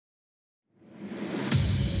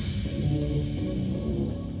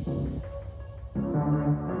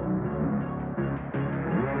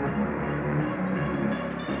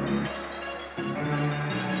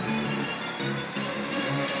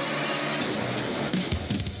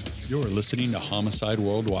You're listening to Homicide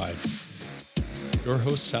Worldwide. Your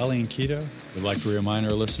hosts, Sally and Keita, would like to remind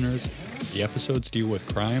our listeners the episodes deal with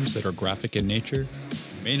crimes that are graphic in nature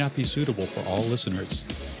and may not be suitable for all listeners.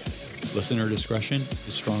 Listener discretion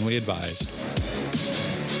is strongly advised.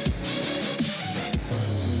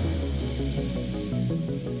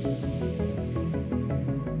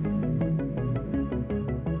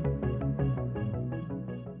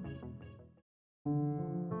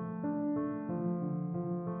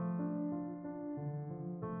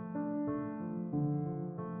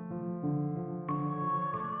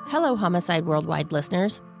 Hello, Homicide Worldwide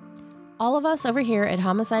listeners. All of us over here at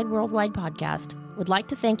Homicide Worldwide Podcast would like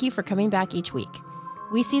to thank you for coming back each week.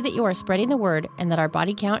 We see that you are spreading the word and that our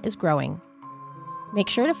body count is growing. Make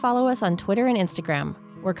sure to follow us on Twitter and Instagram.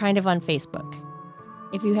 We're kind of on Facebook.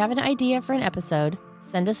 If you have an idea for an episode,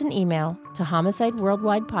 send us an email to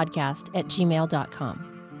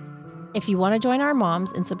homicideworldwidepodcast@gmail.com. If you want to join our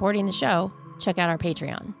moms in supporting the show, check out our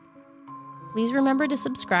Patreon. Please remember to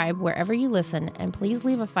subscribe wherever you listen, and please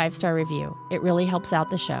leave a 5-star review. It really helps out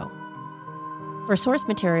the show. For source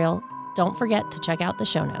material, don't forget to check out the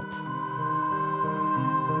show notes.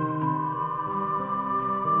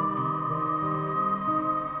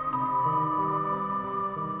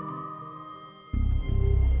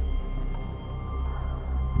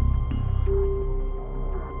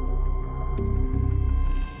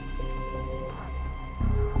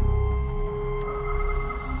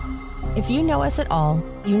 If you know us at all,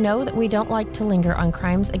 you know that we don't like to linger on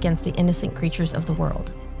crimes against the innocent creatures of the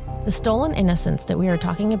world. The stolen innocence that we are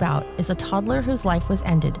talking about is a toddler whose life was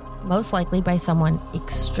ended, most likely by someone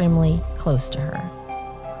extremely close to her.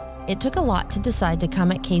 It took a lot to decide to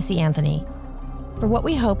come at Caylee Anthony, for what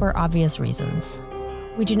we hope are obvious reasons.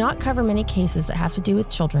 We do not cover many cases that have to do with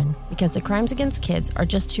children because the crimes against kids are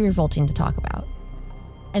just too revolting to talk about.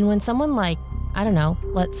 And when someone like,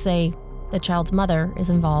 let's say the child's mother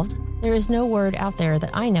is involved, there is no word out there that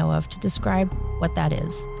I know of to describe what that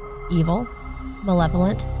is. Evil,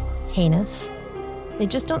 malevolent, heinous. They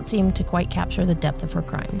just don't seem to quite capture the depth of her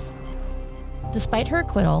crimes. Despite her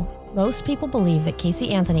acquittal, most people believe that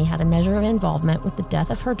Caylee Anthony had a measure of involvement with the death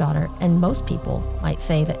of her daughter, and most people might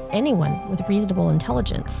say that anyone with reasonable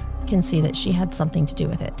intelligence can see that she had something to do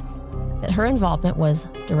with it, that her involvement was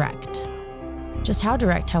direct. Just how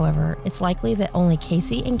direct, however, it's likely that only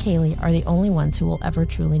Caylee and Caylee are the only ones who will ever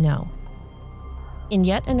truly know. In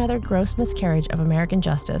yet another gross miscarriage of American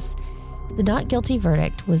justice, the not guilty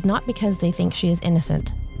verdict was not because they think she is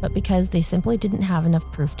innocent, but because they simply didn't have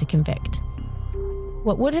enough proof to convict.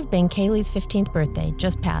 What would have been Caylee's 15th birthday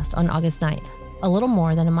just passed on August 9th, a little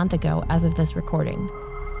more than a month ago as of this recording.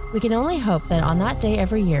 We can only hope that on that day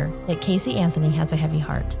every year that Caylee Anthony has a heavy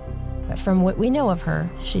heart. But from what we know of her,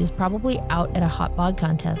 she is probably out at a hot bod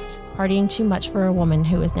contest, partying too much for a woman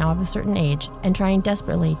who is now of a certain age and trying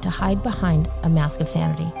desperately to hide behind a mask of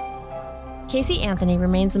sanity. Caylee Anthony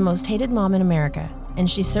remains the most hated mom in America, and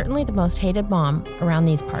she's certainly the most hated mom around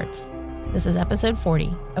these parts. This is episode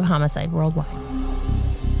 40 of Homicide Worldwide.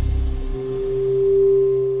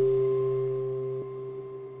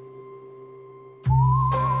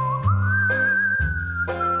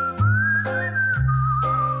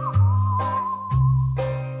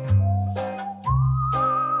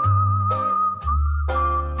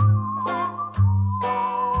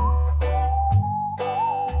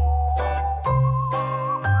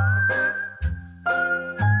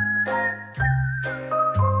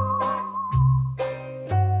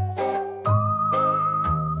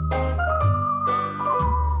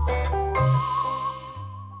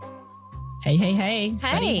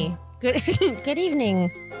 Hey. Good evening,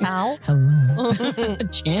 pal. Hello.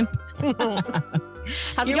 Champ.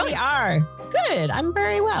 How's it going? We are. Good. I'm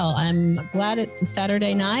very well. I'm glad it's a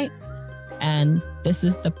Saturday night, and this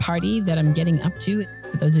is the party that I'm getting up to.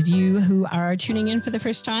 For those of you who are tuning in for the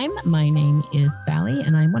first time, my name is Sally,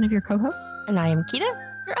 and I'm one of your co-hosts. And I am Keita,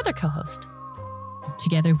 your other co-host.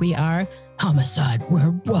 Together we are Homicide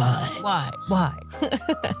Worldwide. Why?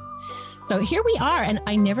 So here we are, and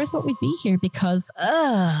I never thought we'd be here because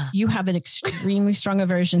you have an extremely strong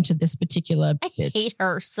aversion to this particular bitch. I hate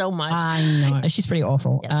her so much. I know. She's pretty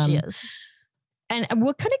awful. Yes, she is. And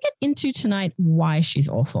we'll kind of get into tonight why she's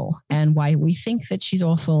awful and why we think that she's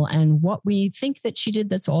awful and what we think that she did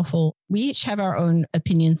that's awful. We each have our own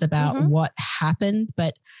opinions about what happened,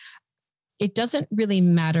 but it doesn't really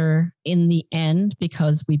matter in the end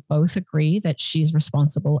because we both agree that she's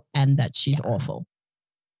responsible and that she's awful.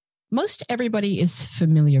 Most everybody is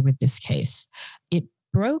familiar with this case. It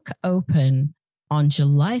broke open on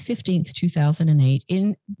July 15th, 2008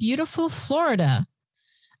 in beautiful Florida.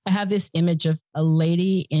 I have this image of a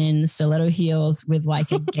lady in stiletto heels with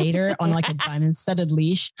like a gator on like a diamond-studded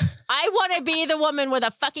leash. I want to be the woman with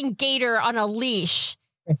a fucking gator on a leash.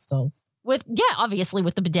 Crystals. Obviously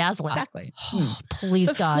with the bedazzling. Exactly. Please,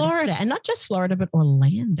 so God. Florida, and not just Florida, but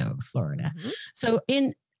Orlando, Florida. Mm-hmm. So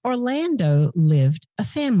in Orlando lived a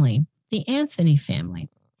family, the Anthony family.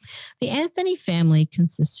 The Anthony family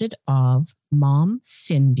consisted of mom,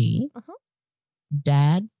 Cindy,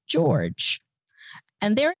 dad, George.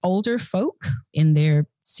 And they're older folk in their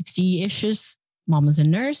 60-ish. Mom is a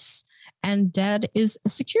nurse and dad is a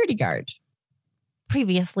security guard.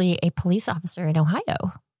 Previously a police officer in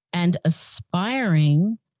Ohio. And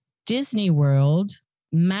aspiring Disney World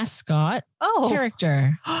mascot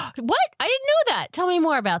character. What? I didn't know that. Tell me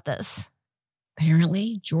more about this.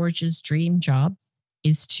 Apparently, George's dream job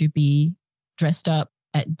is to be dressed up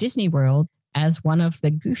at Disney World as one of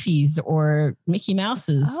the Goofies or Mickey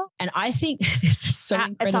Mouses. Oh. And I think this is so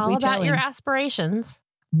incredibly It's all about telling. your aspirations.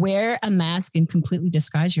 Wear a mask and completely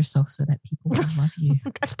disguise yourself so that people will love you.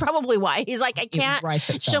 That's probably why. He's like, I can't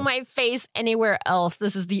show my face anywhere else.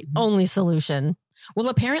 This is the only solution. Well,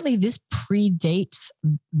 apparently this predates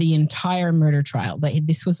the entire murder trial, but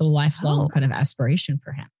this was a lifelong kind of aspiration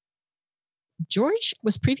for him. George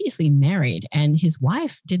was previously married and his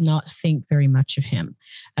wife did not think very much of him.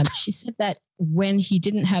 She said that when he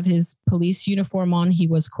didn't have his police uniform on, he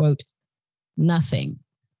was, quote, nothing,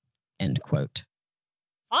 end quote.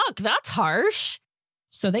 Fuck, that's harsh.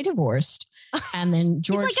 So they divorced. And then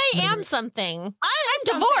George... He's like, I am something.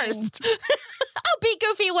 I'm divorced. I'll be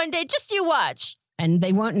Goofy one day. Just you watch. And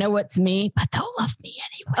they won't know it's me, but they'll love me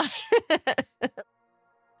anyway.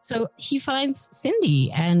 So he finds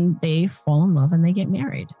Cindy and they fall in love and they get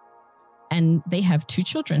married. And they have 2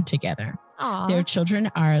 children together. Aww. Their children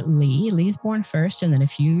are Lee. Lee's born first. And then a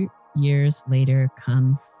few years later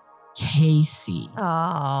comes Casey. Oh,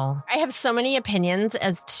 I have so many opinions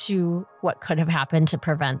as to what could have happened to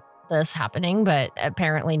prevent this happening. But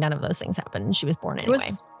apparently none of those things happened. She was born anyway. There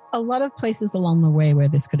was a lot of places along the way where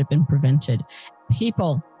this could have been prevented.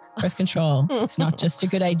 People... Birth control. It's not just a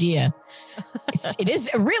good idea. It is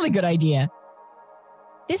a really good idea.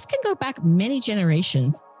 This can go back many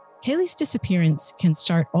generations. Caylee's disappearance can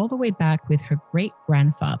start all the way back with her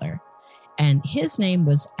great-grandfather, and his name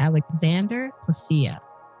was Alexander Placia.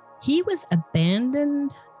 He was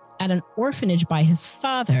abandoned at an orphanage by his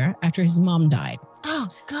father after his mom died. Oh,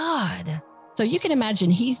 God. So you can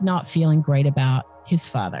imagine he's not feeling great about his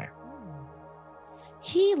father.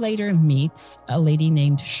 He later meets a lady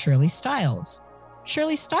named Shirley Stiles.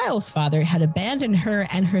 Shirley Stiles' father had abandoned her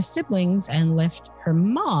and her siblings and left her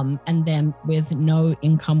mom and them with no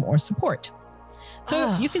income or support.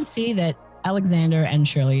 So you can see that Alexander and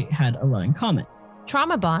Shirley had a lot in common.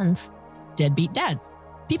 Trauma bonds. Deadbeat dads.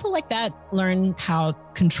 People like that learn how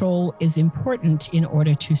control is important in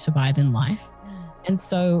order to survive in life. And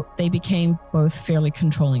so they became both fairly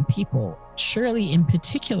controlling people. Shirley in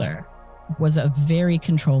particular was a very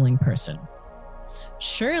controlling person.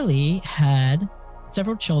 Shirley had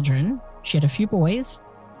several children. She had a few boys,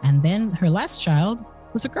 and then her last child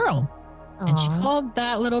was a girl. Aww. And she called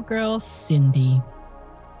that little girl Cindy.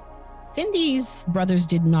 Cindy's brothers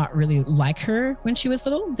did not really like her when she was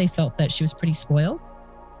little. They felt that she was pretty spoiled.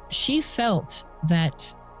 She felt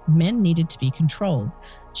that men needed to be controlled.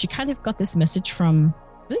 She kind of got this message from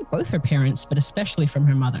really both her parents, but especially from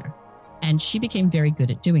her mother. And she became very good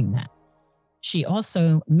at doing that. She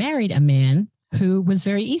also married a man who was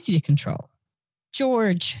very easy to control,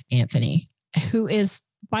 George Anthony, who is,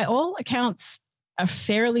 by all accounts, a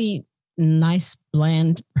fairly nice,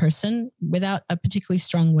 bland person without a particularly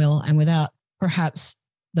strong will and without perhaps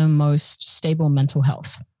the most stable mental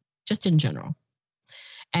health, just in general.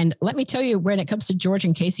 And let me tell you, when it comes to George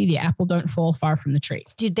and Casey, the apple don't fall far from the tree.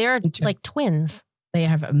 Dude, they're like twins. They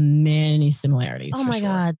have many similarities. Oh my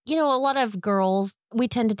God. You know, a lot of girls, we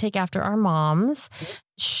tend to take after our moms.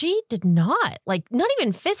 She did not, like, not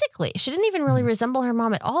even physically. She didn't even really resemble her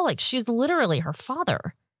mom at all. Like, she was literally her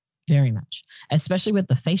father. Very much, especially with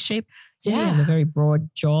the face shape. Cindy has a very broad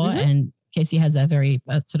jaw and Casey has a very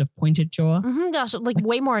sort of pointed jaw. Like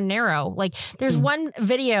way more narrow. Like there's one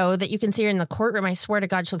video that you can see her in the courtroom. I swear to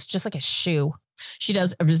God, she looks just like a shoe. She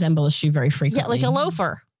does resemble a shoe very frequently. Yeah, like a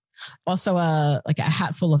loafer. Also, like a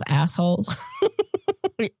hat full of assholes.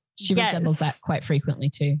 She resembles that quite frequently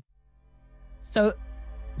too. So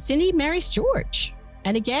Cindy marries George.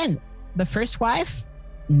 And again, the first wife,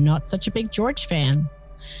 not such a big George fan.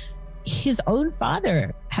 His own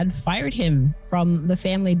father had fired him from the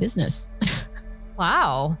family business.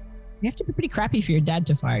 Wow. You have to be pretty crappy for your dad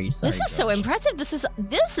to fire you. Sorry, this is George. so impressive.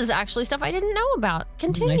 This is actually stuff I didn't know about.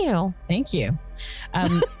 Continue. Thank you.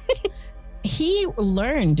 He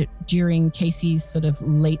learned during Casey's sort of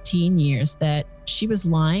late teen years that she was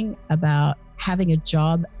lying about having a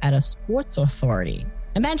job at a sports authority.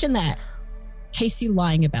 Imagine that. Casey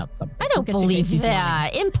lying about something. I don't believe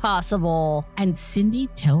that. Lying. Impossible. And Cindy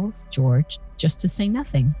tells George just to say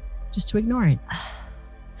nothing, just to ignore it.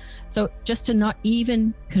 So just to not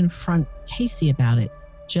even confront Casey about it,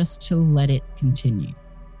 just to let it continue.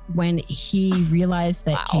 When he realized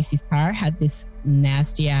that Casey's car had this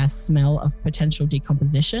nasty ass smell of potential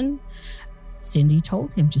decomposition, Cindy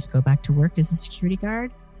told him just go back to work as a security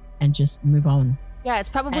guard and just move on. Yeah, it's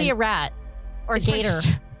probably a rat or a gator.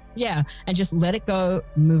 Yeah, and just let it go,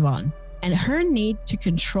 move on. And her need to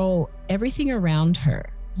control everything around her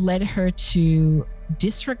led her to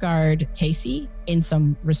disregard Casey in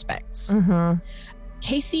some respects. Mm-hmm.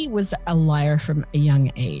 Casey was a liar from a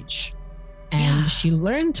young age, and she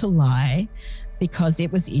learned to lie because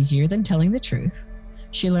it was easier than telling the truth.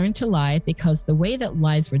 She learned to lie because the way that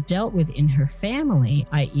lies were dealt with in her family,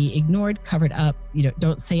 i.e. ignored, covered up,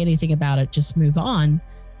 don't say anything about it, just move on.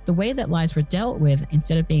 The way that lies were dealt with,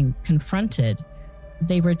 instead of being confronted,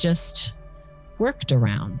 they were just worked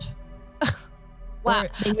around. Wow.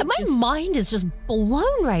 My mind is just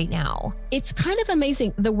blown right now. It's kind of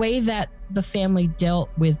amazing the way that the family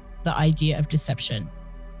dealt with the idea of deception.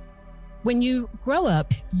 When you grow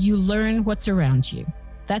up, you learn what's around you.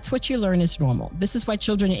 That's what you learn is normal. This is why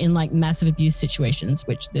children in like massive abuse situations,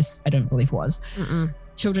 which this I don't believe was,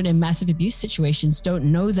 children in massive abuse situations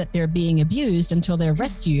don't know that they're being abused until they're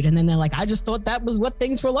rescued. And then they're like, I just thought that was what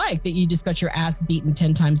things were like, that you just got your ass beaten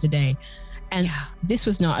 10 times a day. And this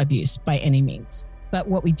was not abuse by any means. But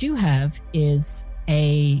what we do have is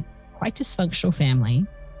a quite dysfunctional family.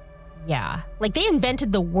 Yeah. Like they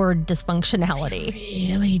invented the word dysfunctionality.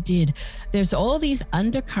 They really did. There's all these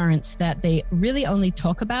undercurrents that they really only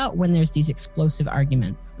talk about when there's these explosive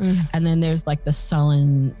arguments. And then there's like the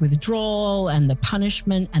sullen withdrawal and the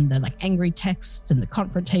punishment and the like angry texts and the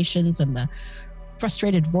confrontations and the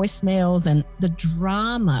frustrated voicemails and the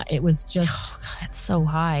drama. It was just... Oh God, it's so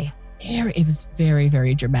high. It was very,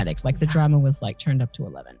 very dramatic. Like the drama was like turned up to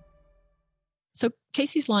 11. So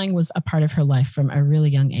Casey's lying was a part of her life from a really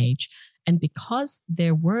young age. And because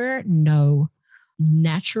there were no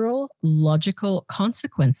natural, logical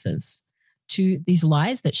consequences to these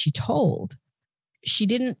lies that she told, she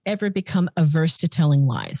didn't ever become averse to telling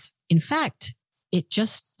lies. In fact, it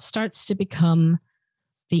just starts to become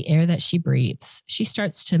the air that she breathes. She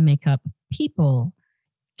starts to make up people,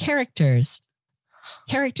 characters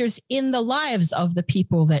in the lives of the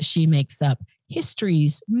people that she makes up,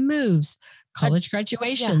 histories, moves, college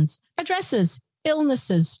graduations, addresses,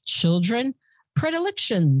 illnesses, children,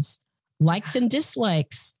 predilections, likes and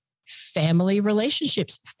dislikes, family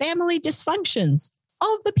relationships, family dysfunctions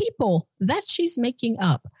of the people that she's making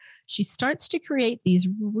up. She starts to create these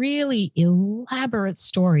really elaborate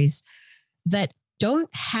stories that don't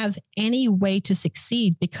have any way to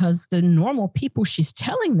succeed because the normal people she's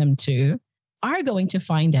telling them to are going to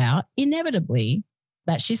find out inevitably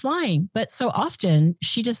that she's lying. But so often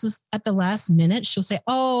she just is at the last minute, she'll say,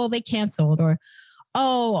 oh, they canceled, or,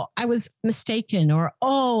 oh, I was mistaken, or,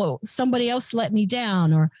 oh, somebody else let me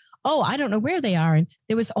down, or, oh, I don't know where they are. And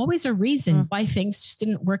there was always a reason why things just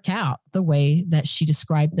didn't work out the way that she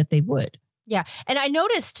described that they would. Yeah. And I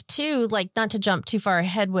noticed too, like not to jump too far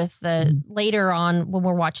ahead with the later on when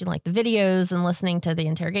we're watching like the videos and listening to the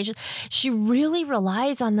interrogation, she really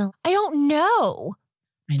relies on the, I don't know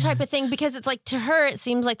type of thing, because it's like to her, it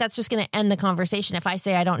seems like that's just going to end the conversation. If I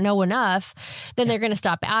say I don't know enough, then they're going to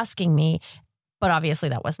stop asking me. But obviously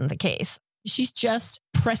that wasn't the case. She's just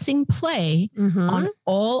pressing play on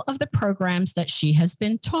all of the programs that she has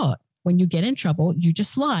been taught. When you get in trouble, you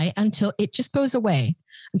just lie until it just goes away,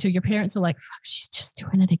 until your parents are like, fuck, she's just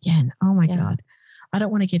doing it again. Oh my God. I don't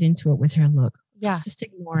want to get into it with her. Look, let's just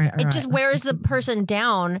ignore it. It just wears the person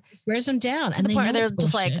down. It wears them down. To the point where they're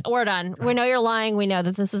just like, we're done. Right. We know you're lying. We know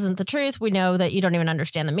that this isn't the truth. We know that you don't even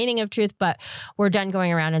understand the meaning of truth, but we're done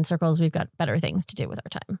going around in circles. We've got better things to do with our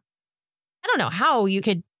time. I don't know how you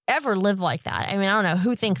could ever live like that. I mean, I don't know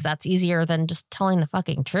who thinks that's easier than just telling the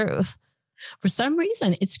fucking truth. For some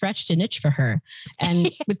reason, it scratched an itch for her.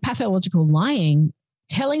 And with pathological lying,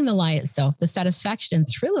 telling the lie itself, the satisfaction and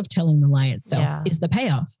thrill of telling the lie itself is the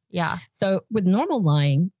payoff. Yeah. So with normal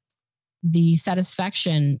lying, the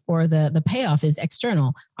satisfaction or the payoff is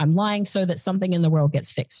external. I'm lying so that something in the world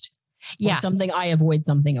gets fixed. Yeah. Or something, I avoid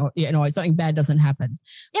something, or, something bad doesn't happen.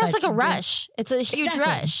 Yeah, it's like a rush. It's a huge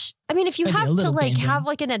rush. I mean, if you have to like have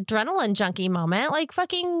like an adrenaline junkie moment, like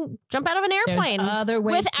fucking jump out of an airplane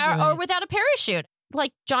without a parachute.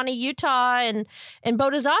 Like Johnny Utah and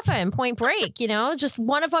Bodhisattva in Point Break, just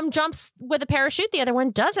one of them jumps with a parachute, the other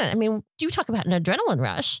one doesn't. I mean, you talk about an adrenaline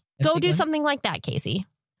rush. Go do something like that, Casey.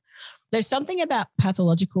 There's something about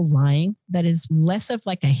pathological lying that is less of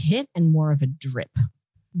like a hit and more of a drip.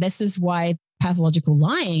 This is why pathological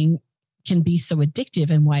lying can be so addictive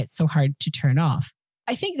and why it's so hard to turn off.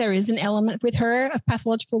 I think there is an element with her of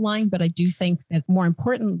pathological lying, but I do think that more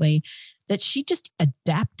importantly, that she just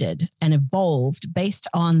adapted and evolved based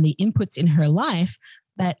on the inputs in her life,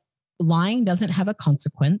 that lying doesn't have a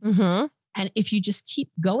consequence. Mm-hmm. And if you just keep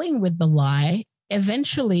going with the lie,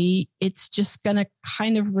 eventually it's just going to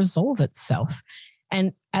kind of resolve itself.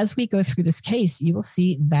 And as we go through this case, you will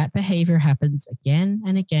see that behavior happens again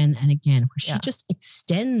and again and again, where she just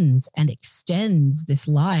extends and extends this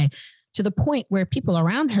lie to the point where people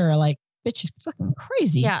around her are like, bitch is fucking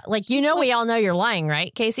crazy. Yeah. Like, we all know you're lying,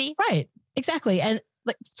 right, Casey? Right. Exactly. And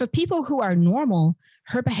like for people who are normal,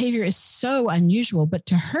 her behavior is so unusual. But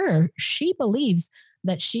to her, she believes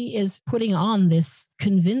that she is putting on this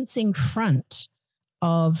convincing front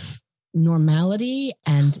of normality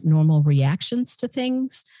and normal reactions to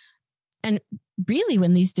things. And really,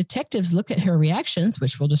 when these detectives look at her reactions,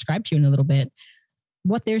 which we'll describe to you in a little bit,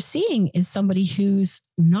 what they're seeing is somebody who's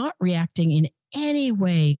not reacting in any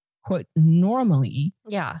way, quote, normally.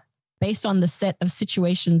 Yeah. Based on the set of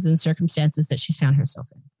situations and circumstances that she's found herself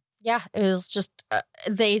in. Yeah. It was just,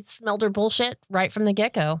 they smelled her bullshit right from the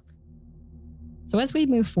get-go. So as we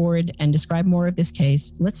move forward and describe more of this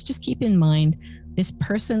case, let's just keep in mind this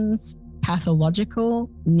person's pathological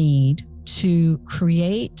need to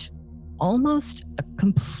create almost a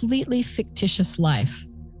completely fictitious life,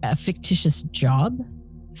 a fictitious job,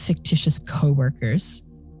 fictitious coworkers,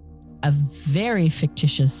 a very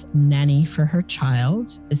fictitious nanny for her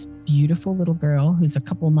child, this beautiful little girl who's a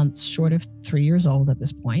couple months short of 3 years old at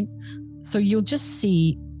this point. So you'll just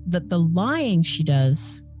see that the lying she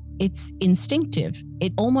does, it's instinctive.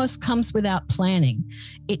 It almost comes without planning.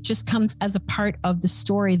 It just comes as a part of the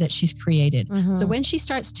story that she's created. Mm-hmm. So when she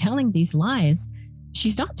starts telling these lies,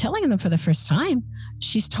 she's not telling them for the first time.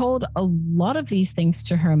 She's told a lot of these things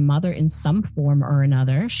to her mother in some form or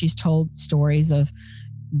another. She's told stories of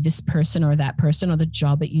this person or that person or the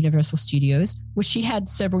job at Universal Studios, which she had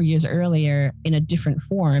several years earlier in a different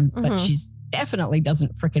form, but she's definitely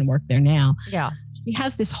doesn't freaking work there now. Yeah. She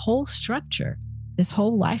has this whole structure, this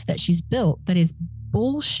whole life that she's built that is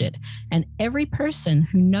bullshit. And every person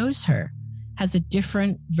who knows her has a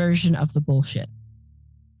different version of the bullshit.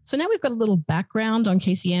 So now we've got a little background on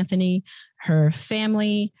Casey Anthony, her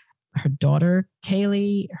family, her daughter,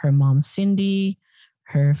 Caylee, her mom, Cindy,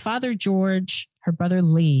 her father, George, her brother,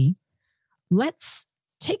 Lee. Let's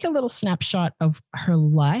take a little snapshot of her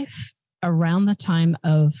life around the time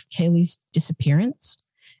of Caylee's disappearance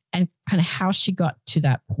and kind of how she got to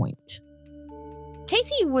that point.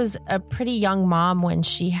 Casey was a pretty young mom when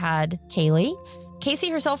she had Caylee. Casey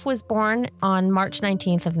herself was born on March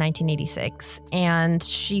 19th of 1986, and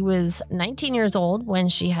she was 19 years old when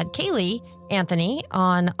she had Caylee Anthony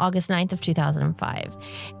on August 9th of 2005.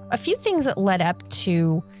 A few things that led up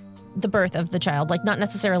to the birth of the child, like not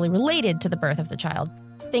necessarily related to the birth of the child.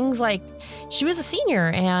 Things like she was a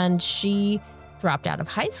senior and she dropped out of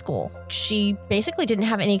high school. She basically didn't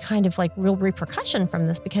have any kind of like real repercussion from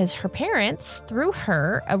this because her parents threw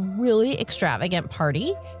her a really extravagant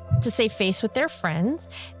party to save face with their friends.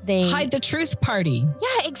 They hide the truth party.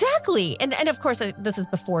 Yeah, exactly. And of course, this is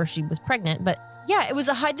before she was pregnant, but yeah, it was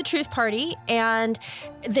a hide the truth party. And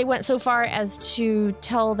they went so far as to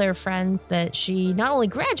tell their friends that she not only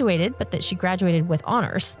graduated, but that she graduated with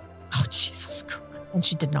honors. Oh, Jesus Christ. And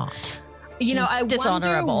she did not. I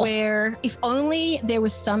wonder where, if only there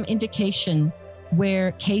was some indication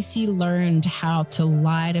where Casey learned how to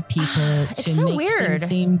lie to people to so make weird. Things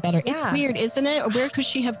seem better. Yeah. It's weird, isn't it? Where could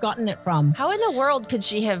she have gotten it from? How in the world could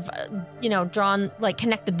she have,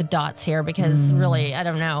 connected the dots here? Because really, I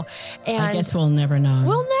don't know. And I guess we'll never know.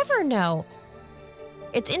 We'll never know.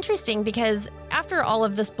 It's interesting because after all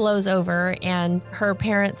of this blows over and her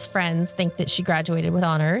parents' friends think that she graduated with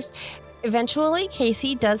honors, eventually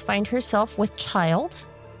Casey does find herself with child.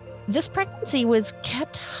 This pregnancy was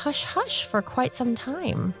kept hush-hush for quite some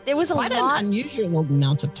time. It was quite an unusual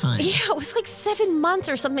amount of time. Yeah, it was like 7 months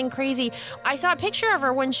or something crazy. I saw a picture of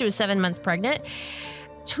her when she was 7 months pregnant.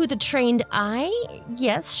 To the trained eye,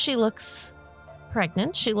 yes, she looks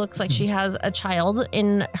pregnant. She looks like she has a child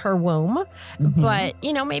in her womb. But,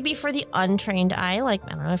 maybe for the untrained eye, like, I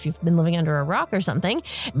don't know if you've been living under a rock or something,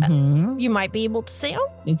 you might be able to say,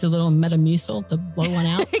 oh. Needs a little Metamucil to blow one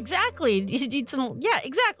out. Exactly. You need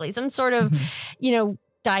some sort of,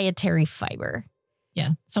 dietary fiber.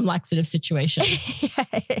 Yeah, some laxative situation.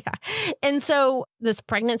 Yeah. And so this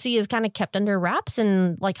pregnancy is kind of kept under wraps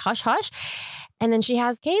and like hush hush. And then she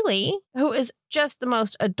has Caylee, who is just the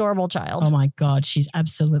most adorable child. Oh my God, she's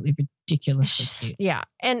absolutely ridiculously cute. Yeah.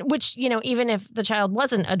 And which, even if the child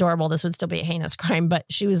wasn't adorable, this would still be a heinous crime, but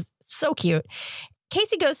she was so cute.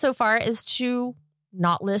 Casey goes so far as to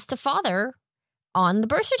not list a father on the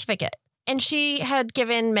birth certificate. And she had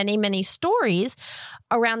given many, many stories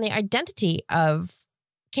around the identity of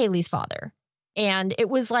Caylee's father. And it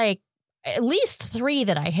was like at least 3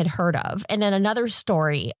 that I had heard of. And then another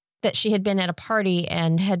story that she had been at a party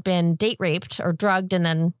and had been date raped or drugged and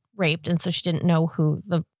then raped. And so she didn't know who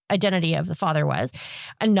the identity of the father was.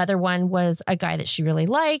 Another one was a guy that she really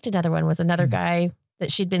liked. Another one was another guy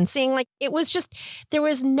that she'd been seeing. Like, it was just, there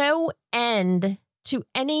was no end to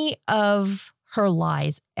any of her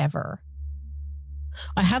lies ever.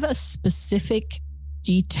 I have a specific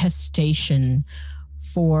detestation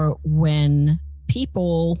for when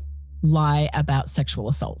people lie about sexual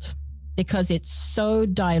assault, because it so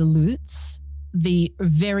dilutes the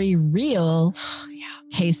very real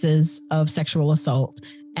cases of sexual assault.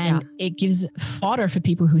 And it gives fodder for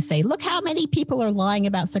people who say, look how many people are lying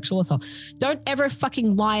about sexual assault. Don't ever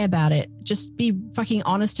fucking lie about it. Just be fucking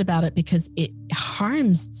honest about it, because it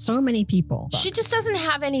harms so many people. She just doesn't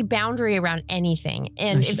have any boundary around anything.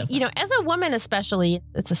 And, no, as a woman especially,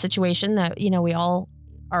 it's a situation that, we all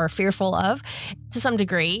are fearful of to some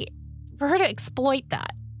degree. For her to exploit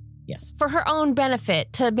that. Yes. For her own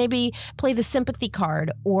benefit, to maybe play the sympathy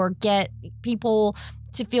card or get people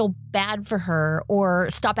to feel bad for her or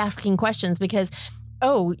stop asking questions because,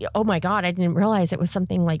 oh my God, I didn't realize it was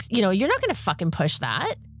something like, you're not going to fucking push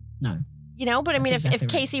that. No. But I mean, if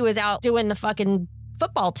Casey was out doing the fucking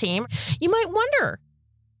football team, you might wonder.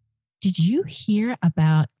 Did you hear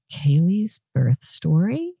about Caylee's birth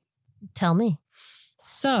story? Tell me.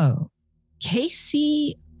 So,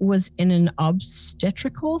 Casey was in an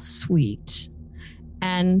obstetrical suite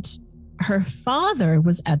and her father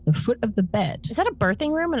was at the foot of the bed. Is that a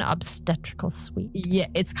birthing room, an obstetrical suite? Yeah,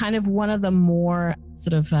 it's kind of one of the more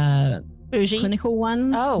sort of bougie clinical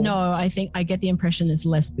ones. Oh. No, I think I get the impression it's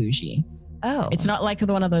less bougie. Oh. It's not like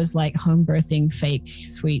one of those like home birthing fake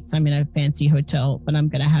suites. I'm in a fancy hotel, but I'm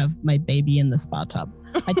going to have my baby in the spa tub.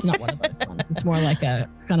 It's not one of those ones. It's more like a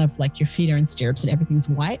kind of like your feet are in stirrups and everything's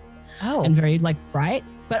white and very like bright.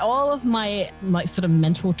 But all of my sort of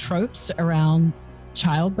mental tropes around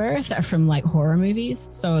childbirth are from like horror movies,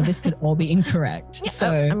 so this could all be incorrect. So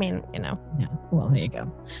I mean, yeah, well, there you go.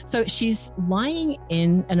 So she's lying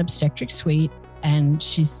in an obstetric suite and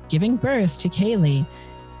she's giving birth to Caylee,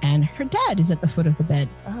 and her dad is at the foot of the bed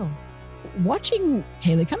watching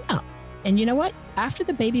Caylee come out. And you know what, after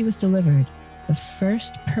the baby was delivered, the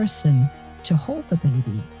first person to hold the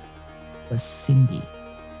baby was Cindy.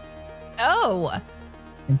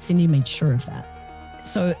 And Cindy made sure of that.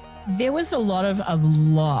 So there was a lot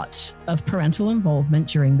of parental involvement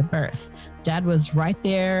during the birth. Dad was right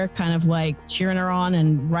there, kind of like cheering her on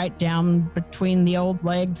and right down between the old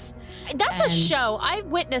legs. That's a show. I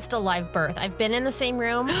witnessed a live birth. I've been in the same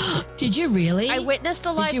room. Did you really? I witnessed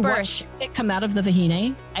a live birth. Did you watch it come out of the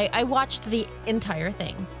vagina? I watched the entire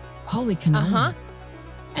thing. Holy cannoli.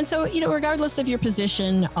 And so, regardless of your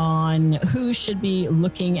position on who should be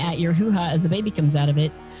looking at your hoo-ha as a baby comes out of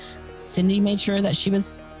it, Cindy made sure that she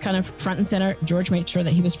was kind of front and center. George made sure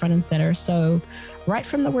that he was front and center. So right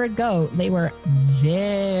from the word go, they were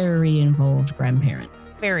very involved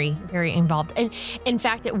grandparents. Very, very involved. And in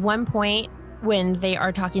fact, at one point when they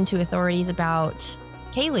are talking to authorities about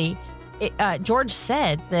Caylee, George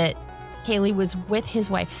said that Caylee was with his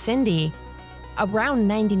wife, Cindy, around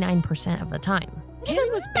 99% of the time.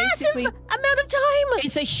 Caylee was basically amount of time.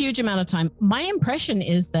 It's a huge amount of time. My impression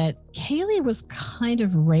is that Caylee was kind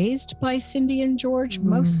of raised by Cindy and George,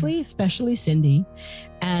 mostly, especially Cindy.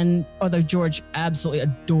 And although George absolutely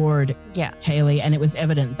adored Caylee, and it was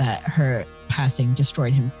evident that her passing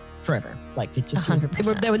destroyed him forever. Like it just was,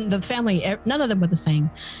 the family, none of them were the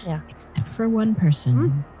same. Yeah. Except for one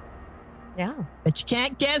person. Yeah. But you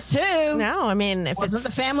can't guess who. No, I mean, if it wasn't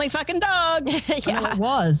the family fucking dog. Yeah. It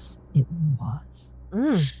was.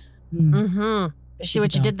 See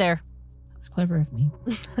what you did there. That's clever of me.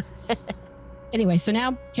 Anyway, so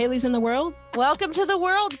now Caylee's in the world. Welcome to the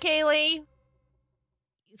world, Caylee.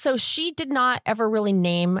 So she did not ever really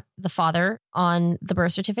name the father on the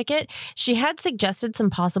birth certificate. She had suggested some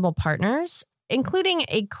possible partners, including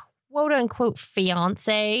a quote unquote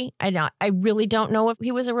fiance. I really don't know if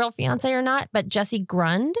he was a real fiance or not, but Jesse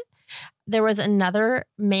Grund. There was another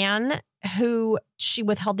man who she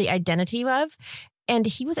withheld the identity of, and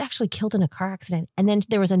he was actually killed in a car accident. And then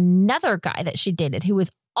there was another guy that she dated who was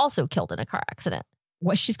also killed in a car accident.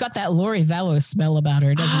 Well, she's got that Lori Vallow smell about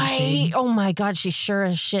her, doesn't she? Oh my God, she sure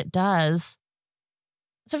as shit does.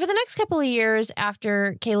 So for the next couple of years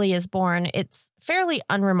after Caylee is born, it's fairly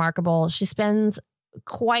unremarkable. She spends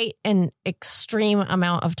quite an extreme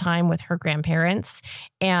amount of time with her grandparents,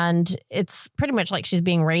 and it's pretty much like she's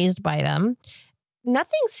being raised by them.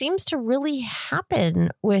 Nothing seems to really happen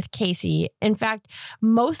with Casey. In fact,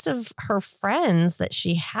 most of her friends that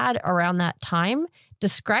she had around that time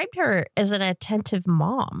described her as an attentive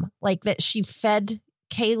mom, like that she fed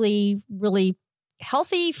Caylee really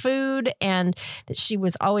healthy food and that she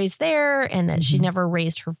was always there and that she never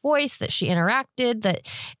raised her voice, that she interacted,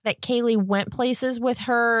 that Caylee went places with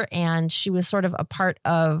her and she was sort of a part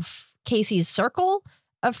of Casey's circle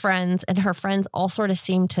of friends, and her friends all sort of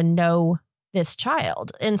seemed to know this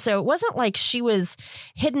child. And so it wasn't like she was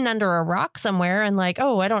hidden under a rock somewhere and like,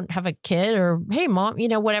 oh, I don't have a kid, or hey, mom,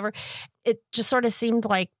 whatever. It just sort of seemed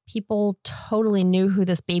like people totally knew who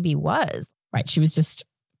this baby was. Right. She was just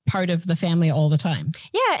part of the family all the time.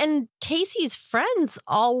 Yeah. And Casey's friends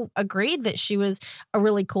all agreed that she was a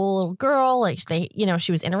really cool little girl. Like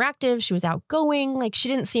she was interactive. She was outgoing. Like she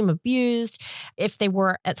didn't seem abused. If they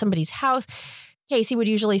were at somebody's house, Casey would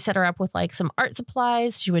usually set her up with like some art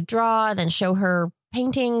supplies. She would draw and then show her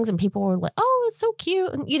paintings, and people were like, oh, it's so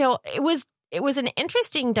cute. And, it was an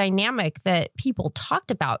interesting dynamic that people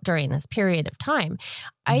talked about during this period of time.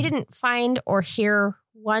 I didn't find or hear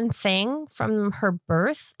one thing from her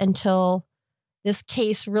birth until this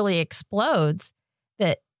case really explodes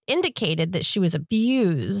that indicated that she was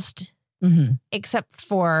abused, except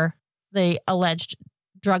for the alleged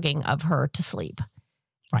drugging of her to sleep.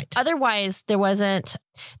 Right. Otherwise, there wasn't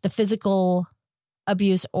the physical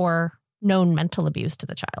abuse or known mental abuse to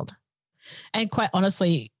the child. And quite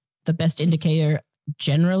honestly, the best indicator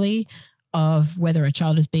generally of whether a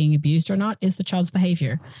child is being abused or not is the child's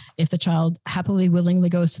behavior. If the child happily, willingly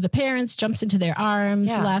goes to the parents, jumps into their arms,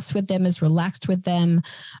 laughs with them, is relaxed with them,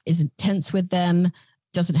 isn't tense with them,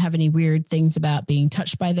 doesn't have any weird things about being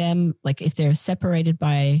touched by them. Like if they're separated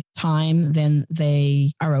by time, then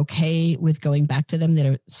they are okay with going back to them. They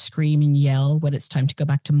don't scream and yell when it's time to go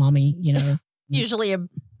back to mommy, It's usually a red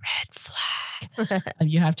flag.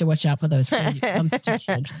 You have to watch out for those when it comes to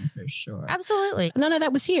children, for sure. Absolutely. None of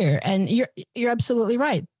that was here. And you're absolutely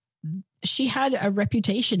right. She had a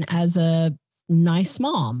reputation as a nice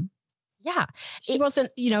mom. Yeah. She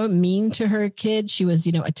wasn't, mean to her kid. She was,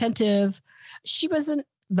 attentive. She wasn't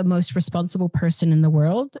the most responsible person in the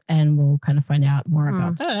world. And we'll kind of find out more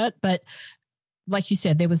about that. But like you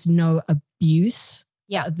said, there was no abuse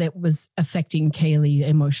that was affecting Caylee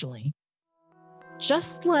emotionally.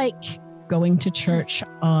 Just like going to church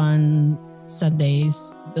on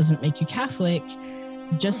Sundays doesn't make you Catholic,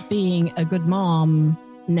 just being a good mom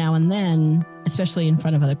now and then, especially in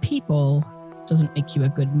front of other people, doesn't make you a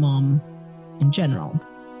good mom in general.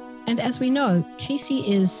 And as we know, Casey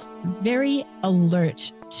is very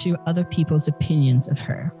alert to other people's opinions of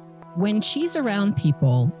her. When she's around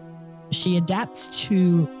people, she adapts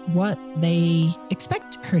to what they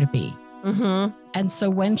expect her to be. And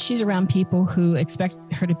so when she's around people who expect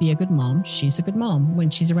her to be a good mom, she's a good mom.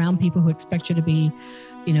 When she's around people who expect her to be,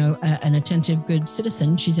 an attentive, good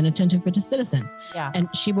citizen, she's an attentive, good citizen. Yeah. And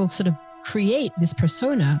she will sort of create this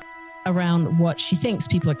persona around what she thinks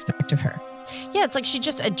people expect of her. Yeah, it's like she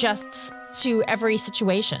just adjusts to every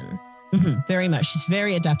situation. Very much. She's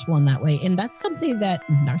very adaptable in that way. And that's something that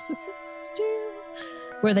narcissists do,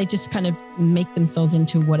 where they just kind of make themselves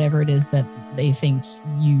into whatever it is that they think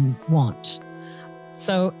you want.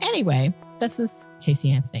 So anyway, this is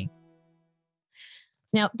Casey Anthony.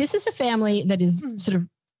 Now, this is a family that is sort of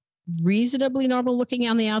reasonably normal looking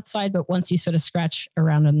on the outside, but once you sort of scratch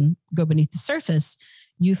around and go beneath the surface,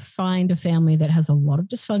 you find a family that has a lot of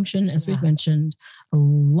dysfunction, as we've mentioned, a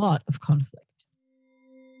lot of conflict.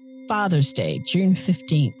 Father's Day, June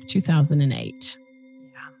 15th, 2008.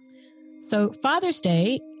 So Father's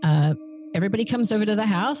Day, everybody comes over to the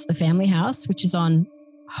house, the family house, which is on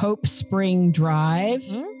Hope Spring Drive.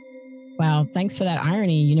 Wow, thanks for that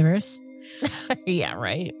irony, universe. Yeah,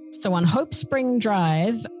 right. So on Hope Spring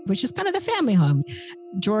Drive, which is kind of the family home,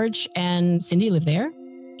 George and Cindy live there.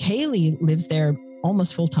 Caylee lives there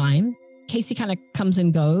almost full time. Caylee kind of comes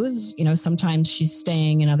and goes. Sometimes she's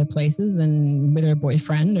staying in other places and with her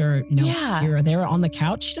boyfriend or, here or there on the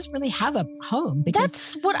couch. She doesn't really have a home.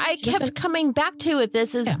 That's what I kept coming back to with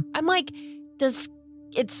this is I'm like,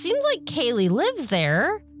 it seems like Caylee lives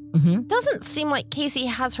there. Mm-hmm. Doesn't seem like Caylee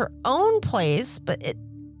has her own place, but it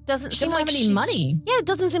doesn't seem like she doesn't have any money. Yeah, it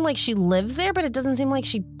doesn't seem like she lives there, but it doesn't seem like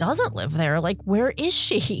she doesn't live there. Like, where is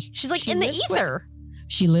she? She's like in the ether.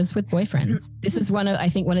 She lives with boyfriends. This is one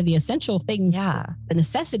of the essential things, the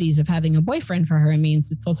necessities of having a boyfriend for her. It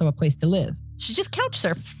means it's also a place to live. She just couch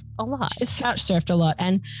surfs a lot. She just couch surfed a lot.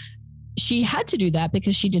 And she had to do that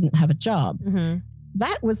because she didn't have a job. Mm-hmm.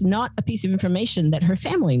 That was not a piece of information that her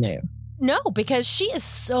family knew. No, because she is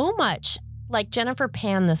so much like Jennifer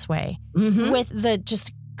Pan this way with the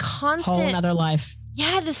just constant whole another life.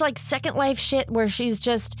 Yeah, this like second life shit where she's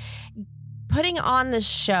just putting on this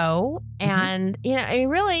show and, I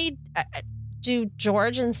really, do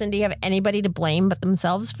George and Cindy have anybody to blame but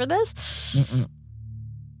themselves for this? Mm-mm.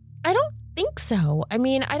 I don't think so. I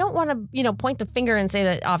mean, I don't want to, point the finger and say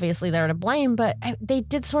that obviously they're to blame, but they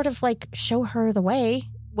did sort of like show her the way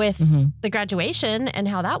with the graduation and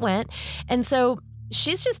how that went. And so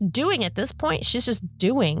she's just doing at this point, she's just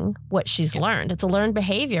doing what she's learned. It's a learned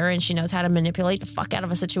behavior and she knows how to manipulate the fuck out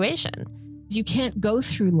of a situation. You can't go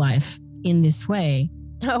through life in this way.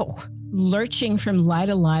 No. Lurching from lie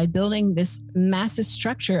to lie, building this massive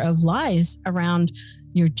structure of lies around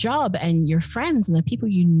your job and your friends and the people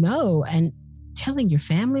you know, and telling your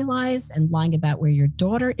family lies and lying about where your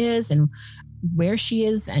daughter is and where she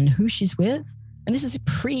is and who she's with. And this is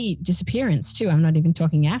pre-disappearance too. I'm not even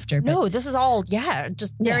talking after. No, this is all,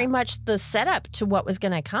 just very much the setup to what was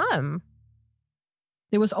going to come.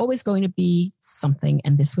 There was always going to be something,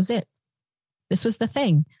 and this was it. This was the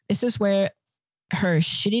thing. This is where her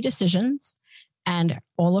shitty decisions and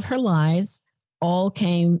all of her lies all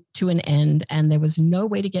came to an end, and there was no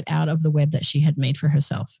way to get out of the web that she had made for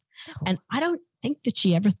herself. No. And I don't think that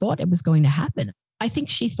she ever thought it was going to happen. I think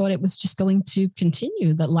she thought it was just going to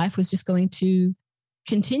continue, that life was just going to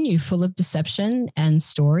continue full of deception and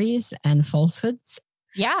stories and falsehoods.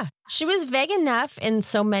 Yeah, she was vague enough in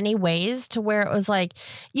so many ways to where it was like,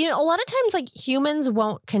 a lot of times like humans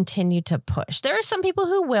won't continue to push. There are some people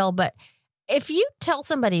who will, but if you tell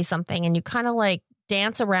somebody something and you kind of like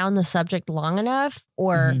dance around the subject long enough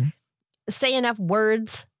or say enough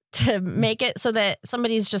words to make it so that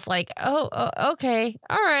somebody's just like, oh, okay,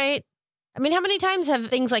 all right. I mean, how many times have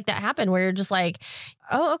things like that happened where you're just like,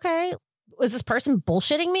 oh, okay, was this person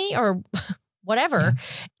bullshitting me or whatever? Yeah.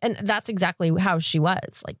 And that's exactly how she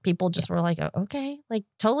was. Like people just were like, oh, okay, like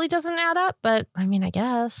totally doesn't add up. But I mean, I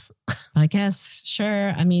guess.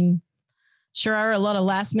 Sure. I mean, sure are a lot of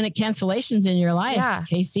last minute cancellations in your life,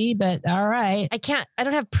 Caylee, but all right. I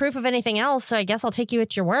don't have proof of anything else. So I guess I'll take you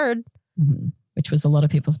at your word. Mm-hmm. Which was a lot of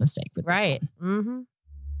people's mistake. With right. This one. Mm-hmm.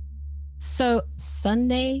 So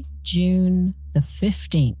Sunday, June the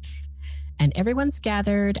 15th, and everyone's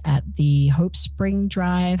gathered at the Hope Spring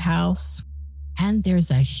Drive house, and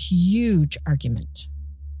there's a huge argument.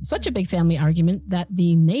 Such a big family argument that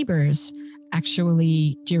the neighbors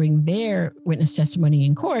actually, during their witness testimony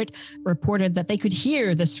in court, reported that they could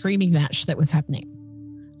hear the screaming match that was happening.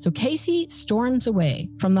 So Caylee storms away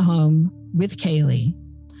from the home with Caylee.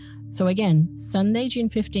 So again, Sunday, June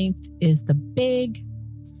 15th is the big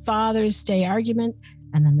Father's Day argument.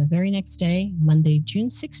 And then the very next day, Monday, June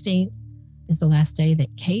 16th, is the last day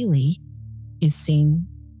that Caylee is seen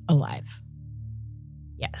alive.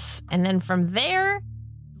 Yes. And then from there,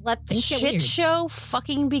 let the shit show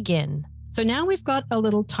fucking begin. So now we've got a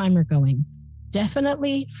little timer going.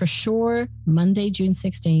 Definitely, for sure, Monday, June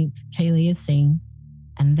 16th, Caylee is seen.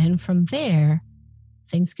 And then from there,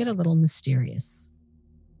 things get a little mysterious.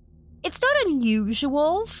 It's not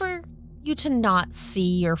unusual for you to not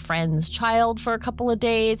see your friend's child for a couple of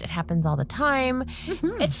days. It happens all the time.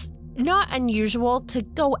 Mm-hmm. It's not unusual to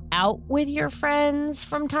go out with your friends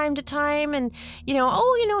from time to time and,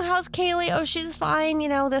 how's Caylee? Oh, she's fine,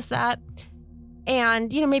 this, that.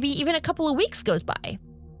 And, maybe even a couple of weeks goes by.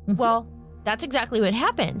 Mm-hmm. Well, that's exactly what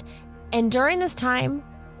happened. And during this time,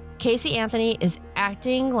 Casey Anthony is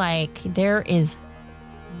acting like there is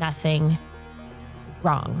nothing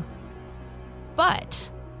wrong.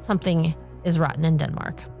 But something is rotten in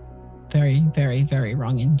Denmark. Very, very, very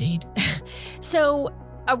wrong indeed. So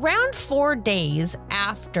around 4 days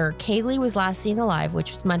after Caylee was last seen alive,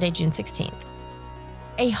 which was Monday, June 16th,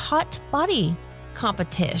 a hot body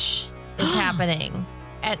competition is happening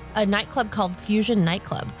at a nightclub called Fusion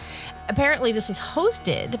Nightclub. Apparently, this was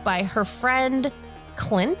hosted by her friend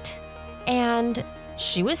Clint, and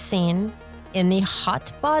she was seen in the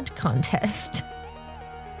hot bod contest.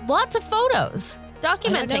 lots of photos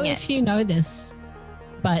documenting I don't know it. if you know this,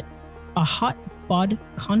 but a hot bod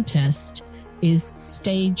contest is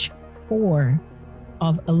stage 4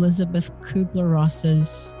 of Elizabeth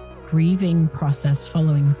Kubler-Ross's grieving process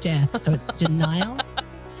following death. So it's denial,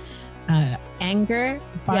 anger,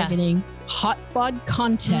 bargaining, hot bod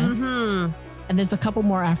contest. Mm-hmm. And there's a couple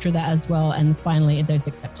more after that as well. And finally, there's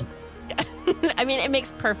acceptance. I mean, it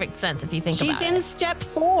makes perfect sense if you think about it. She's in step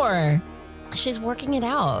 4. She's working it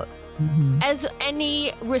out. Mm-hmm. As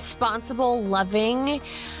any responsible, loving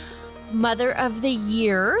mother of the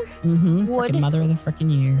year would mother of the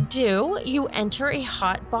freaking year do, you enter a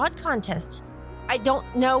hot bod contest. I don't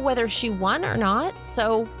know whether she won or not.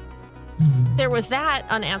 So there was that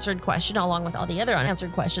unanswered question along with all the other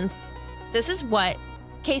unanswered questions. This is what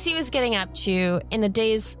Casey was getting up to in the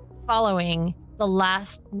days following the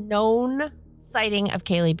last known sighting of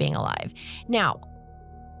Caylee being alive. Now,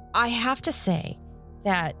 I have to say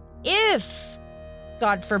that if,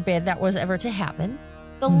 God forbid, that was ever to happen,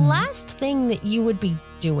 the last thing that you would be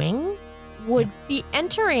doing would be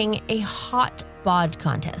entering a hot bod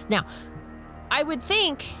contest. Now, I would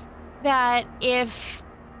think that if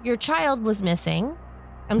your child was missing,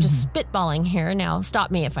 I'm just spitballing here now,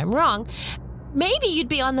 stop me if I'm wrong, maybe you'd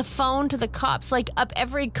be on the phone to the cops, like up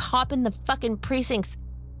every cop in the fucking precinct's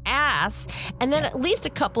ass, and then at least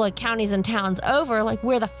a couple of counties and towns over, like,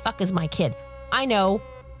 where the fuck is my kid? I know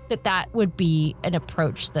that would be an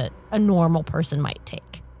approach that a normal person might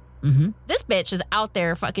take. This bitch is out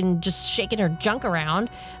there fucking just shaking her junk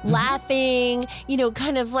around, laughing,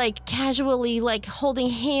 kind of like casually like holding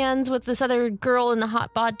hands with this other girl in the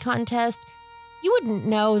hot bod contest. You wouldn't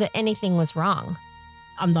know that anything was wrong.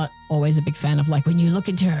 I'm not always a big fan of like, when you look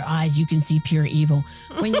into her eyes, you can see pure evil.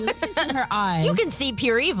 When you look into her eyes, you can see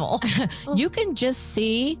pure evil. You can just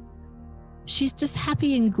see she's just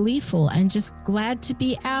happy and gleeful and just glad to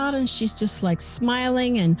be out. And she's just like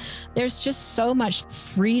smiling. And there's just so much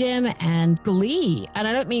freedom and glee. And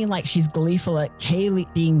I don't mean like she's gleeful at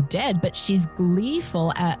Caylee being dead, but she's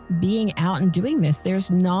gleeful at being out and doing this.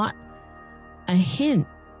 There's not a hint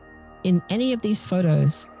in any of these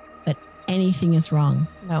photos that anything is wrong.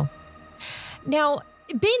 No. Now,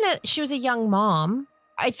 being that she was a young mom,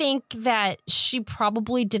 I think that she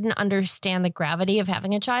probably didn't understand the gravity of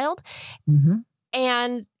having a child.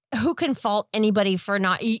 And who can fault anybody for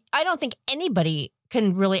not? I don't think anybody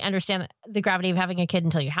can really understand the gravity of having a kid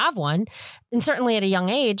until you have one, and certainly at a young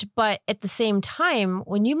age. But at the same time,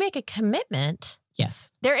 when you make a commitment,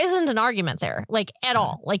 yes, there isn't an argument there, like at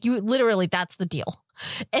all. Like you literally, that's the deal.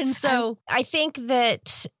 And so I think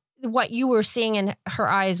that what you were seeing in her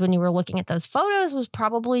eyes when you were looking at those photos was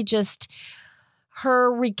probably just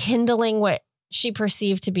her rekindling what she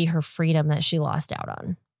perceived to be her freedom that she lost out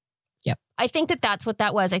on. Yep. I think that that's what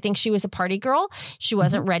that was. I think she was a party girl. She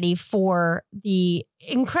wasn't ready for the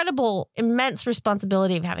incredible, immense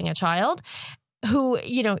responsibility of having a child who,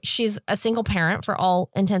 she's a single parent for all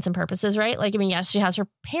intents and purposes, right? Like, I mean, yes, she has her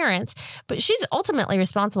parents, but she's ultimately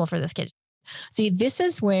responsible for this kid. See, this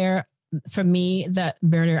is where, for me, the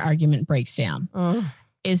murder argument breaks down,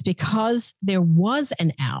 is because there was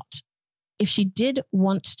an out. If she did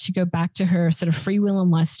want to go back to her sort of free will and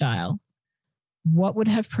lifestyle, what would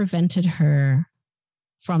have prevented her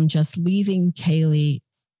from just leaving Caylee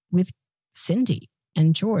with Cindy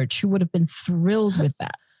and George, who would have been thrilled with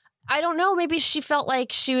that? I don't know. Maybe she felt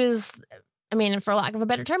like she was, for lack of a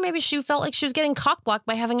better term, maybe she felt like she was getting cock-blocked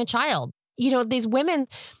by having a child. These women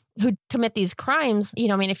who commit these crimes,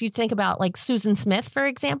 if you think about like Susan Smith, for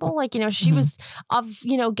example, like, she was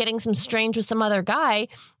getting some strange with some other guy.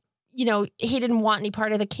 He didn't want any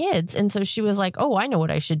part of the kids. And so she was like, oh, I know what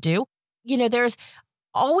I should do. There's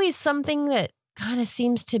always something that kind of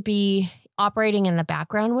seems to be operating in the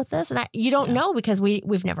background with this. And you don't know because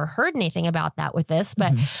we've never heard anything about that with this.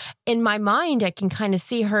 But in my mind, I can kind of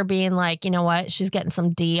see her being like, you know what, she's getting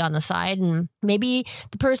some D on the side. And maybe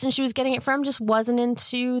the person she was getting it from just wasn't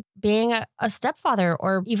into being a stepfather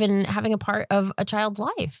or even having a part of a child's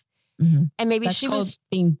life. And maybe That's she was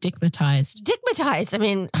being digmatized.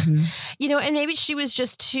 And maybe she was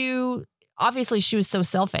just too, obviously she was so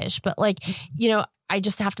selfish, but like, I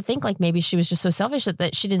just have to think like maybe she was just so selfish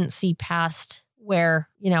that she didn't see past where,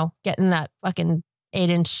 getting that fucking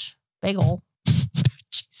 8-inch bagel.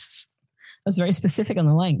 Jeez. That's very specific on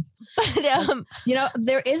the length. But,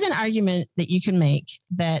 there is an argument that you can make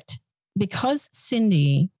that because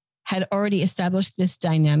Cindy had already established this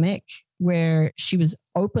dynamic where she was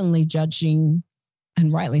openly judging,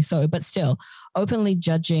 and rightly so, but still openly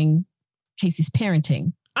judging Casey's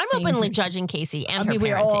parenting. I'm openly judging Casey and her parenting.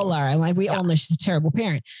 We all are. We all know she's a terrible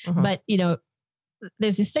parent. But,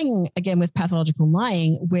 there's this thing, again, with pathological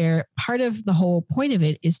lying, where part of the whole point of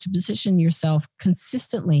it is to position yourself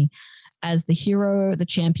consistently as the hero, the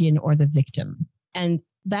champion, or the victim. And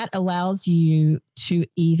that allows you to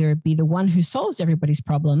either be the one who solves everybody's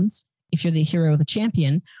problems, if you're the hero or the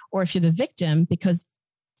champion, or if you're the victim, because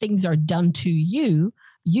things are done to you,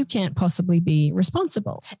 you can't possibly be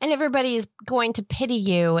responsible. And everybody's going to pity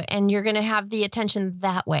you and you're going to have the attention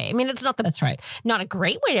that way. I mean, it's not That's right. Not a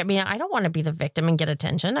great way. I mean, I don't want to be the victim and get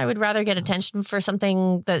attention. I would rather get attention for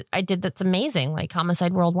something that I did that's amazing, like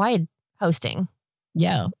Homicide Worldwide hosting.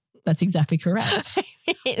 Yeah, that's exactly correct.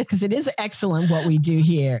 Because it is excellent what we do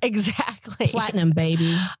here. Exactly. Platinum,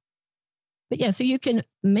 baby. But yeah, so you can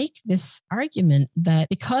make this argument that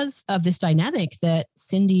because of this dynamic that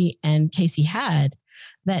Cindy and Casey had,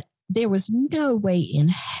 that there was no way in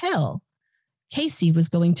hell Casey was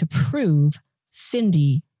going to prove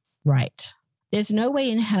Cindy right. There's no way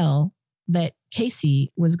in hell that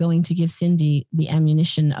Casey was going to give Cindy the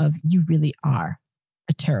ammunition of, you really are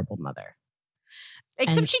a terrible mother.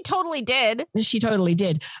 Except she totally did. She totally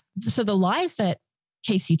did. So the lies that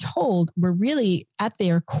Casey told were really at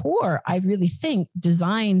their core, I really think,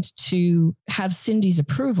 designed to have Cindy's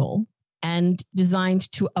approval and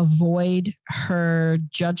designed to avoid her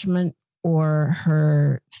judgment or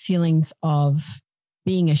her feelings of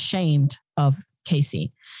being ashamed of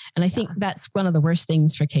Casey. And I think that's one of the worst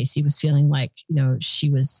things for Casey, was feeling like,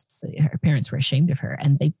 her parents were ashamed of her.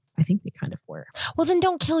 And I think they kind of were. Well, then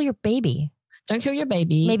don't kill your baby. Don't kill your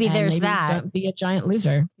baby. Maybe there's that. Don't be a giant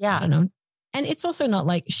loser. Yeah. I don't know. And it's also not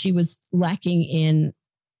like she was lacking in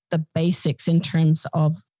the basics in terms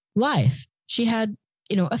of life. She had,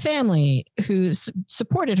 a family who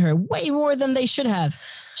supported her way more than they should have.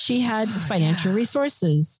 She had financial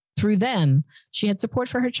resources through them. She had support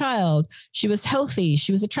for her child. She was healthy.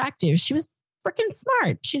 She was attractive. She was freaking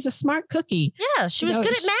smart. She's a smart cookie. Yeah, she was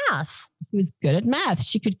good at math. She was good at math.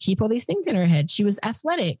 She could keep all these things in her head. She was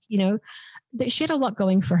athletic. She had a lot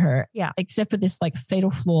going for her. Yeah. Except for this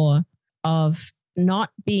fatal flaw of not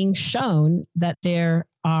being shown that there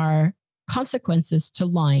are consequences to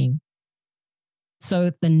lying.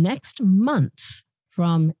 So the next month,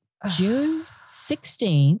 from June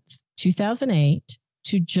 16th, 2008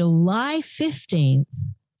 to July 15th,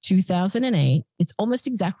 2008, it's almost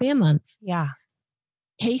exactly a month. Yeah.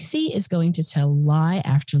 Casey is going to tell lie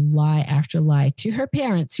after lie after lie to her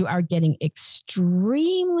parents, who are getting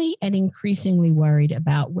extremely and increasingly worried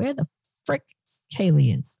about where the frick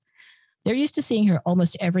Caylee is. They're used to seeing her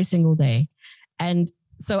almost every single day. And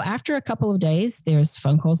so after a couple of days, there's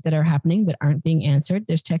phone calls that are happening that aren't being answered.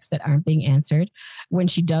 There's texts that aren't being answered. When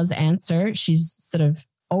she does answer, she's sort of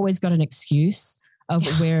always got an excuse of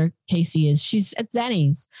where Casey is. She's at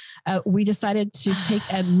Zanny's. We decided to take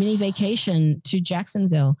a mini vacation to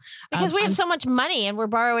Jacksonville. Because we have so much money and we're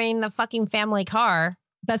borrowing the fucking family car.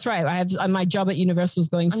 That's right. I have my job at Universal is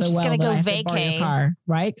going so well that I have to borrow your car,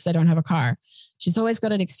 right? Because I don't have a car. She's always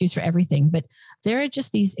got an excuse for everything. But there are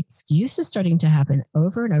just these excuses starting to happen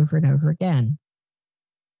over and over and over again.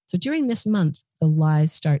 So during this month, the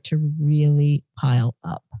lies start to really pile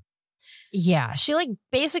up. Yeah. She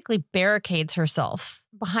basically barricades herself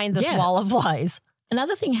behind this wall of lies.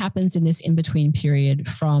 Another thing happens in this in-between period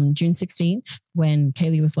from June 16th, when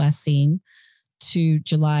Caylee was last seen, to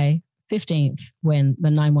July 15th, when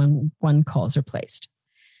the 911 calls are placed.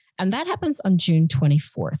 And that happens on June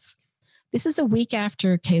 24th. This is a week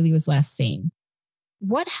after Caylee was last seen.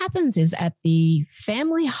 What happens is, at the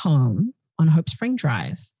family home on Hope Spring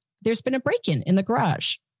Drive, there's been a break-in in the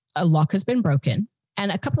garage. A lock has been broken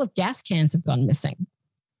and a couple of gas cans have gone missing.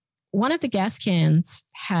 One of the gas cans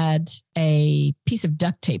had a piece of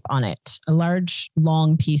duct tape on it, a large,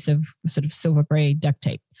 long piece of sort of silver gray duct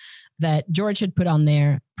tape that George had put on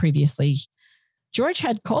there previously. George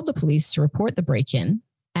had called the police to report the break-in,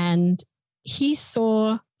 and he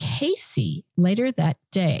saw Casey later that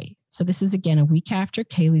day. So this is again a week after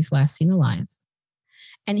Caylee's last seen alive.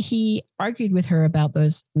 And he argued with her about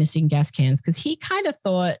those missing gas cans because he kind of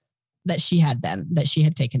thought that she had them, that she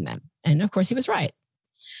had taken them. And of course he was right.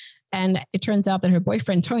 And it turns out that her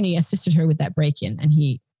boyfriend, Tony, assisted her with that break-in. And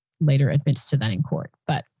he later admits to that in court.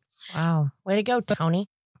 But wow. Way to go, Tony.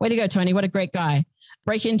 Way to go, Tony. What a great guy.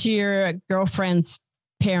 Break into your girlfriend's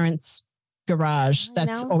parents' garage.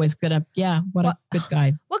 That's always good. What a good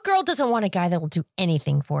guy. What girl doesn't want a guy that will do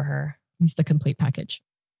anything for her? He's the complete package.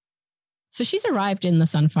 So she's arrived in the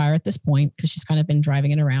Sunfire at this point because she's kind of been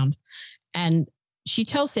driving it around. And she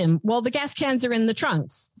tells him, well, the gas cans are in the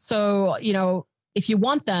trunks. So, if you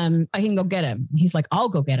want them, I can go get them. He's like, I'll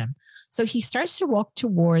go get them. So he starts to walk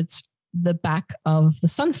towards the back of the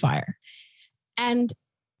Sunfire. And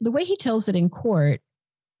the way he tells it in court,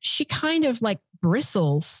 she kind of like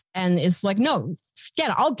bristles and is like, no,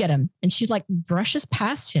 I'll get him. And she like brushes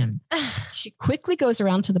past him. She quickly goes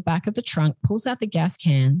around to the back of the trunk, pulls out the gas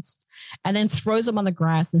cans, and then throws them on the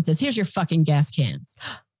grass and says, here's your fucking gas cans.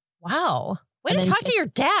 Wow. Way to talk to your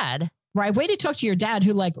dad. Right. Way to talk to your dad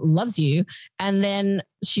who like loves you. And then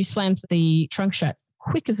she slams the trunk shut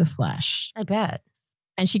quick as a flash. I bet.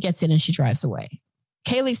 And she gets in and she drives away.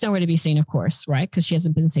 Kaylee's nowhere to be seen, of course, right? Because she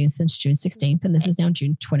hasn't been seen since June 16th. And this is now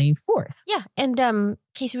June 24th. Yeah. And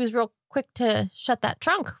Casey was real quick to shut that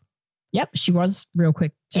trunk. Yep. She was real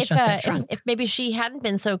quick to shut that trunk. If maybe she hadn't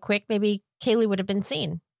been so quick, maybe Caylee would have been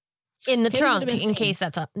seen in the trunk in case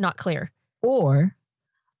that's not clear. Or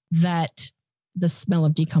that the smell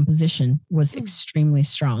of decomposition was extremely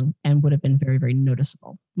strong and would have been very, very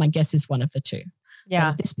noticeable. My guess is one of the two. Yeah. But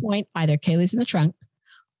at this point, either Kaylee's in the trunk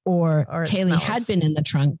or Caylee had been in the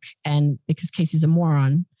trunk, and because Casey's a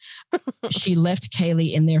moron, she left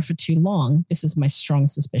Caylee in there for too long. This is my strong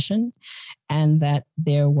suspicion. And that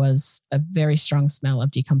there was a very strong smell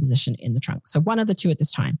of decomposition in the trunk. So one of the two at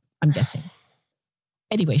this time, I'm guessing.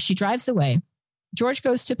 Anyway, she drives away. George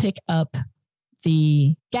goes to pick up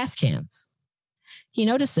the gas cans. He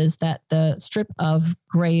notices that the strip of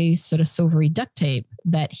gray, sort of silvery duct tape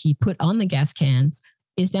that he put on the gas cans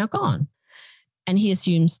is now gone. And he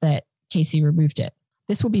assumes that Casey removed it.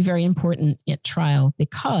 This will be very important at trial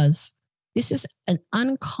because this is an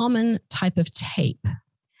uncommon type of tape.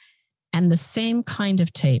 And the same kind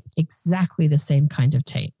of tape, exactly the same kind of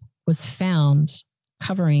tape, was found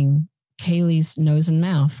covering Kaylee's nose and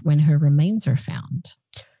mouth when her remains are found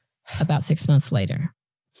about 6 months later.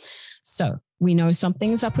 So we know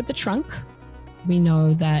something's up with the trunk. We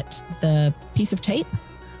know that the piece of tape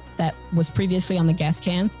that was previously on the gas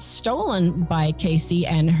cans, stolen by Casey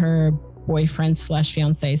and her boyfriend /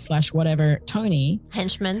 fiance / whatever, Tony.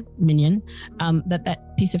 Henchman. Minion.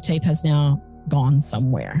 That piece of tape has now gone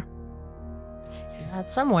somewhere.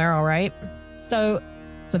 That's somewhere, all right. So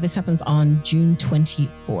this happens on June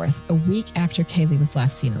 24th, a week after Caylee was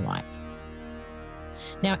last seen alive.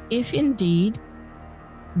 Now, if indeed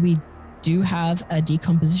we do have a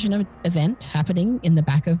decomposition event happening in the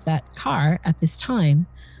back of that car at this time,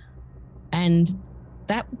 and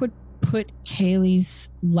that would put Kaylee's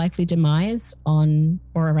likely demise on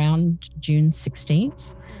or around June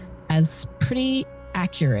 16th as pretty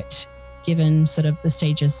accurate, given sort of the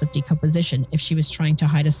stages of decomposition if she was trying to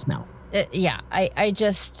hide a smell. I don't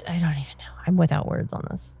even know. I'm without words on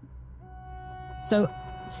this. So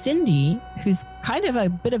Cindy, who's kind of a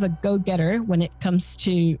bit of a go-getter when it comes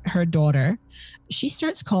to her daughter, she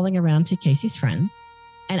starts calling around to Casey's friends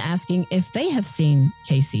and asking if they have seen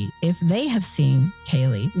Casey, if they have seen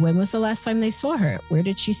Caylee. When was the last time they saw her? Where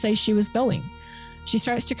did she say she was going? She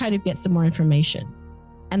starts to kind of get some more information.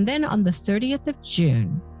 And then on the 30th of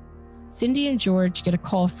June, Cindy and George get a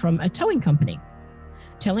call from a towing company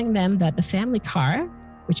telling them that the family car,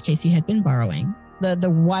 which Casey had been borrowing, the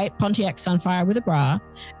white Pontiac Sunfire with a bra,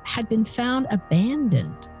 had been found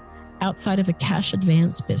abandoned outside of a cash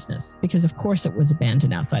advance business, because of course it was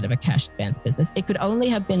abandoned outside of a cash advance business. It could only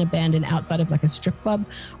have been abandoned outside of like a strip club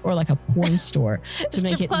or like a porn store to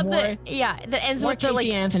make it more. That ends with Casey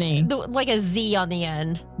the Anthony, like a Z on the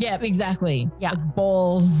end. Yeah, exactly. Yeah, like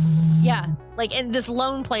balls. Yeah, like, and this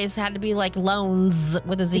loan place had to be like loans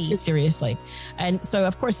with a Z. Seriously, and so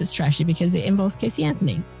of course it's trashy because it involves Casey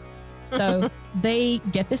Anthony. So they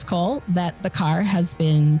get this call that the car has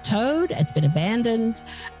been towed, it's been abandoned,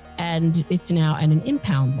 and it's now in an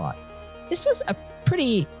impound lot. This was a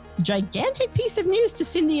pretty gigantic piece of news to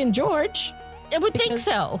Cindy and George. I would think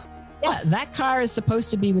so. Yeah, that car is supposed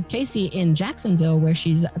to be with Casey in Jacksonville, where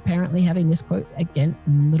she's apparently having this, quote, again,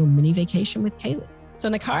 little mini vacation with Caylee. So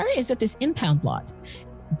the car is at this impound lot.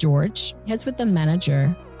 George heads with the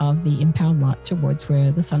manager of the impound lot towards where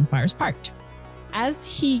the Sunfire's parked. As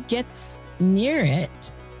he gets near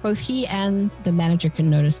it, both he and the manager can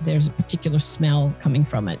notice there's a particular smell coming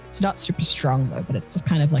from it. It's not super strong though, but it's just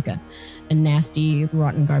kind of like a nasty,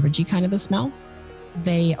 rotten, garbagey kind of a smell.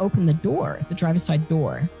 They open the door, the driver's side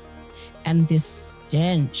door, and this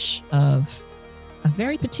stench of a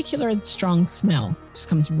very particular and strong smell just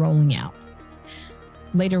comes rolling out.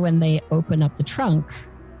 Later, when they open up the trunk,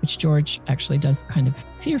 which George actually does kind of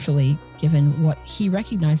fearfully, given what he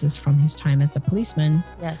recognizes from his time as a policeman.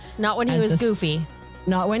 Yes, not when he was goofy.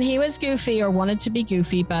 Not when he was goofy or wanted to be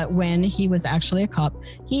goofy, but when he was actually a cop,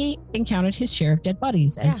 he encountered his share of dead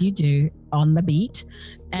bodies, as you do on the beat.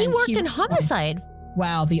 And he worked in homicide.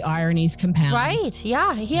 Wow, the ironies compound. Right,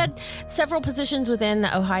 yeah. He had several positions within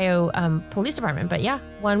the Ohio Police Department, but yeah,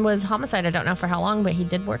 one was homicide. I don't know for how long, but he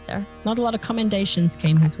did work there. Not a lot of commendations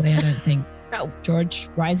came his way, I don't think. No. George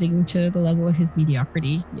rising to the level of his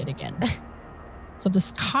mediocrity yet again. So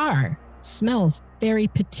this car smells very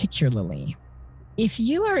particularly. If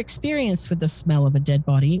you are experienced with the smell of a dead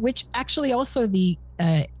body, which actually also the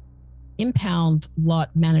impound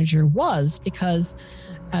lot manager was, because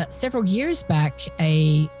several years back,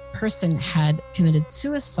 a person had committed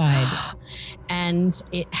suicide and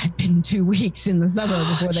it had been 2 weeks in the summer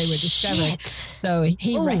before they were discovered. So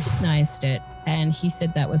he recognized it and he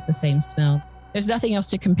said that was the same smell. There's nothing else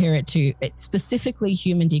to compare it to. It's specifically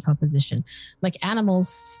human decomposition. Like animals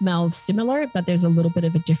smell similar, but there's a little bit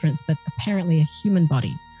of a difference. But apparently a human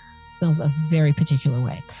body smells a very particular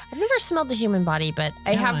way. I've never smelled the human body, but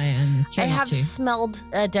I have smelled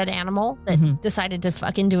a dead animal that decided to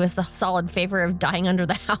fucking do us the solid favor of dying under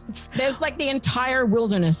the house. There's like the entire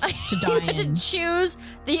wilderness to die in. You had to choose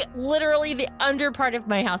literally the under part of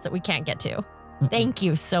my house that we can't get to. Thank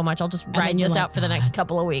you so much. I'll just ride this out for the next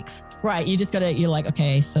couple of weeks. Right. You just you're like,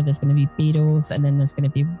 okay, so there's going to be beetles and then there's going to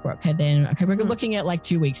be, we're looking at like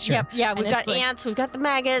 2 weeks. Sure. Yep. Yeah. We've got ants. We've got the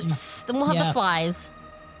maggots. Then we'll have the flies.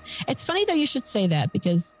 It's funny though you should say that,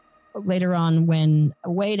 because later on, when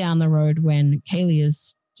way down the road, when Caylee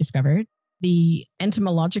is discovered, the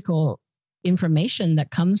entomological information that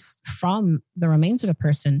comes from the remains of a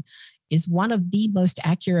person is one of the most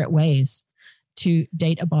accurate ways to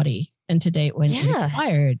date a body and to date when it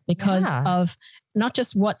expired, because of not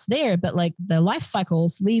just what's there, but like the life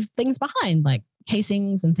cycles leave things behind, like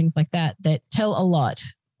casings and things like that tell a lot.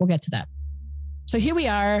 We'll get to that. So here we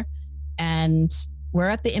are, and we're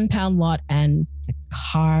at the impound lot, and the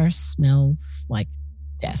car smells like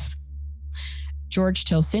death. George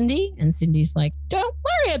tells Cindy, and Cindy's like, "Don't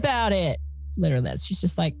worry about it." Literally, she's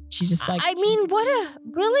just like. I mean,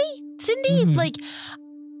 really, Cindy? Like,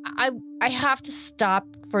 I have to stop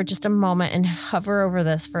for just a moment and hover over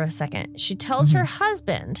this for a second. She tells her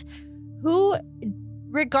husband, who,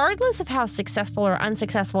 regardless of how successful or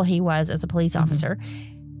unsuccessful he was as a police officer,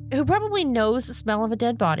 who probably knows the smell of a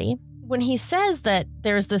dead body, when he says that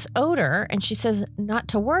there's this odor and she says not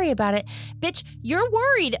to worry about it, bitch, you're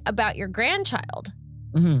worried about your grandchild.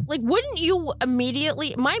 Like, wouldn't you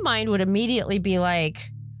immediately, my mind would immediately be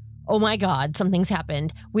like, oh my God, something's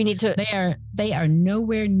happened. We need to. They are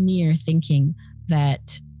nowhere near thinking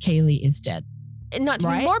that Caylee is dead. Not to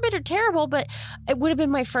be morbid or terrible, but it would have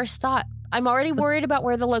been my first thought. I'm already worried about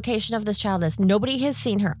where the location of this child is. Nobody has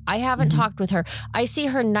seen her. I haven't talked with her. I see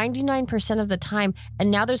her 99% of the time.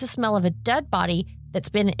 And now there's a smell of a dead body that's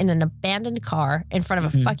been in an abandoned car in front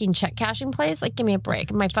of a fucking check cashing place. Like, give me a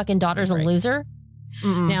break. My fucking daughter's a loser.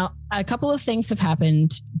 Now, a couple of things have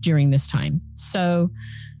happened during this time. So,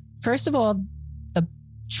 first of all, the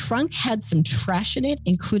trunk had some trash in it,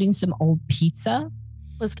 including some old pizza.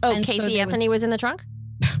 Casey Anthony was in the trunk?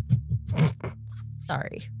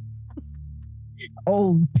 Sorry.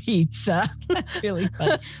 Old pizza. That's really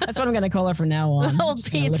funny. That's what I'm going to call her from now on. Old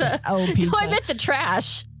pizza. Old pizza. No, I meant the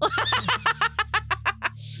trash.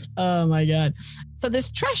 Oh my God. So there's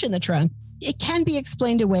trash in the trunk. It can be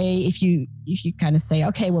explained away if you kind of say,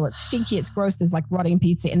 okay, well, it's stinky, it's gross, there's like rotting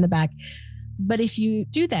pizza in the back. But if you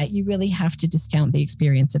do that, you really have to discount the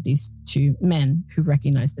experience of these two men who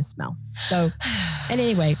recognize the smell. So, and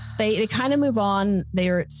anyway, they kind of move on.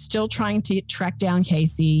 They're still trying to track down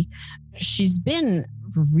Casey. She's been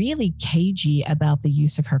really cagey about the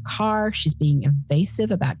use of her car. She's being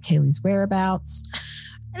evasive about Caylee's whereabouts.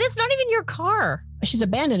 And it's not even your car. She's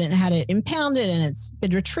abandoned it and had it impounded and it's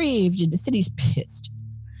been retrieved and the city's pissed.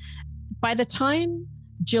 By the time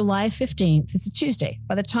July 15th, it's a Tuesday.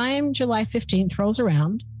 By the time July 15th rolls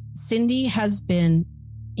around, Cindy has been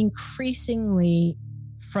increasingly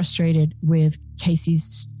frustrated with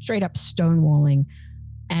Casey's straight up stonewalling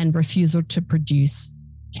and refusal to produce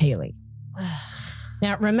Caylee.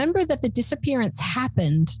 Now, remember that the disappearance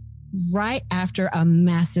happened right after a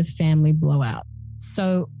massive family blowout.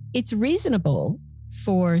 So it's reasonable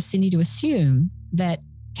for Cindy to assume that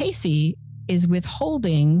Casey is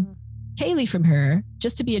withholding Caylee from her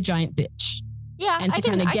just to be a giant bitch. Yeah, and to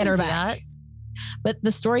kind of get her back. That. But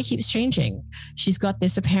the story keeps changing. She's got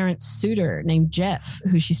this apparent suitor named Jeff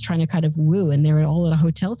who she's trying to kind of woo, and they're all at a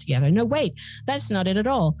hotel together. No, wait, that's not it at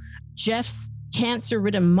all. Jeff's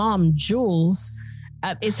cancer-ridden mom, Jules,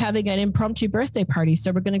 is having an impromptu birthday party,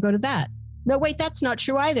 so we're going to go to that. No, wait, that's not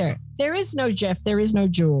true either. There is no Jeff. There is no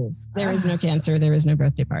Jules. There is no cancer. There is no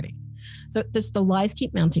birthday party. So the lies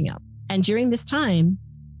keep mounting up. And during this time,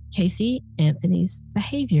 Casey Anthony's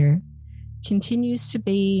behavior continues to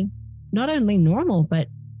be not only normal, but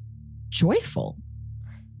joyful.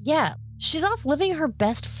 Yeah. She's off living her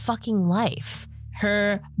best fucking life.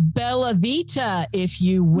 Her Bella Vita, if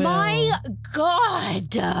you will. My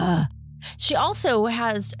God. She also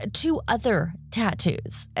has 2 other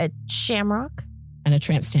tattoos, a shamrock and a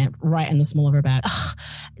tramp stamp right in the small of her back.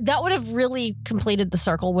 That would have really completed the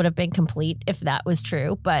circle, would have been complete if that was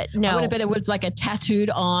true, but no. I would have been, it was like a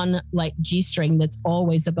tattooed on like G-string that's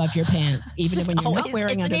always above your pants, even when you're not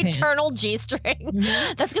wearing underpants. It's an eternal G-string.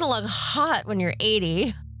 Mm-hmm. That's going to look hot when you're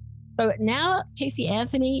 80. So now Casey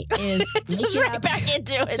Anthony is just right back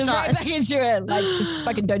into it. Just right back into it. Like, just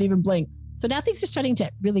fucking don't even blink. So now things are starting to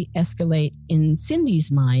really escalate in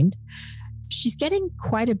Cindy's mind. She's getting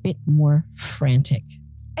quite a bit more frantic.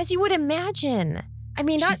 As you would imagine. I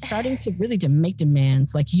mean, she's starting to really make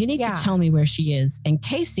demands. Like, you need to tell me where she is. And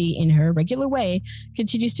Casey, in her regular way,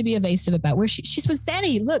 continues to be evasive about where she's with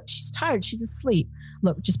Zanny. Look, she's tired. She's asleep.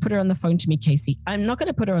 Look, just put her on the phone to me, Casey. I'm not going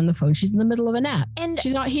to put her on the phone. She's in the middle of a nap. And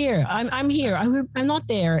she's not here. I'm here. I'm not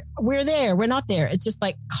there. We're there. We're not there. It's just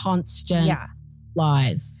like constant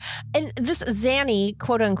lies. And this Zanny,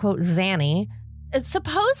 quote unquote Zanny, it's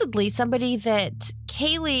supposedly somebody that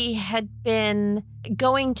Caylee had been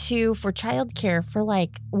going to for childcare for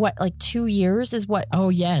like 2 years is what? Oh,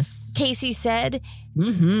 yes. Casey said.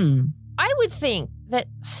 Mm-hmm. I would think that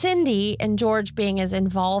Cindy and George, being as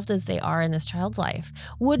involved as they are in this child's life,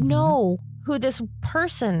 would know who this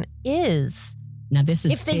person is. Now, this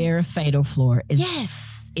is their fatal flaw.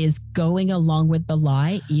 Is going along with the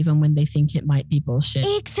lie, even when they think it might be bullshit.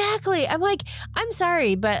 Exactly. I'm like, I'm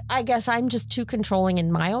sorry, but I guess I'm just too controlling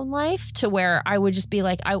in my own life to where I would just be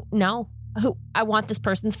like, I want this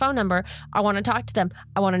person's phone number. I want to talk to them.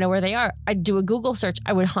 I want to know where they are. I'd do a Google search.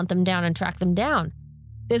 I would hunt them down and track them down.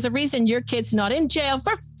 There's a reason your kid's not in jail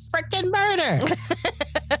for freaking murder.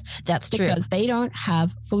 That's true. Because they don't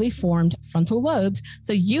have fully formed frontal lobes.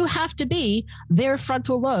 So you have to be their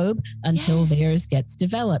frontal lobe until theirs gets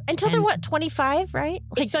developed. Until they're 25, right?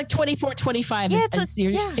 It's like 24, 25.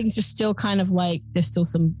 Things are still kind of like, there's still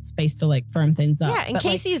some space to like firm things up. Yeah, and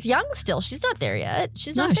Casey's young still. She's not there yet.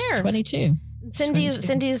 She's not there. She's 22.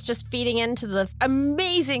 Cindy's just feeding into the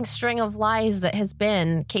amazing string of lies that has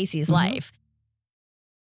been Casey's life.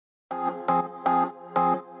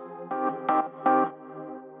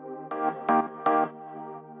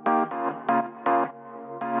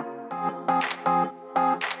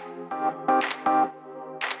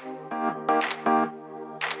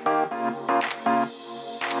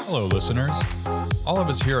 Hello, listeners. All of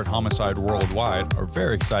us here at Homicide Worldwide are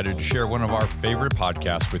very excited to share one of our favorite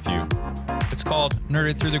podcasts with you. It's called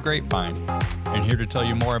Nerded Through the Grapevine, and here to tell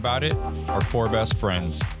you more about it are 4 best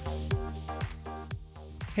friends.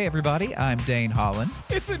 Hey everybody, I'm Dane Holland.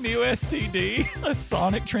 It's a new STD, a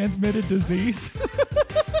sonic transmitted disease.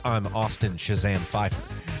 I'm Austin Shazam Pfeiffer.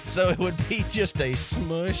 So it would be just a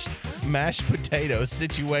smushed mashed potato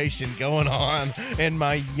situation going on in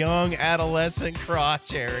my young adolescent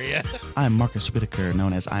crotch area. I'm Marcus Whitaker,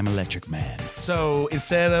 known as I'm Electric Man. So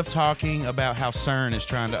instead of talking about how CERN is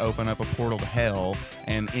trying to open up a portal to hell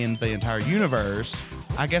and end the entire universe,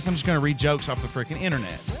 I guess I'm just going to read jokes off the freaking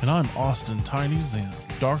internet. And I'm Austin Tiny Zen.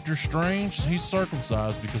 Doctor Strange, he's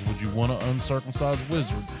circumcised because would you want an uncircumcised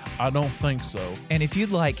wizard? I don't think so. And if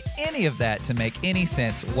you'd like any of that to make any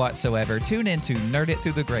sense whatsoever, tune in to Nerd It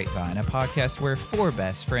Through the Grapevine, a podcast where 4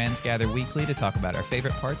 best friends gather weekly to talk about our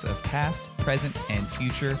favorite parts of past, present, and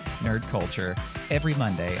future nerd culture every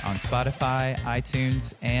Monday on Spotify,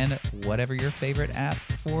 iTunes, and whatever your favorite app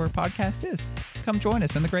for podcast is. Come join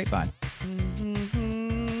us in the Grapevine.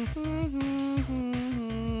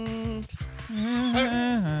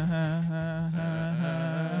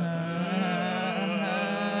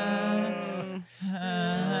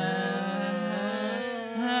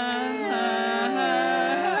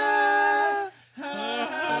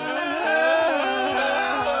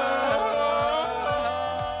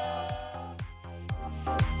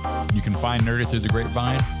 You can find Nerded Through the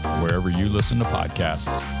Grapevine wherever you listen to podcasts.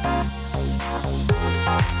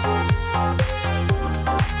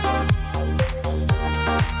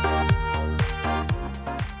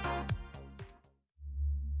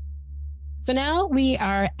 So now we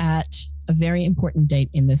are at a very important date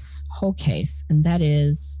in this whole case, and that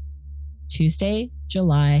is Tuesday,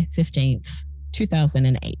 July 15th,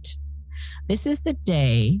 2008. This is the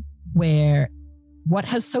day where what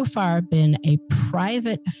has so far been a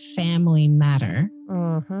private family matter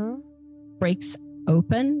breaks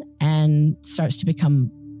open and starts to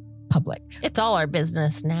become public. It's all our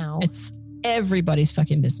business now. It's everybody's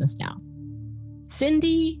fucking business now.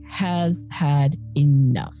 Cindy has had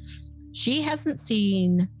enough. She hasn't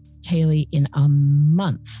seen Caylee in a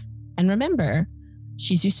month. And remember,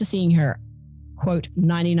 she's used to seeing her, quote,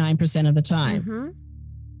 99% of the time. Mm-hmm.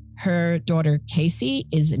 Her daughter, Casey,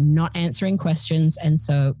 is not answering questions. And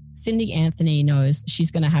so Cindy Anthony knows she's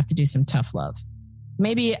going to have to do some tough love.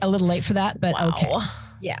 Maybe a little late for that, but Wow. okay.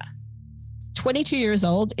 Yeah. 22 years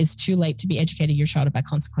old is too late to be educating your child about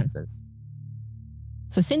consequences.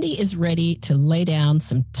 So Cindy is ready to lay down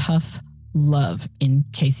some tough love in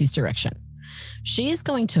Casey's direction. She is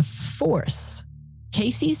going to force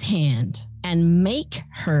Casey's hand and make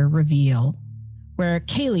her reveal where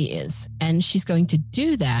Caylee is. And she's going to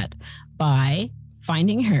do that by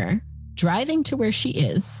finding her, driving to where she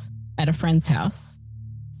is at a friend's house,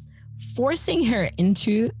 forcing her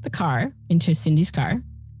into the car, into Cindy's car,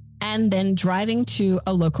 and then driving to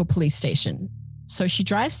a local police station. So she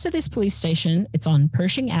drives to this police station. It's on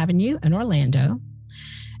Pershing Avenue in Orlando.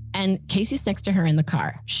 And Casey's next to her in the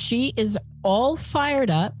car. She is all fired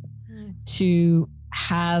up to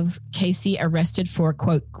have Casey arrested for,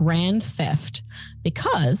 quote, grand theft,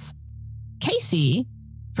 because Casey,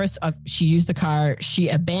 first, she used the car, she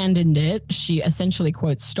abandoned it, she essentially,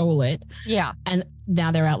 quote, stole it. Yeah. And now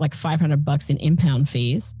they're out like $500 in impound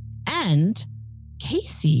fees. And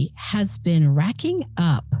Casey has been racking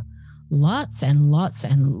up lots and lots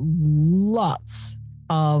and lots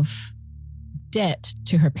of debt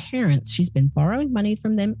to her parents. She's been borrowing money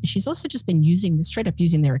from them. She's also just been straight up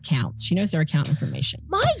using their accounts. She knows their account information.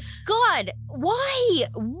 My God. Why?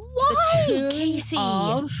 Why, Casey?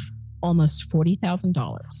 Of almost $40,000.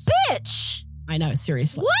 Bitch. I know,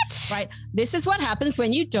 seriously. What? Right. This is what happens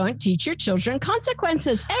when you don't teach your children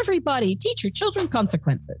consequences. Everybody, teach your children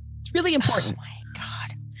consequences. It's really important. Oh my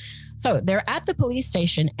God. So they're at the police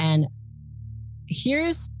station, and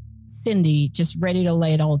here's Cindy just ready to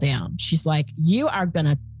lay it all down. She's like, you are going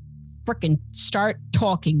to freaking start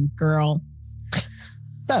talking, girl.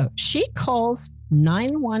 So she calls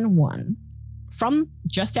 911 from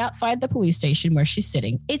just outside the police station where she's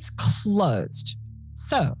sitting. It's closed.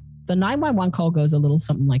 So the 911 call goes a little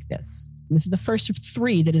something like this. This is the first of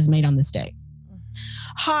 3 that is made on this day.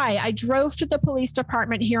 Hi, I drove to the police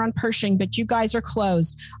department here on Pershing, but you guys are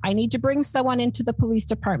closed. I need to bring someone into the police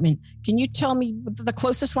department. Can you tell me the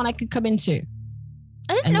closest one I could come into?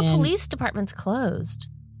 I didn't know police departments closed.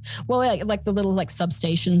 Well, like the little like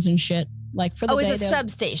substations and shit. Like for the day. It's a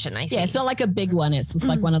substation. I see. Yeah, it's not like a big one. It's just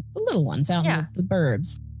like one of the little ones out in the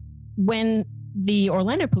burbs. When the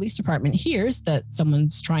Orlando Police Department hears that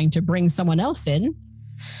someone's trying to bring someone else in,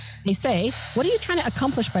 they say, what are you trying to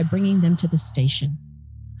accomplish by bringing them to the station?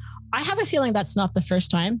 I have a feeling that's not the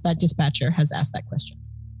first time that dispatcher has asked that question.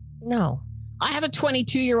 No. I have a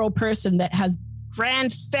 22-year-old person that has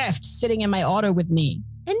grand theft sitting in my auto with me.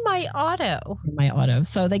 In my auto.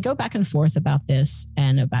 So they go back and forth about this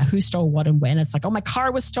and about who stole what and when. It's like, oh, my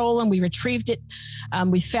car was stolen. We retrieved it.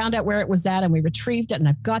 We found out where it was at and we retrieved it. And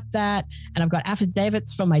I've got that. And I've got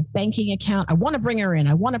affidavits from my banking account. I want to bring her in.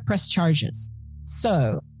 I want to press charges.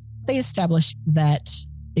 So they established that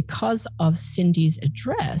because of Cindy's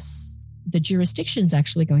address, the jurisdiction is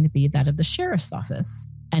actually going to be that of the sheriff's office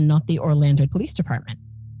and not the Orlando Police Department.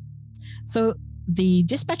 So the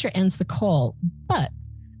dispatcher ends the call, but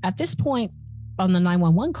at this point on the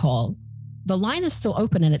 911 call, the line is still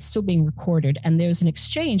open and it's still being recorded. And there's an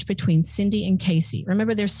exchange between Cindy and Casey.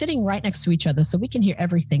 Remember, they're sitting right next to each other, so we can hear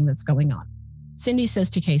everything that's going on. Cindy says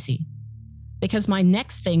to Casey, because my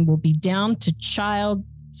next thing will be down to child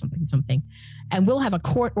something, and we'll have a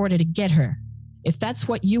court order to get her. If that's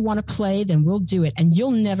what you want to play, then we'll do it. And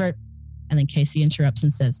you'll never. And then Casey interrupts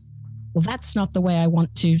and says, well, that's not the way I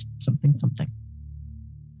want to something.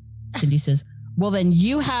 Cindy says, well, then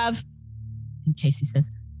you have. And Casey says,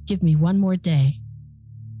 give me one more day.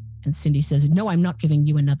 And Cindy says, no, I'm not giving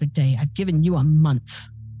you another day. I've given you a month.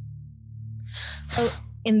 So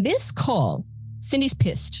in this call, Cindy's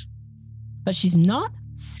pissed, but she's not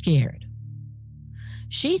scared.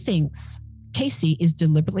 She thinks Casey is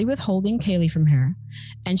deliberately withholding Caylee from her,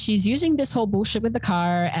 and she's using this whole bullshit with the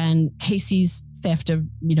car and Casey's theft of,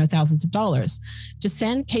 thousands of dollars to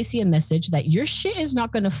send Casey a message that your shit is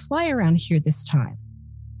not going to fly around here this time.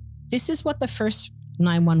 This is what the first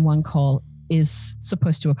 911 call is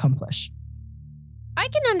supposed to accomplish. I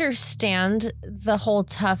can understand the whole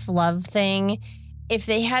tough love thing if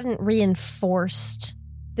they hadn't reinforced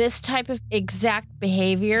this type of exact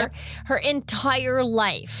behavior her entire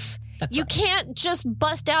life. That's you right. can't just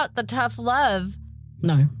bust out the tough love.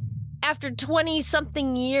 No. After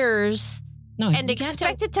 20-something years and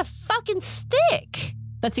expect it to fucking stick.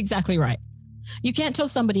 That's exactly right. You can't tell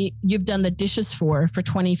somebody you've done the dishes for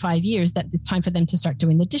 25 years that it's time for them to start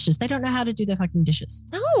doing the dishes. They don't know how to do their fucking dishes.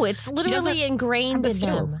 No, it's literally ingrained in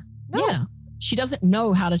them. No. Yeah. She doesn't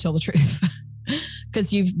know how to tell the truth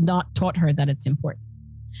because you've not taught her that it's important.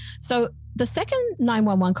 So the second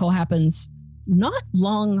 911 call happens not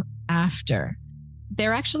long after.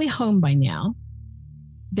 They're actually home by now.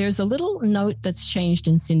 There's a little note that's changed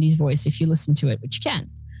in Cindy's voice if you listen to it, which you can.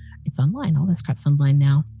 It's online. All this crap's online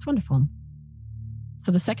now. It's wonderful.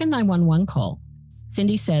 So the second 911 call,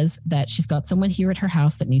 Cindy says that she's got someone here at her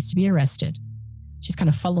house that needs to be arrested. She's kind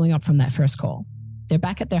of following up from that first call. They're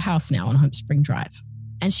back at their house now on Home Spring Drive.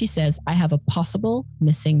 And she says, I have a possible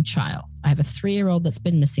missing child. I have a 3-year-old that's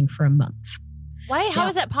been missing for a month. Why? How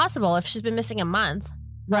is that possible if she's been missing a month?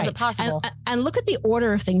 How is it possible? And look at the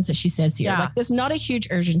order of things that she says here. Yeah. Like, there's not a huge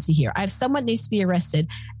urgency here. I have someone needs to be arrested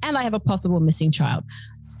and I have a possible missing child.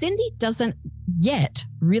 Cindy doesn't yet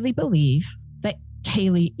really believe that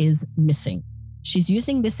Caylee is missing. She's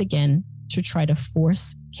using this again to try to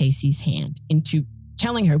force Casey's hand into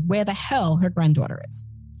telling her where the hell her granddaughter is.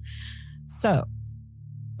 So,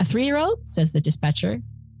 a 3-year-old, says the dispatcher.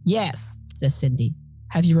 Yes, says Cindy.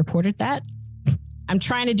 Have you reported that? I'm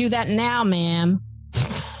trying to do that now, ma'am.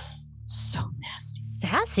 So nasty.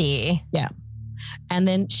 Sassy. Yeah. And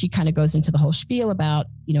then she kind of goes into the whole spiel about,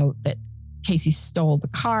 that Casey stole the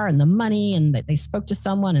car and the money and that they spoke to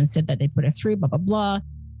someone and said that they put her through, blah, blah, blah.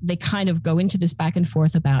 They kind of go into this back and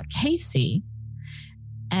forth about Casey.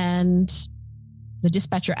 And the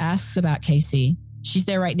dispatcher asks about Casey. She's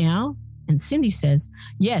there right now? And Cindy says,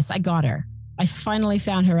 yes, I got her. I finally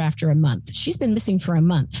found her after a month. She's been missing for a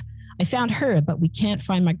month. I found her, but we can't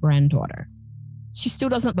find my granddaughter. She still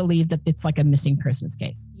doesn't believe that it's like a missing persons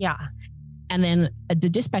case. Yeah. And then the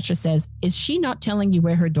dispatcher says, is she not telling you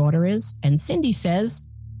where her daughter is? And Cindy says,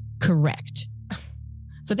 correct.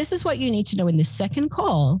 So this is what you need to know in this second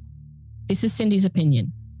call. This is Cindy's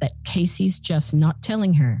opinion, that Casey's just not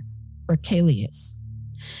telling her where Caylee is.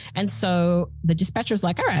 And so the dispatcher's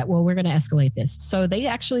like, all right, well, we're going to escalate this. So they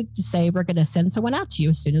actually say, we're going to send someone out to you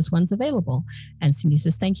as soon as one's available. And Cindy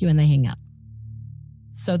says, thank you. And they hang up.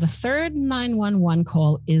 So the third 911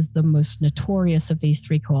 call is the most notorious of these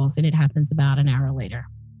 3 calls, and it happens about an hour later.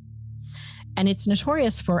 And it's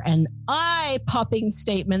notorious for an eye-popping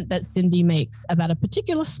statement that Cindy makes about a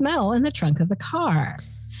particular smell in the trunk of the car.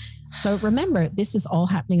 So remember, this is all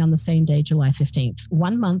happening on the same day, July 15th,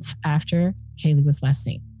 1 month after Caylee was last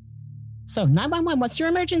seen. So 911, what's your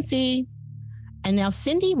emergency? And now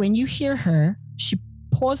Cindy, when you hear her, she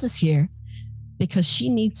pauses here because she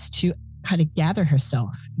needs to kind of gather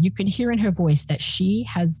herself. You can hear in her voice that she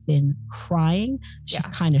has been crying. She's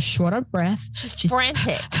kind of short of breath. She's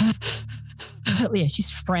frantic. Yeah,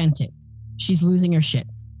 she's frantic. She's losing her shit.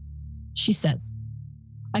 She says,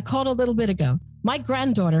 I called a little bit ago. My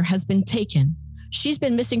granddaughter has been taken. She's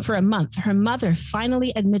been missing for a month. Her mother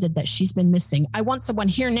finally admitted that she's been missing. I want someone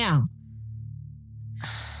here now.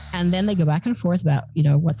 And then they go back and forth about,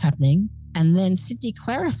 what's happening. And then Cindy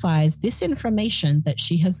clarifies this information that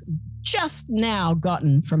she has just now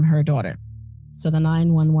gotten from her daughter. So the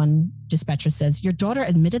 911 dispatcher says, your daughter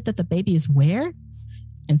admitted that the baby is where?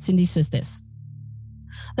 And Cindy says this,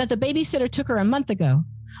 that the babysitter took her a month ago,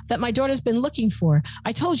 that my daughter's been looking for.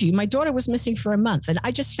 I told you my daughter was missing for a month and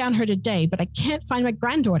I just found her today, but I can't find my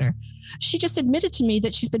granddaughter. She just admitted to me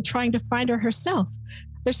that she's been trying to find her herself.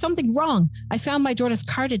 There's something wrong. I found my daughter's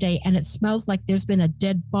car today and it smells like there's been a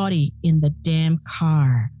dead body in the damn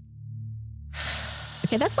car.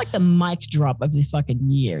 Okay, that's like the mic drop of the fucking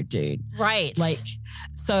year, dude. Right.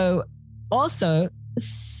 So also,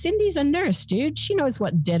 Cindy's a nurse, dude. She knows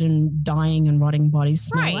what dead and dying and rotting bodies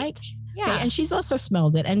smell like. Yeah. Okay? And she's also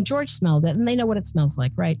smelled it, and George smelled it, and they know what it smells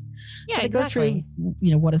like, right? Yeah, so they go exactly.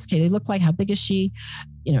 through, what does Caylee look like? How big is she?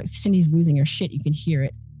 If Cindy's losing her shit, you can hear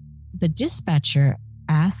it. The dispatcher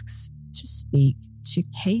asks to speak to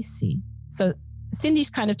Casey. So Cindy's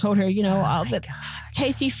kind of told her, that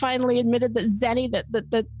Casey finally admitted that Zenny, that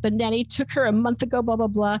the nanny took her a month ago, blah, blah,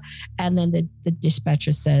 blah. And then the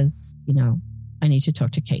dispatcher says, I need to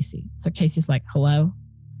talk to Casey. So Casey's like, hello?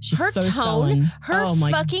 She's her so tone, sullen. her oh my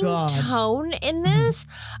fucking God. tone in this,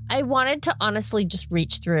 I wanted to honestly just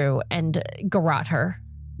reach through and garrote her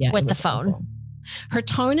with the phone. Awful. Her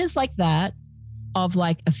tone is like that of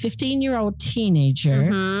like a 15-year-old teenager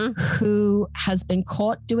who has been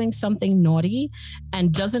caught doing something naughty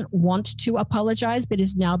and doesn't want to apologize, but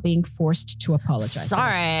is now being forced to apologize.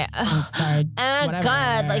 Sorry. I'm sorry. Oh,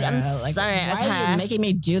 God. I'm sorry. Why are you making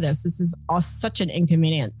me do this? This is such an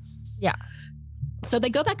inconvenience. Yeah. So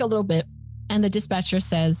they go back a little bit and the dispatcher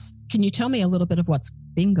says, can you tell me a little bit of what's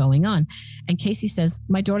been going on? And Casey says,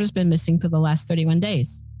 my daughter's been missing for the last 31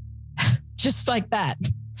 days. Just like that.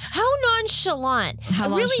 How nonchalant.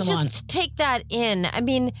 Really just take that in. I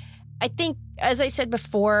mean, I think, as I said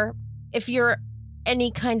before, if you're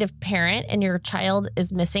any kind of parent and your child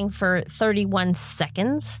is missing for 31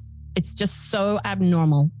 seconds. It's just so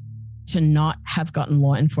abnormal to not have gotten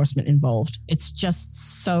law enforcement involved. It's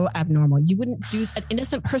just so abnormal. You wouldn't do, an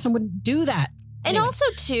innocent person wouldn't do that. And Anyway. also,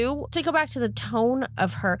 too, to go back to the tone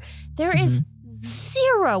of her, there is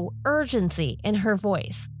zero urgency in her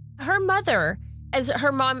voice. Her mother, as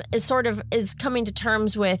her mom is coming to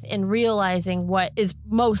terms with and realizing what is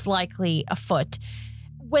most likely afoot.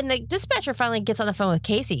 When the dispatcher finally gets on the phone with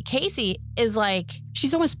Casey is like...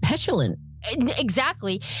 She's almost petulant.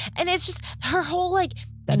 Exactly. And it's just her whole like,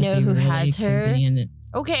 That'd you know be who really has her? convenient.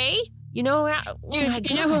 Okay. You know,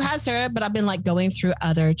 You know who has her, but I've been like going through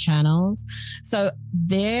other channels. So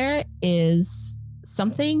there is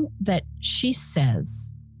something that she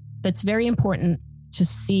says that's very important to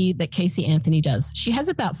see that Casey Anthony does. She has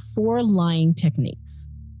about 4 lying techniques.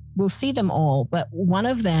 We'll see them all, but one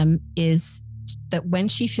of them is that when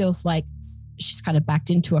she feels like she's kind of backed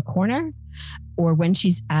into a corner, or when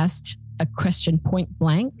she's asked a question point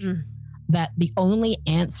blank, that the only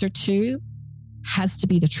answer to has to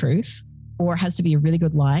be the truth or has to be a really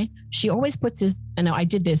good lie. She always puts this, I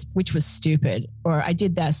did this, which was stupid, or I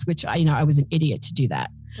did this, which I was an idiot to do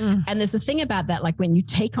that. And there's a thing about that, like when you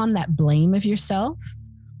take on that blame of yourself,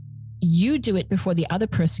 you do it before the other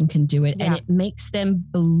person can do it. Yeah. And it makes them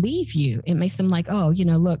believe you. It makes them like, oh,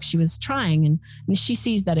 look, she was trying and she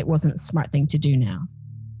sees that it wasn't a smart thing to do now.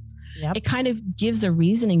 Yep. It kind of gives a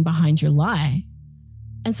reasoning behind your lie.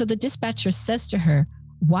 And so the dispatcher says to her,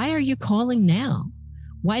 why are you calling now?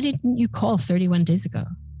 Why didn't you call 31 days ago?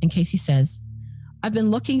 And Casey says, I've been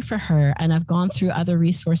looking for her and I've gone through other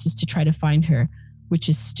resources to try to find her, which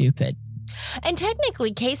is stupid. And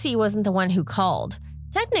technically, Casey wasn't the one who called.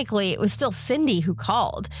 Technically, it was still Cindy who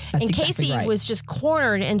called. That's and exactly Casey right. was just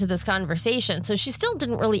cornered into this conversation. So she still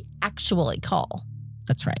didn't really actually call.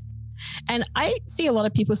 That's right. And I see a lot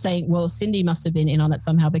of people saying, well, Cindy must have been in on it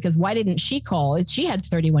somehow, because why didn't she call? She had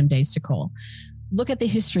 31 days to call. Look at the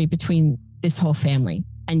history between this whole family,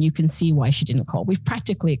 and you can see why she didn't call. We've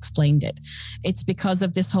practically explained it. It's because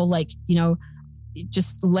of this whole,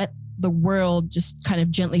 just let the world just kind of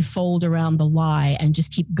gently fold around the lie and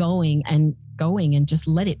just keep going and just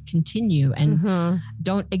let it continue, and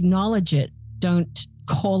don't acknowledge it. Don't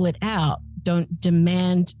call it out. Don't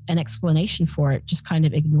demand an explanation for it. Just kind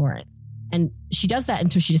of ignore it. And she does that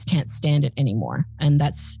until she just can't stand it anymore. And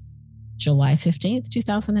that's July 15th,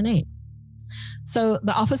 2008. So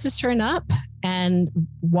the officers turn up, and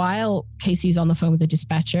while Casey's on the phone with the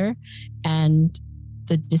dispatcher, and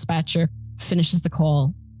the dispatcher finishes the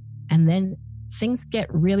call, and then things get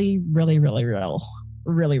really, really, really real,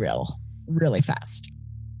 really real, really fast.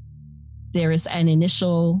 There is an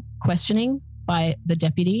initial questioning by the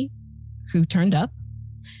deputy who turned up,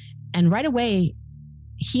 and right away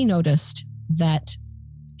he noticed that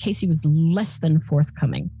Casey was less than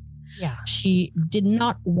forthcoming. Yeah. She did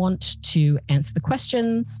not want to answer the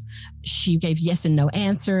questions. She gave yes and no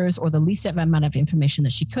answers, or the least amount of information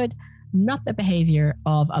that she could. Not the behavior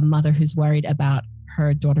of a mother who's worried about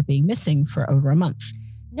her daughter being missing for over a month.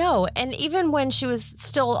 No, and even when she was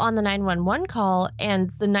still on the 911 call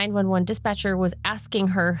and the 911 dispatcher was asking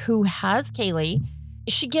her who has Caylee,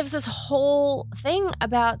 she gives this whole thing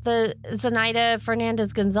about the Zenaida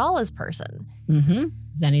Fernandez Gonzalez person.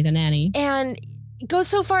 Zenny the nanny. And goes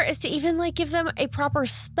so far as to even give them a proper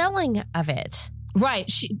spelling of it. Right.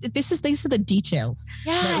 These are the details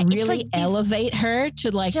that really elevate her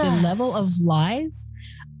to the level of lies.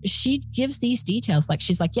 She gives these details.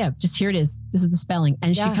 She's like, yeah, just here it is. This is the spelling.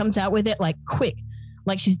 And she comes out with it quick,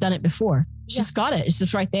 like she's done it before. She's got it. It's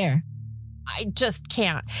just right there. I just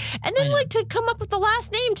can't. And then to come up with the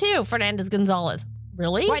last name too, Fernandez Gonzalez.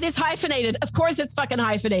 Really? Right, it's hyphenated. Of course it's fucking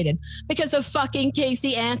hyphenated because of fucking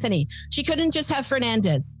Casey Anthony. She couldn't just have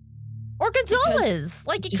Fernandez. Or Gonzalez.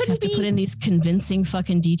 It couldn't have to put in these convincing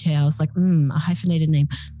fucking details a hyphenated name.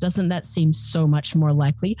 Doesn't that seem so much more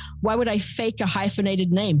likely? Why would I fake a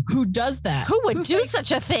hyphenated name? Who does that? Who would do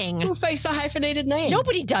such a thing? Who fakes a hyphenated name?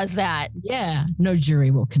 Nobody does that. Yeah, no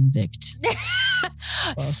jury will convict.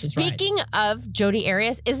 Speaking of Jodi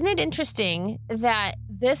Arias, isn't it interesting that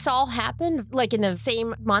this all happened in the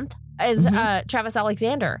same month as Travis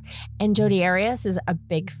Alexander, and Jodi Arias is a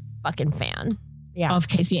big fucking fan. Yeah. Of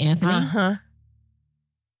Casey Anthony.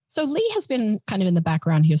 So Lee has been kind of in the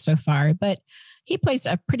background here so far, but he plays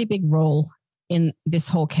a pretty big role in this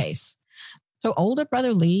whole case. So older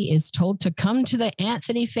brother Lee is told to come to the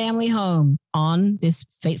Anthony family home on this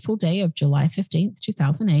fateful day of July 15th,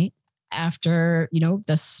 2008. after,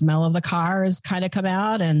 the smell of the car has kind of come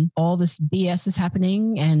out and all this BS is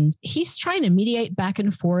happening. And he's trying to mediate back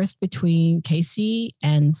and forth between Casey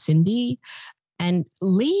and Cindy. And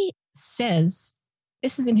Lee says,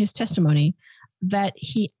 this is in his testimony, that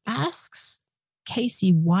he asks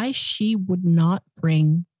Casey why she would not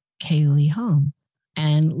bring Caylee home.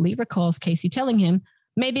 And Lee recalls Casey telling him,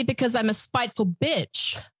 maybe because I'm a spiteful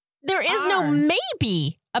bitch. There is no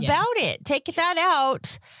maybe about it. Take that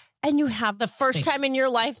out. And you have the first time in your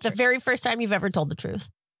life, the very first time you've ever told the truth.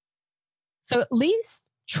 So Lee's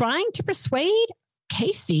trying to persuade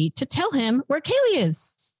Casey to tell him where Caylee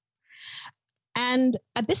is. And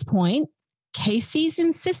at this point, Casey's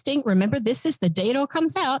insisting, remember, this is the day it all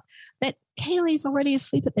comes out, that Caylee's already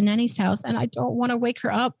asleep at the nanny's house and I don't want to wake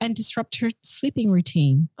her up and disrupt her sleeping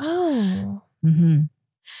routine. Oh. Mm-hmm.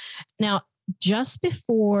 Now, just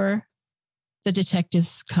before the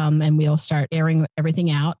detectives come and we all start airing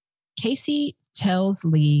everything out, Casey tells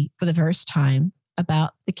Lee for the first time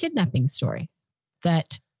about the kidnapping story. And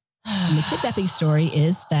the kidnapping story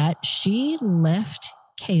is that she left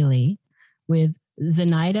Caylee with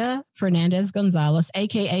Zenaida Fernandez Gonzalez,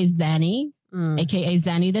 a.k.a. Zanny, a.k.a.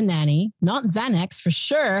 Zanny the nanny. Not Xanax for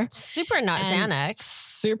sure. Super not Xanax.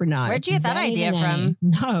 Super not. Where'd you get that idea from?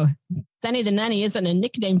 No. Zanny the nanny isn't a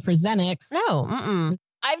nickname for Xanax. No. Mm-mm.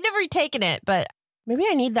 I've never taken it, but maybe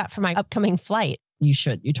I need that for my upcoming flight. You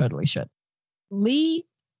should. You totally should. Lee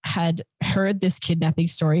had heard this kidnapping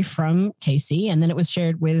story from Casey, and then it was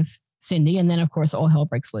shared with Cindy. And then, of course, all hell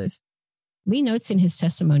breaks loose. Lee notes in his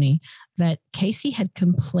testimony that Casey had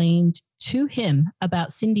complained to him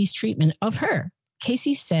about Cindy's treatment of her.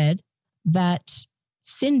 Casey said that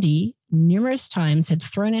Cindy numerous times had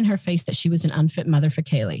thrown in her face that she was an unfit mother for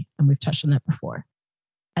Caylee. And we've touched on that before.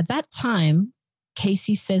 At that time,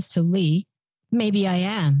 Casey says to Lee, maybe I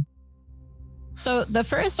am. So the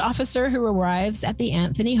first officer who arrives at the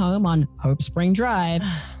Anthony home on Hope Spring Drive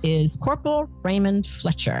is Corporal Raymond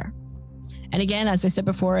Fletcher. And again, as I said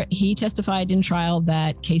before, he testified in trial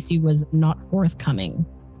that Casey was not forthcoming,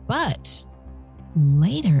 but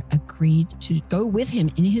later agreed to go with him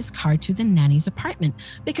in his car to the nanny's apartment.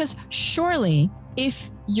 Because surely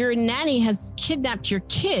if your nanny has kidnapped your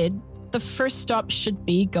kid, the first stop should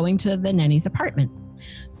be going to the nanny's apartment.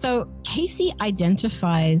 So Casey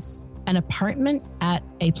identifies an apartment at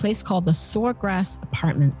a place called the Sawgrass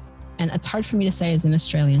Apartments. And it's hard for me to say as an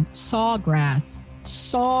Australian. Sawgrass.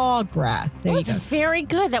 There you go. That's very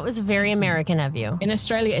good. That was very American of you. In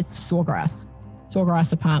Australia, it's Sawgrass.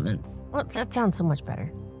 Sawgrass Apartments. Well, that sounds so much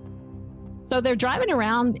better. So they're driving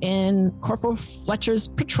around in Corporal Fletcher's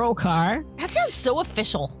patrol car. That sounds so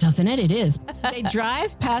official. Doesn't it? It is. They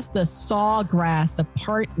drive past the Sawgrass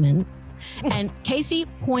Apartments and Casey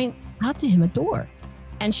points out to him a door.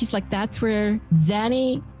 And she's like, that's where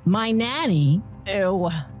Zanny, my nanny,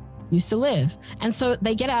 used to live. And so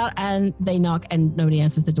they get out and they knock and nobody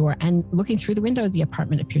answers the door. And looking through the window, the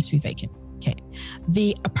apartment appears to be vacant. Okay.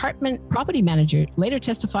 The apartment property manager later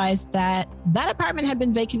testifies that that apartment had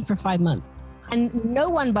been vacant for 5 months. And no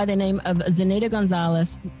one by the name of Zenaida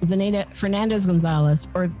Fernandez Gonzalez,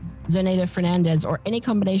 or Zenaida Fernandez, or any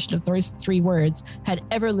combination of those three words had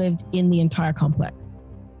ever lived in the entire complex.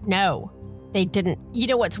 No. They didn't. You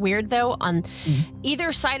know what's weird, though? On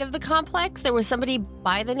either side of the complex, there was somebody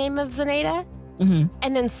by the name of Zenaida,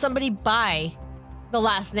 and then somebody by the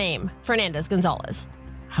last name, Fernandez Gonzalez.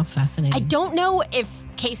 How fascinating. I don't know if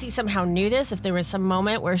Casey somehow knew this, if there was some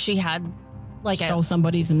moment where she had stole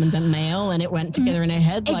somebody's mail and it went together in her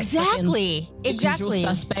head. Exactly. Usual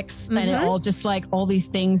suspects. And it all just all these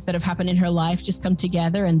things that have happened in her life just come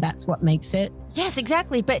together and that's what makes it. Yes,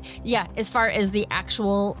 exactly. But yeah, as far as the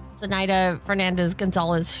actual Zenaida Fernandez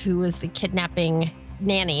Gonzalez, who was the kidnapping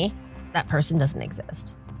nanny, that person doesn't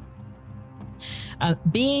exist.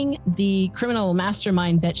 Being the criminal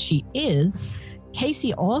mastermind that she is,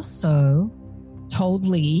 Casey also told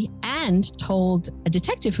Lee and told a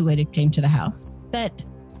detective who later came to the house that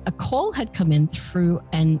a call had come in through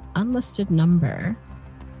an unlisted number.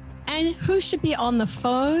 And who should be on the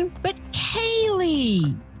phone but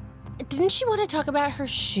Caylee? Didn't she want to talk about her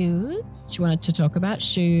shoes? She wanted to talk about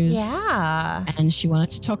shoes. Yeah. And she wanted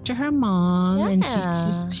to talk to her mom. Yeah.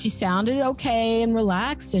 And she sounded okay and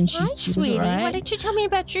relaxed. And she was all right. Why didn't you tell me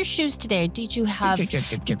about your shoes today? Did you have,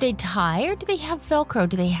 did they tie or do they have Velcro?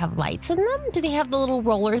 Do they have lights in them? Do they have the little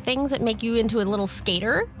roller things that make you into a little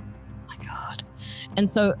skater? Oh my God. And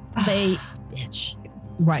so they, bitch.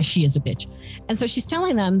 Right. She is a bitch. And so she's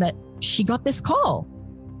telling them that she got this call.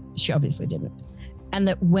 She obviously didn't. And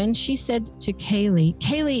that when she said to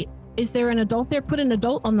Caylee, is there an adult there? Put an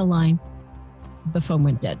adult on the line. The phone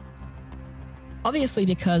went dead. obviously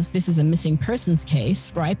because this is a missing persons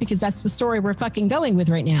case, right? Because that's the story we're fucking going with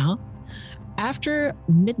right now. After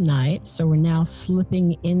midnight, so we're now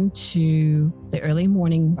slipping into the early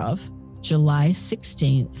morning of July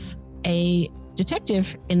 16th, a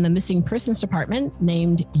detective in the missing persons department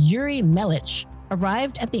named Yuri Melich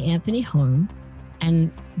arrived at the Anthony home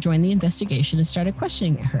and joined the investigation and started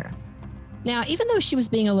questioning her. Now, even though she was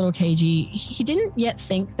being a little cagey, he didn't yet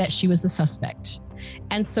think that she was a suspect.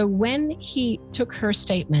 And so when he took her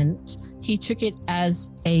statement, he took it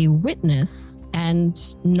as a witness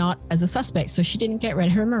and not as a suspect. So she didn't get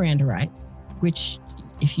read her Miranda rights, which,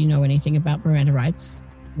 if you know anything about Miranda rights,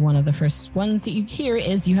 one of the first ones that you hear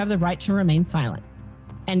is you have the right to remain silent.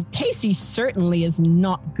 And Casey certainly is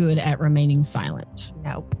not good at remaining silent.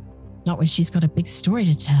 Nope. Not when she's got a big story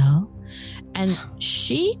to tell. And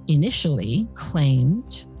she initially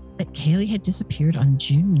claimed that Caylee had disappeared on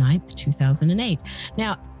June 9th, 2008.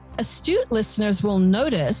 Now, astute listeners will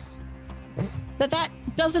notice that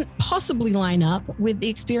doesn't possibly line up with the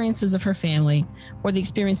experiences of her family or the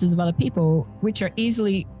experiences of other people, which are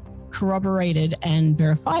easily corroborated and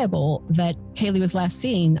verifiable that Caylee was last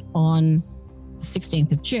seen on the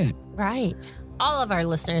 16th of June. Right. All of our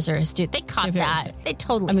listeners are astute. They caught that. Astute. They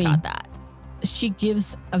totally caught that. She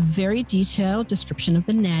gives a very detailed description of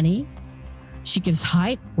the nanny. She gives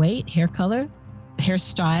height, weight, hair color,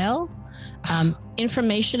 hairstyle,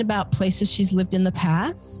 information about places she's lived in the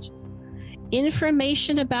past,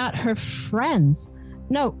 information about her friends.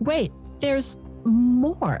 No, wait, there's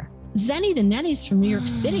more. Zenny the nanny's from New York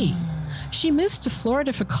City. She moves to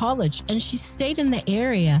Florida for college and she stayed in the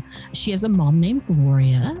area. She has a mom named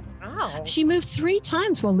Gloria. Wow. She moved 3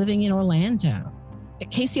 times while living in Orlando.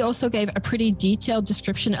 Casey also gave a pretty detailed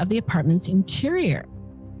description of the apartment's interior.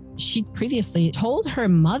 She previously told her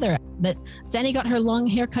mother that Zenny got her long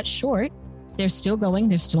hair cut short. They're still going.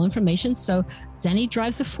 There's still information. So Zenny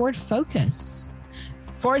drives a Ford Focus.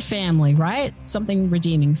 Ford family, right? Something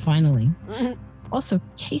redeeming, finally. Mm-hmm. Also,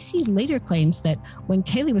 Casey later claims that when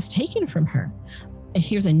Caylee was taken from her,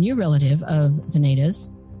 here's a new relative of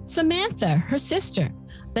Zenaida's, Samantha, her sister,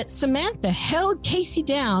 that Samantha held Casey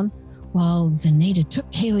down while Zenaida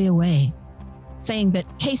took Caylee away, saying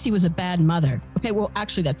that Casey was a bad mother. Okay, well,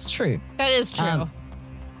 actually, that's true. That is true.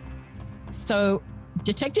 So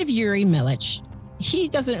Detective Yuri Melich, he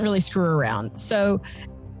doesn't really screw around. So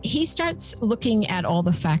he starts looking at all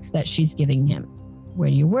the facts that she's giving him. Where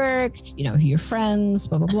do you work? You know, who are your friends,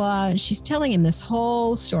 blah, blah, blah. And she's telling him this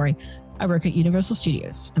whole story. I work at Universal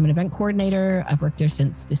Studios. I'm an event coordinator. I've worked there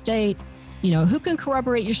since this date. You know, who can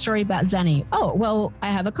corroborate your story about Zenny? Oh, well, I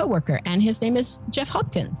have a coworker and his name is Jeff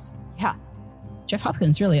Hopkins. Yeah. Jeff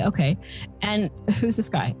Hopkins, really? Okay. And who's this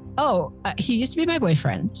guy? Oh, he used to be my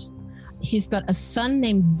boyfriend. He's got a son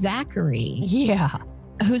named Zachary. Yeah.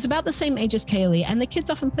 Who's about the same age as Caylee, and the kids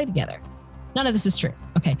often play together. None of this is true.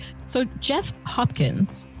 Okay. So Jeff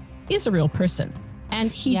Hopkins is a real person.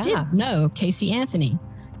 And he did know Casey Anthony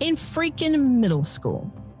in freaking middle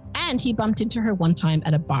school. And he bumped into her one time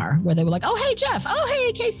at a bar where they were like, oh, hey, Jeff. Oh,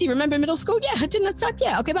 hey, Casey. Remember middle school? Yeah, didn't it suck?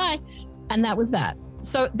 Yeah. Okay, bye. And that was that.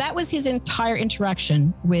 So that was his entire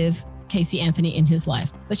interaction with Casey Anthony in his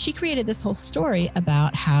life. But she created this whole story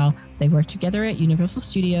about how they worked together at Universal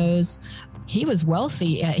Studios. He was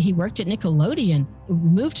wealthy. He worked at Nickelodeon,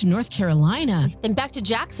 moved to North Carolina. Then back to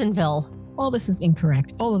Jacksonville. All this is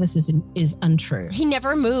incorrect. All of this is untrue. He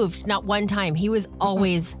never moved, not one time. He was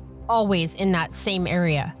always in that same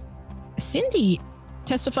area. Cindy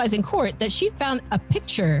testifies in court that she found a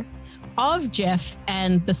picture of Jeff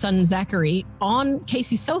and the son Zachary on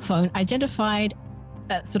Casey's cell phone, identified,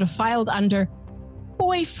 sort of filed under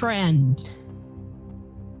boyfriend.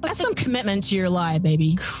 That's some commitment to your lie,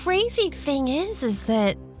 baby. Crazy thing is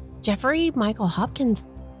that Jeffrey Michael Hopkins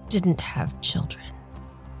didn't have children.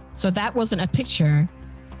 So that wasn't a picture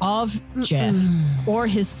of Jeff or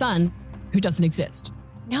his son who doesn't exist.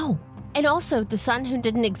 No. And also, the son who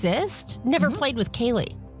didn't exist never played with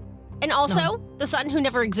Caylee. And also, the son who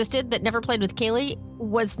never existed that never played with Caylee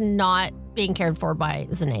was not being cared for by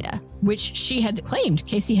Zenaida. Which she had claimed.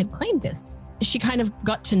 Casey had claimed this. She kind of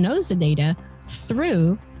got to know Zenaida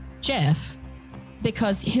through Jeff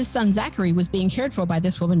because his son Zachary was being cared for by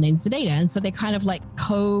this woman named Zenaida. And so they kind of like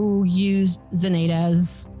co-used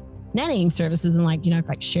Zenaida's nannying services and like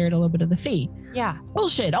shared a little bit of the fee. Yeah.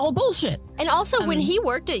 Bullshit. All bullshit. And also when he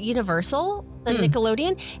worked at Universal, the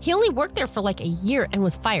Nickelodeon, he only worked there for like a year and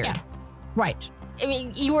was fired. Yeah. Right. I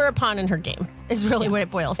mean, you were a pawn in her game is really what it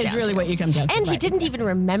boils down to. It's really what you come down to. And he didn't even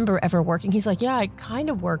remember ever working. He's like, yeah, I kind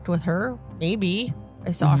of worked with her. Maybe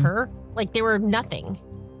I saw her. Like they were nothing.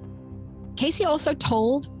 Casey also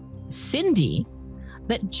told Cindy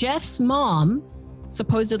that Jeff's mom,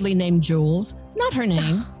 supposedly named Jules, not her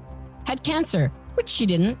name, had cancer, which she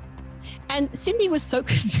didn't. And Cindy was so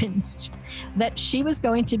convinced that she was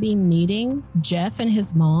going to be meeting Jeff and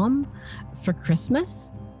his mom for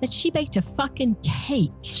Christmas that she baked a fucking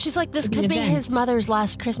cake. She's like, this could be his mother's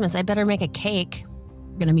last Christmas. I better make a cake.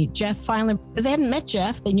 We're going to meet Jeff finally, because they hadn't met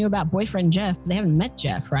Jeff. They knew about boyfriend Jeff, but they haven't met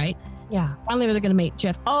Jeff, right? Yeah. Finally, they're going to meet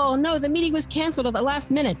Jeff. Oh, no, the meeting was canceled at the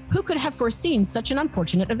last minute. Who could have foreseen such an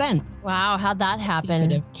unfortunate event? Wow, how'd that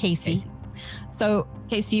happen, Casey? So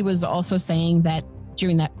Casey was also saying that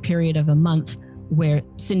during that period of a month where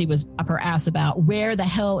Cindy was up her ass about where the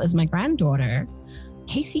hell is my granddaughter,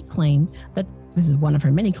 Casey claimed that, this is one of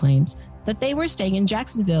her many claims, that they were staying in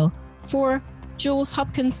Jacksonville for Jules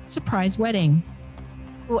Hopkins' surprise wedding.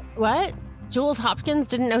 What? Jules Hopkins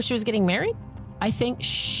didn't know she was getting married? I think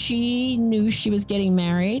she knew she was getting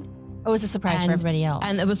married. It was a surprise for everybody else.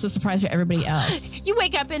 And it was a surprise for everybody else. You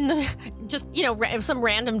wake up in just, some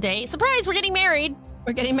random day. Surprise, we're getting married.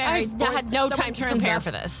 We're getting married. I had no time to prepare for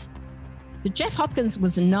this. But Jeff Hopkins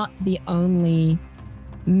was not the only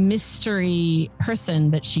mystery person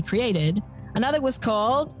that she created. Another was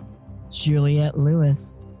called Juliette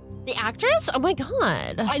Lewis. The actress? Oh my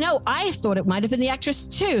God. I know. I thought it might have been the actress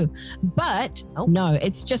too. But no,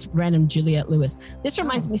 it's just random Juliette Lewis. This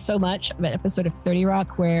reminds me so much of an episode of 30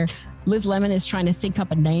 Rock where Liz Lemon is trying to think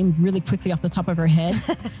up a name really quickly off the top of her head.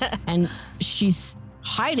 And she's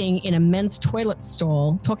hiding in a men's toilet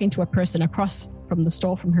stall, talking to a person across from the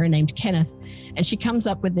stall from her named Kenneth. And she comes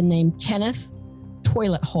up with the name Kenneth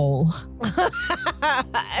Toilet Hole.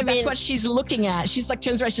 That's what she's looking at. She's like,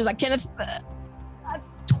 turns around, she's like, Kenneth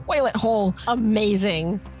Toilet Hole.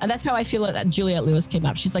 Amazing. And that's how I feel that Juliette Lewis came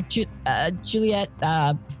up. She's like, Juliette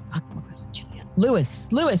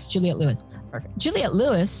Lewis. Perfect. Juliette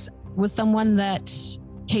Lewis was someone that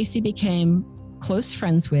Casey became close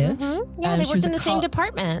friends with. Mm-hmm. Yeah, they worked in the same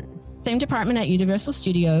department. Same department at Universal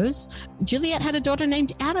Studios. Juliette had a daughter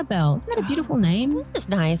named Annabelle. Isn't that a beautiful name? It's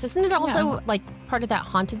nice. Isn't it also like part of that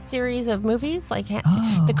haunted series of movies? Like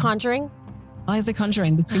The Conjuring? I like The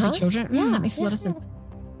Conjuring with creepy children. That makes a lot of sense.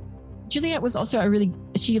 Juliette was also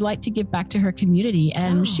she liked to give back to her community,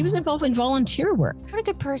 and she was involved in volunteer work. What a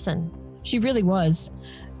good person. She really was.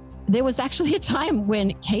 There was actually a time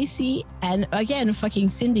when Casey and, again, fucking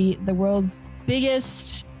Cindy, the world's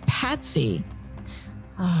biggest patsy,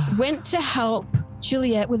 went to help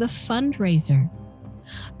Juliette with a fundraiser.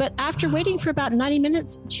 But after waiting for about 90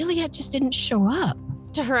 minutes, Juliette just didn't show up.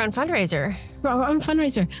 To her own fundraiser. Her own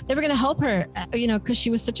fundraiser. They were going to help her, because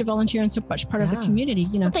she was such a volunteer and so much part of the community.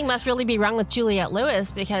 Something must really be wrong with Juliette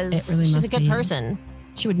Lewis because she's a good person.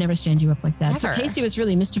 She would never stand you up like that. Never. So Casey was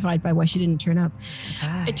really mystified by why she didn't turn up.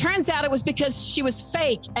 It turns out it was because she was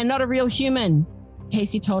fake and not a real human.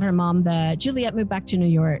 Casey told her mom that Juliette moved back to New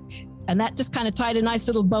York. And that just kind of tied a nice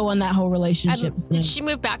little bow on that whole relationship. Did she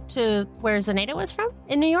move back to where Zenaida was from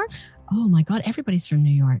in New York? Oh my God, everybody's from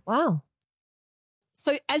New York. Wow.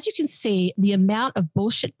 So as you can see, the amount of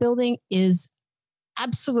bullshit building is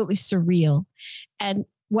absolutely surreal. And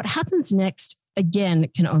what happens next, again,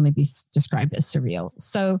 can only be described as surreal.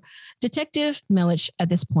 So Detective Melich at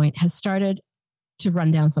this point has started to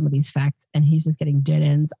run down some of these facts, and he's just getting dead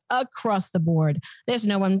ends across the board. There's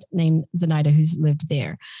no one named Zenaida who's lived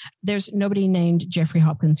there. There's nobody named Jeffrey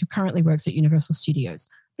Hopkins who currently works at Universal Studios.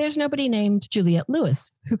 There's nobody named Juliette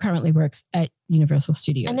Lewis who currently works at Universal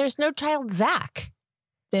Studios. And there's no child Zach.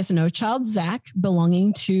 There's no child Zach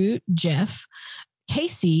belonging to Jeff.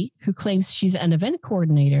 Casey, who claims she's an event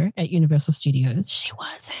coordinator at Universal Studios. She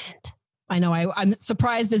wasn't. I know. I'm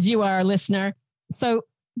surprised as you are, listener. So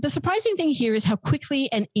the surprising thing here is how quickly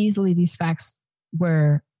and easily these facts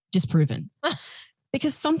were disproven.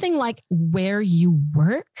 Because something like where you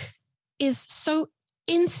work is so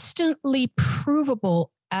instantly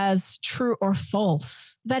provable as true or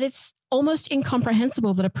false that it's almost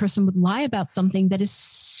incomprehensible that a person would lie about something that is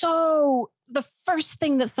so... The first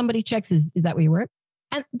thing that somebody checks is that where you work?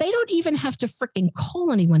 And they don't even have to freaking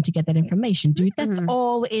call anyone to get that information, dude. That's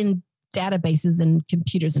all in databases and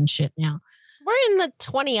computers and shit now. We're in the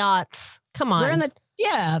 20-aughts. Come on.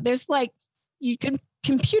 There's like, you can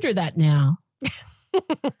computer that now.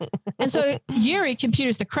 And so Yuri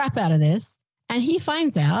computers the crap out of this, and he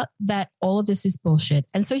finds out that all of this is bullshit.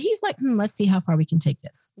 And so he's like, let's see how far we can take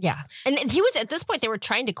this. Yeah. And he was, at this point, they were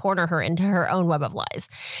trying to corner her into her own web of lies.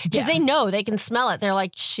 Because they know, they can smell it. They're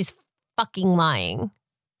like, she's fucking lying.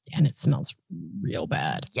 And it smells real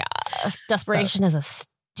bad. Yeah. Desperation is a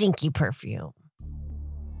stinky perfume.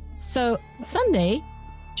 So Sunday,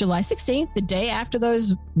 July 16th, the day after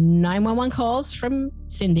those 911 calls from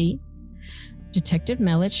Cindy, Detective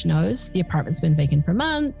Melich knows the apartment's been vacant for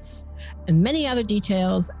months, and many other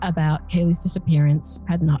details about Caylee's disappearance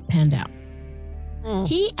had not panned out.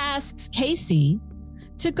 He asks Casey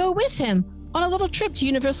to go with him on a little trip to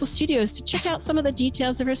Universal Studios to check out some of the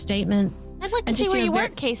details of her statements. I'd like to see where you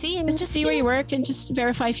work, Casey. And just see where you work and just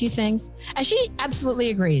verify a few things. And she absolutely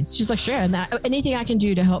agrees. She's like, sure, and anything I can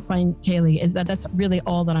do to help find Caylee that's really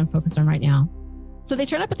all that I'm focused on right now. So they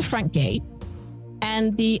turn up at the front gate,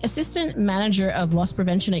 and the assistant manager of loss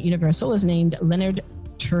prevention at Universal is named Leonard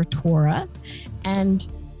Tortora, and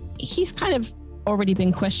he's kind of already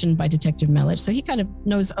been questioned by Detective Melich, so he kind of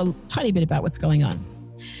knows a tiny bit about what's going on.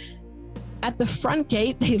 At the front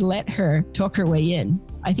gate, they let her talk her way in.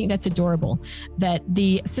 I think that's adorable, that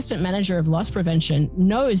the assistant manager of loss prevention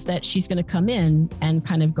knows that she's going to come in and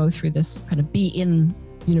kind of go through this, kind of be in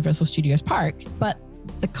Universal Studios Park, but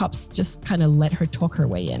the cops just kind of let her talk her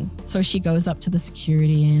way in. So she goes up to the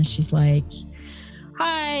security and she's like,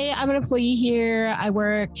 hi, I'm an employee here. I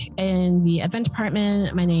work in the event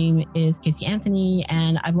department. My name is Casey Anthony,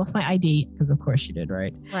 and I've lost my ID, because of course she did,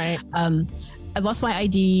 right? Right. I've lost my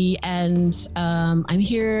ID, and I'm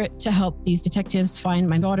here to help these detectives find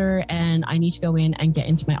my daughter, and I need to go in and get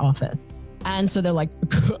into my office. And so they're like,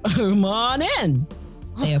 come on in.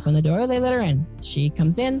 They open the door, they let her in. She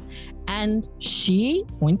comes in, and she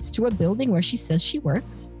points to a building where she says she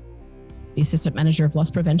works. The assistant manager of loss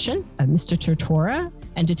prevention, Mr. Tortora,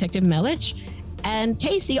 and Detective Melich, and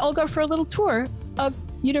Casey all go for a little tour of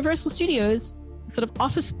Universal Studios sort of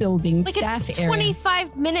office building, like staff a area.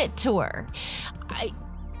 25-minute tour.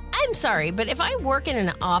 I'm sorry, but if I work in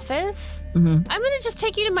an office, Mm-hmm. I'm going to just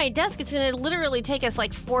take you to my desk. It's going to literally take us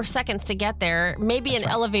like 4 seconds to get there. Maybe That's an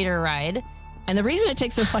right. elevator ride. And the reason it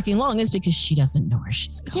takes so fucking long is because she doesn't know where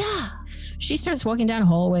she's going. Yeah. She starts walking down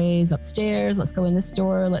hallways, upstairs. Let's go in this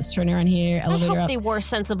door. Let's turn around here. I Elevator hope up. they wore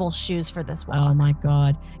sensible shoes for this walk. Oh my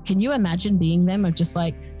God. Can you imagine being them of just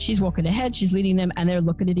like, she's walking ahead, she's leading them, and they're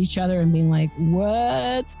looking at each other and being like,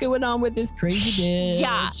 what's going on with this crazy bitch?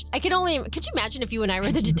 Yeah. Could you imagine if you and I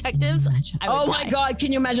were the detectives? I would Oh my die. God.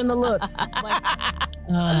 Can you imagine the looks? Like,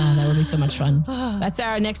 that would be so much fun. That's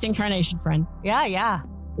our next incarnation, friend. Yeah.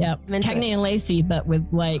 Yeah. I'm into Cagney and Lacey, but with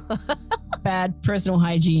like bad personal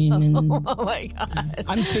hygiene. And Oh my God.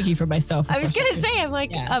 I'm speaking for myself. I was going to to say, I'm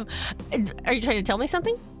like, Yeah. are you trying to tell me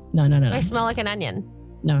something? No. I smell like an onion.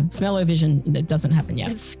 No, smell-o-vision, it doesn't happen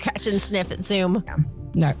yet. Scratch and sniff at Zoom.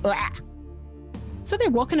 No. So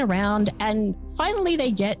they're walking around, and finally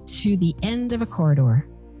they get to the end of a corridor.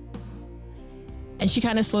 And she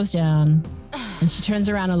kind of slows down, and she turns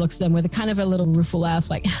around and looks at them with a kind of a little rueful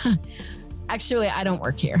laugh, like, actually, I don't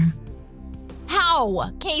work here.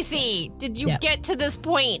 How, Casey, did you get to this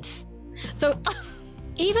point? So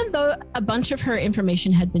even though a bunch of her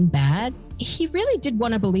information had been bad, he really did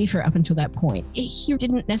want to believe her up until that point. He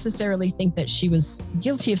didn't necessarily think that she was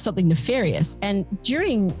guilty of something nefarious. And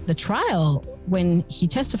during the trial, when he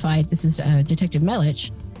testified, this is Detective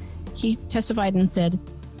Melich, he testified and said,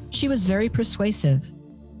 she was very persuasive.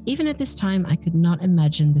 Even at this time, I could not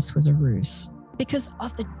imagine this was a ruse because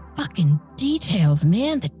of the fucking details,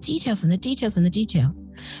 man. The details and the details and the details.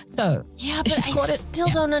 So yeah, but I still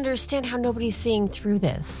don't understand how nobody's seeing through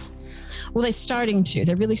this. Well, they're starting to.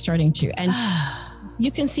 They're really starting to. And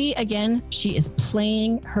you can see, again, she is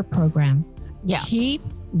playing her program. Yeah. Keep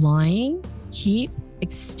lying. Keep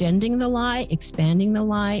extending the lie, expanding the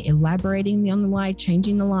lie, elaborating on the lie,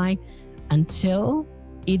 changing the lie until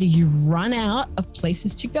either you run out of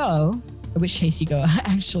places to go, in which case you go,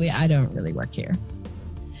 actually, I don't really work here.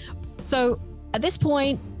 So at this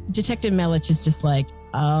point, Detective Melich is just like,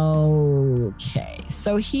 okay.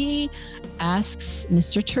 So he asks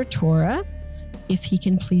Mr. Tortora if he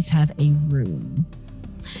can please have a room.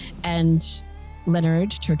 And Leonard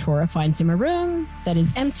Tortora finds him a room that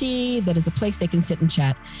is empty, that is a place they can sit and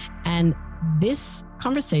chat. And this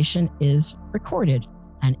conversation is recorded,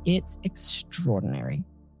 and it's extraordinary.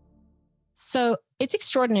 So it's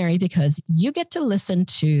extraordinary because you get to listen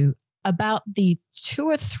to about the 2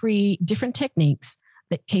 or 3 different techniques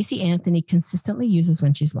that Casey Anthony consistently uses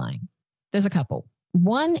when she's lying. There's a couple.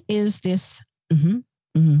 One is this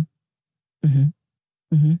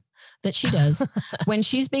that she does when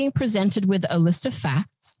she's being presented with a list of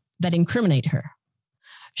facts that incriminate her.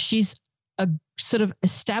 She's sort of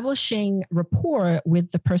establishing rapport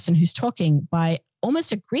with the person who's talking by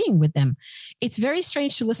almost agreeing with them. It's very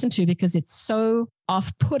strange to listen to because it's so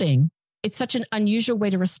off-putting. It's such an unusual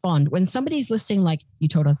way to respond. When somebody's listing like, you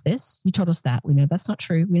told us this, you told us that, we know that's not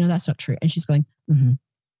true, we know that's not true. And she's going,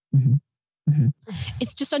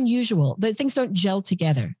 It's just unusual. Those things don't gel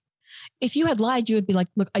together. If you had lied, you would be like,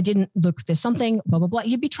 look, I didn't look, there's something, blah, blah, blah.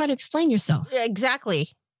 You'd be trying to explain yourself. Exactly.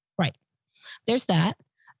 Right. There's that.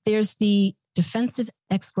 There's the defensive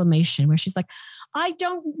exclamation where she's like, I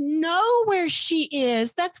don't know where she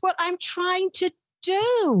is. That's what I'm trying to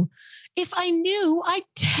do. If I knew, I'd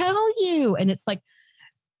tell you. And it's like,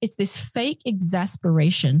 it's this fake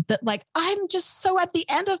exasperation that like, I'm just so at the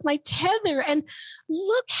end of my tether and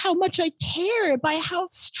look how much I care by how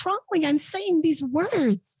strongly I'm saying these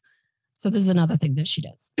words. So this is another thing that she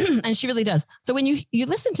does. And she really does. So when you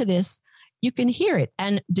listen to this, you can hear it.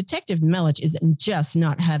 And Detective Melich is just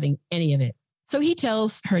not having any of it. So he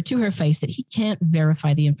tells her to her face that he can't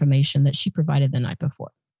verify the information that she provided the night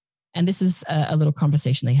before. And this is a little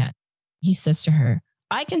conversation they had. He says to her,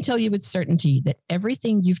 I can tell you with certainty that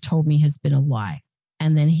everything you've told me has been a lie.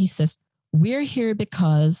 And then he says, we're here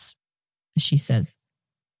because, she says,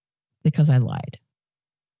 because I lied.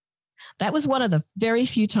 That was one of the very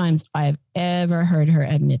few times I've ever heard her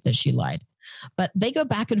admit that she lied. But they go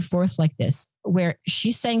back and forth like this, where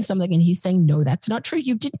she's saying something and he's saying, no, that's not true.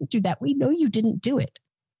 You didn't do that. We know you didn't do it.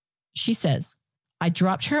 She says, I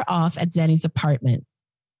dropped her off at Zanny's apartment.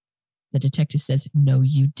 The detective says, no,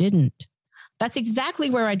 you didn't. That's exactly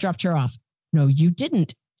where I dropped her off. No, you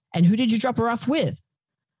didn't. And who did you drop her off with?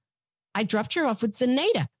 I dropped her off with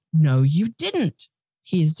Zenaida. No, you didn't.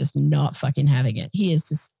 He is just not fucking having it. He is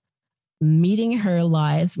just meeting her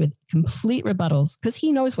lies with complete rebuttals because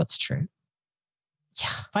he knows what's true. Yeah.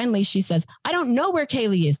 Finally, she says, I don't know where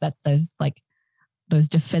Caylee is. That's those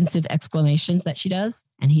defensive exclamations that she does.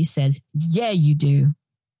 And he says, yeah, you do.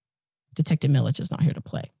 Detective Melich is not here to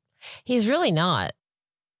play. He's really not.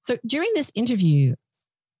 So during this interview,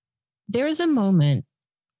 there is a moment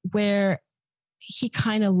where he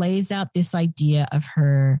kind of lays out this idea of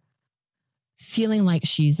her feeling like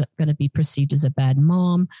she's going to be perceived as a bad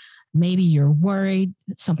mom. Maybe you're worried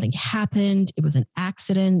something happened. It was an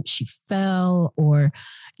accident. She fell, or,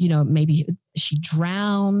 maybe she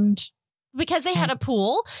drowned. Because they had a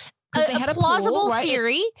pool. A plausible pool, right?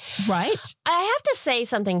 theory. Right. I have to say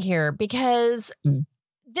something here because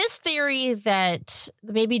this theory that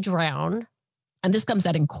the baby drowned. And this comes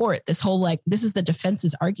out in court. This whole this is the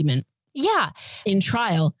defense's argument. Yeah. In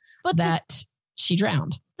trial, but that she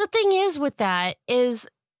drowned. The thing is with that is,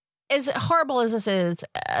 as horrible as this is,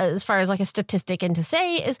 as far as like a statistic and to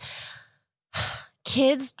say, is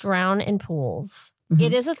kids drown in pools. Mm-hmm.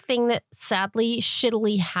 It is a thing that sadly,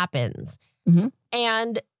 shittily happens. Mm-hmm.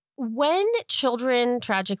 And when children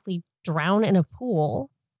tragically drown in a pool,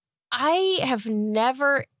 I have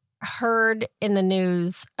never heard in the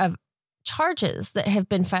news of charges that have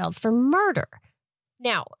been filed for murder.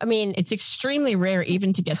 Now, I mean, it's extremely rare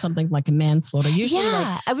even to get something like a manslaughter. Usually,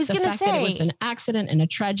 I was going to say that it was an accident and a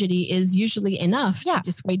tragedy is usually enough to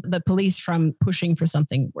dissuade the police from pushing for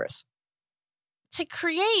something worse. To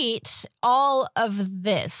create all of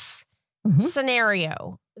this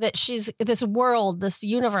scenario that this world, this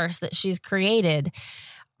universe that she's created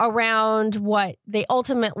around what they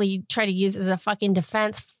ultimately try to use as a fucking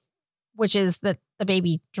defense, which is that the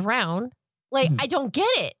baby drowned. I don't get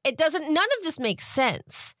it. It doesn't, none of this makes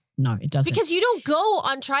sense. No, it doesn't. Because you don't go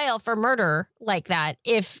on trial for murder like that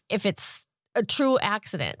if it's a true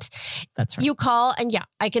accident. That's right. You call and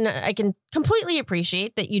I can completely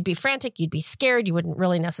appreciate that you'd be frantic, you'd be scared, you wouldn't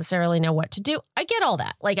really necessarily know what to do. I get all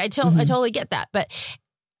that. I totally get that. But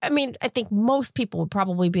I mean, I think most people would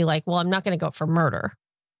probably be like, well, I'm not going to go for murder.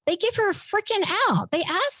 They give her a freaking out. They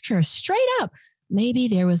ask her straight up. Maybe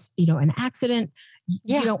there was, an accident.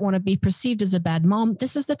 You don't want to be perceived as a bad mom.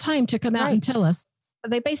 This is the time to come out and tell us.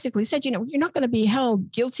 They basically said, you're not going to be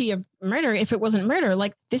held guilty of murder if it wasn't murder.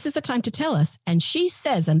 This is the time to tell us. And she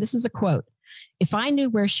says, and this is a quote, if I knew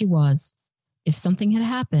where she was, if something had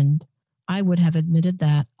happened, I would have admitted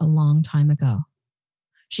that a long time ago.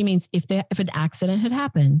 She means if an accident had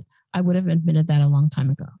happened, I would have admitted that a long time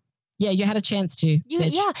ago. Yeah, you had a chance to.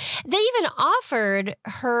 Yeah. They even offered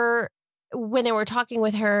her, when they were talking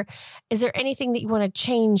with her, is there anything that you want to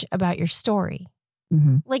change about your story?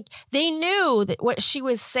 Mm-hmm. They knew that what she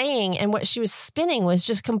was saying and what she was spinning was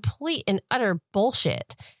just complete and utter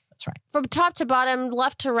bullshit. That's right. From top to bottom,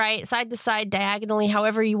 left to right, side to side, diagonally,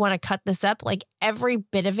 however you want to cut this up, every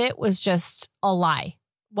bit of it was just a lie.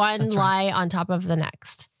 One lie on top of the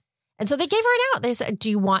next. And so they gave her an out. They said, do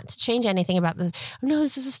you want to change anything about this? Oh, no,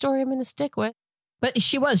 this is a story I'm going to stick with. But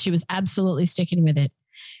she was absolutely sticking with it.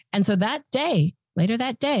 And so later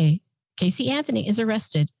that day, Casey Anthony is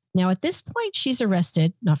arrested. Now, at this point, she's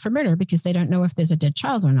arrested, not for murder, because they don't know if there's a dead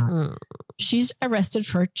child or not. She's arrested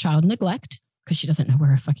for child neglect because she doesn't know where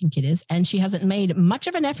her fucking kid is. And she hasn't made much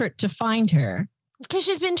of an effort to find her. Because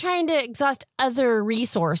she's been trying to exhaust other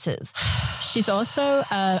resources. She's also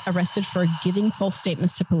arrested for giving false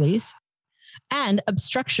statements to police and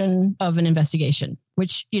obstruction of an investigation,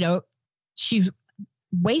 which, she's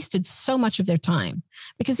wasted so much of their time.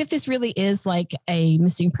 Because if this really is like a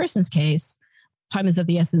missing persons case, time is of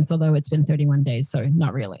the essence, although it's been 31 days, so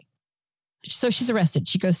not really. So she's arrested.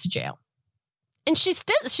 She goes to jail. And she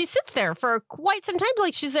sits there for quite some time.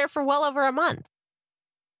 Like she's there for well over a month.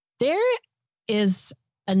 There is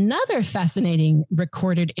another fascinating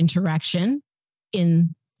recorded interaction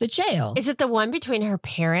in the jail. Is it the one between her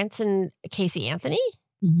parents and Casey Anthony?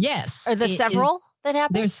 Yes. Or the several that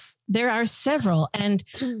happened? There are several. And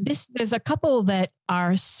there's a couple that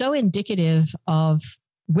are so indicative of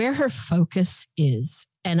where her focus is.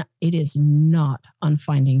 And it is not on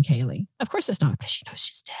finding Caylee. Of course it's not, because she knows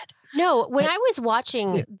she's dead. No, when I was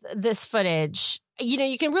watching this footage,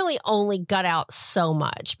 you can really only gut out so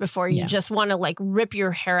much before you just want to like rip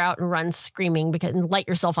your hair out and run screaming and light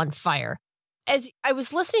yourself on fire. As I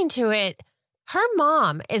was listening to it, her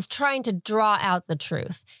mom is trying to draw out the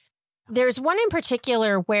truth. There's one in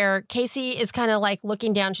particular where Casey is kind of like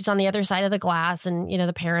looking down. She's on the other side of the glass and,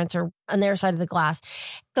 the parents are on their side of the glass.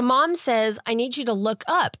 The mom says, I need you to look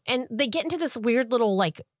up. And they get into this weird little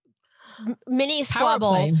like mini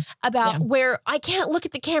squabble about where I can't look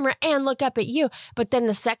at the camera and look up at you. But then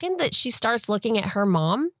the second that she starts looking at her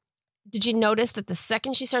mom, did you notice that the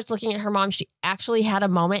second she starts looking at her mom, she actually had a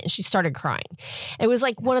moment and she started crying? It was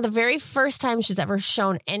like one of the very first times she's ever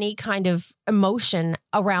shown any kind of emotion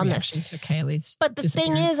around reaction to Caylee's. But the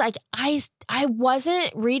thing is, like, I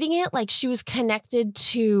wasn't reading it like she was connected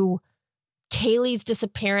to Caylee's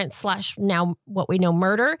disappearance / now what we know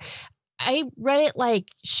murder. I read it like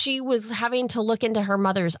she was having to look into her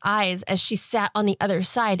mother's eyes as she sat on the other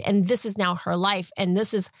side. And this is now her life. And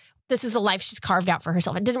this is the life she's carved out for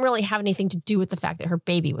herself. It didn't really have anything to do with the fact that her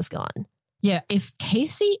baby was gone. Yeah. If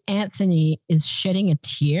Casey Anthony is shedding a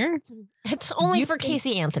tear, it's only for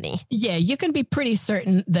Casey Anthony. Yeah. You can be pretty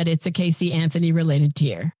certain that it's a Casey Anthony related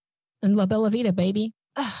tear. And La Bella Vita, baby.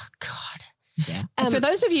 Oh, God. Yeah. For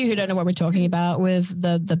those of you who don't know what we're talking about with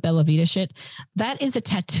the Bella Vita shit, that is a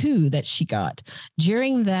tattoo that she got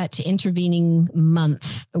during that intervening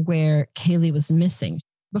month where Caylee was missing.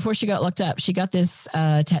 Before she got locked up, she got this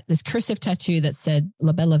this cursive tattoo that said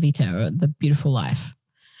La Bella Vita, or the beautiful life,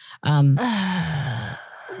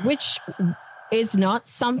 which is not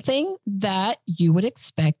something that you would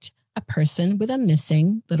expect a person with a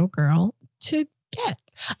missing little girl to get.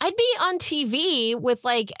 I'd be on TV with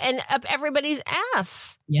like up everybody's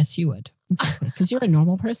ass. Yes, you would. Exactly. Because you're a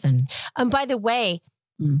normal person. By the way,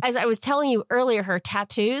 as I was telling you earlier, her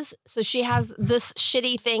tattoos. So she has this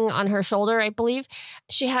shitty thing on her shoulder, I believe.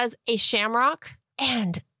 She has a shamrock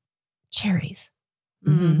and cherries.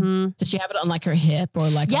 Mm-hmm. Does she have it on like her hip or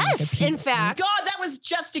like? Yes, in fact. God, that was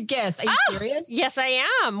just a guess. Are you serious? Yes, I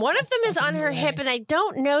am. One of them is on her hip, and I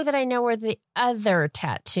don't know that I know where the other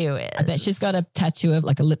tattoo is. I bet she's got a tattoo of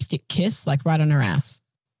like a lipstick kiss, like right on her ass.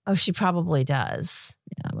 Oh, she probably does.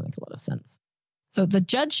 Yeah, that would make a lot of sense. So the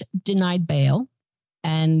judge denied bail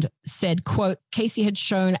and said, quote, Casey had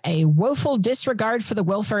shown a woeful disregard for the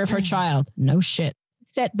welfare of her child. No shit.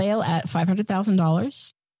 Set bail at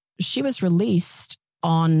 $500,000. She was released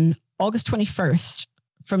on August 21st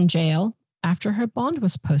from jail after her bond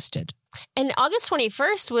was posted. And August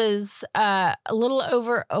 21st was a little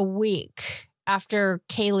over a week after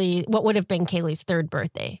Caylee, what would have been Caylee's third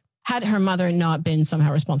birthday. Had her mother not been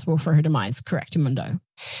somehow responsible for her demise. Correct, Mundo.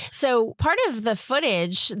 So part of the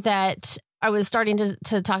footage that I was starting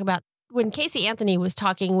to talk about when Casey Anthony was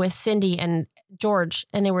talking with Cindy and George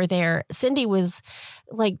and they were there, Cindy was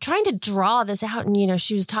like trying to draw this out. And,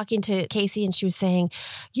 she was talking to Casey and she was saying,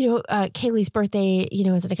 Caylee's birthday,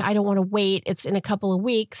 is like, I don't want to wait. It's in a couple of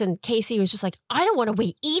weeks. And Casey was just like, I don't want to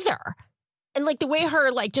wait either. And like the way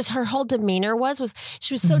her, like just her whole demeanor was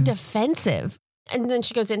she was so defensive. And then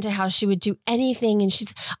she goes into how she would do anything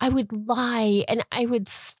and I would lie and I would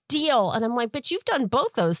steal. And I'm like, but you've done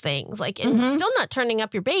both those things, like, and still not turning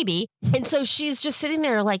up your baby. And so she's just sitting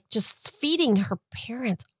there, like just feeding her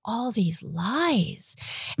parents all these lies.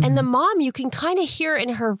 And the mom, you can kind of hear in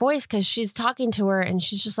her voice because she's talking to her and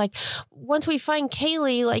she's just like, once we find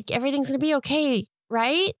Caylee, like everything's going to be okay.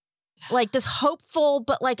 Right. Like this hopeful,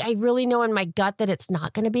 but like, I really know in my gut that it's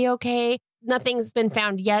not going to be okay. Nothing's been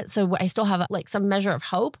found yet. So I still have like some measure of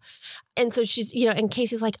hope. And so she's, and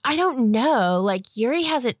Casey's like, I don't know. Like Yuri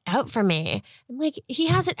has it out for me. I'm like, he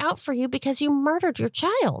has it out for you because you murdered your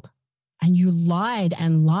child. And you lied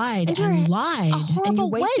and lied and lied. And you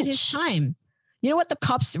wasted witch. His time. You know what the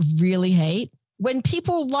cops really hate? When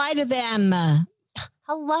people lie to them.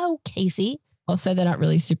 Hello, Casey. Also, they're not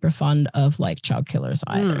really super fond of like child killers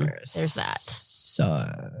either. There's that. So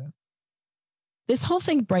this whole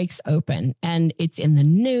thing breaks open and it's in the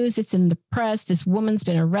news. It's in the press. This woman's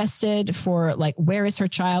been arrested for like, where is her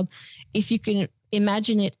child? If you can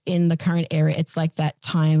imagine it in the current era, it's like that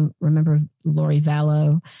time, remember Lori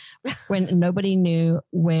Vallow, when nobody knew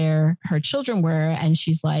where her children were. And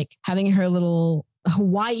she's like having her little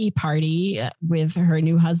Hawaii party with her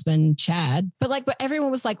new husband, Chad. But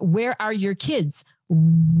everyone was like, where are your kids?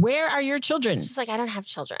 Where are your children? She's like, I don't have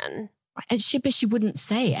children. And she wouldn't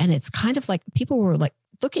say. And it's kind of like people were like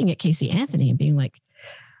looking at Casey Anthony and being like,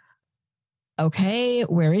 okay,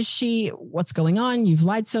 where is she? What's going on? You've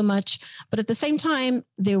lied so much. But at the same time,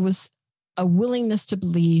 there was a willingness to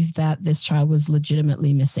believe that this child was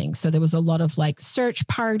legitimately missing. So there was a lot of like search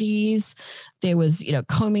parties. There was,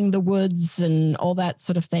 combing the woods and all that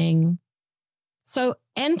sort of thing. So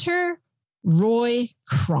enter Roy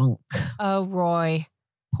Kronk. Oh, Roy.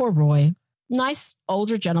 Poor Roy. Nice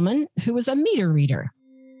older gentleman who was a meter reader.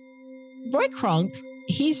 Roy Kronk,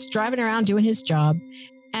 he's driving around doing his job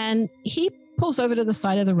and he pulls over to the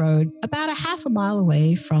side of the road about a half a mile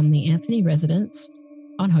away from the Anthony residence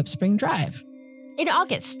on Hope Spring Drive. In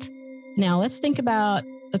August. Now, let's think about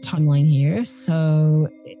the timeline here. So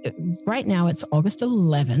right now it's August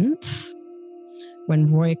 11th when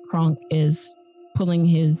Roy Kronk is pulling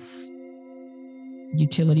his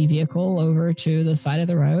utility vehicle over to the side of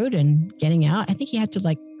the road and getting out. I think he had to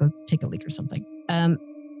go take a leak or something.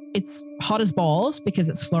 It's hot as balls because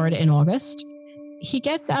it's Florida in August. He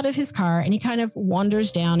gets out of his car and he kind of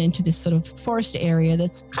wanders down into this sort of forest area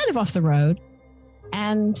that's kind of off the road.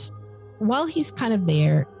 And while he's kind of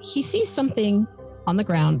there, he sees something on the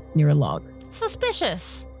ground near a log.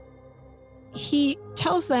 Suspicious. He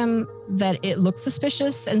tells them that it looks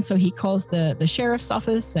suspicious. And so he calls the sheriff's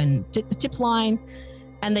office and the tip line,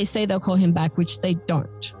 and they say they'll call him back, which they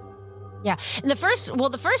don't. Yeah. And the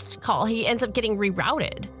first call, he ends up getting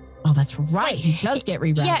rerouted. Oh, that's right. He does get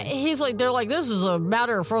rerouted. Yeah, they're like, this is a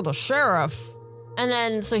matter for the sheriff. And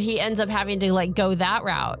then, so he ends up having to go that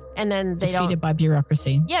route. And then they Defeated by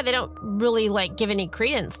bureaucracy. Yeah, they don't really give any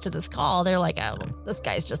credence to this call. They're like, oh, this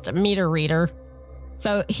guy's just a meter reader.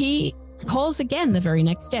 So he calls again the very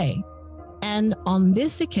next day. And on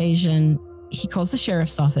this occasion, he calls the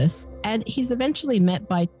sheriff's office and he's eventually met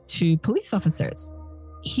by 2 police officers.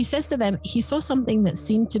 He says to them, he saw something that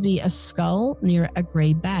seemed to be a skull near a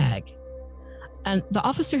gray bag. And the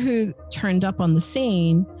officer who turned up on the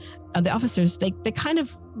scene, the officers, they kind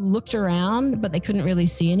of looked around, but they couldn't really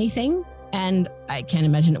see anything. And I can't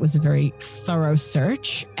imagine it was a very thorough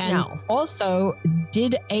search. And also,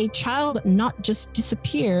 did a child not just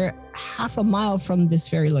disappear half a mile from this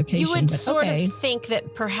very location? You would sort of think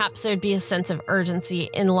that perhaps there'd be a sense of urgency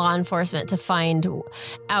in law enforcement to find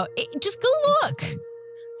out. Just go look.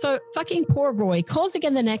 So fucking poor Roy calls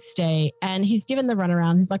again the next day and he's given the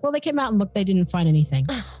runaround. He's like, well, they came out and looked, they didn't find anything.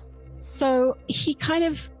 So he kind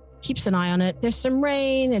of keeps an eye on it. There's some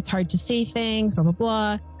rain. It's hard to see things, blah, blah,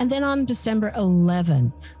 blah. And then on December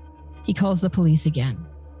 11th, he calls the police again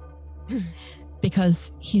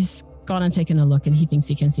because he's gone and taken a look and he thinks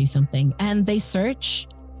he can see something. And they search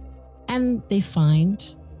and they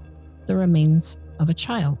find the remains of a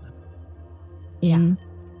child in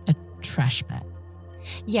a trash bag.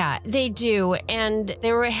 Yeah, they do. And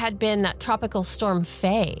there had been that tropical storm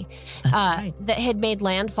Faye that had made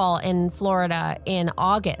landfall in Florida in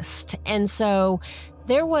August. And so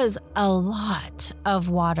there was a lot of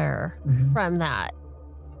water from that.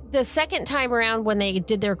 The second time around when they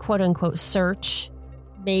did their quote unquote search,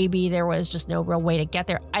 maybe there was just no real way to get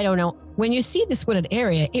there. I don't know. When you see this wooded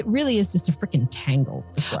area, it really is just a freaking tangle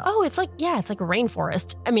as well. Oh, it's like a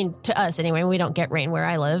rainforest. I mean, to us anyway, we don't get rain where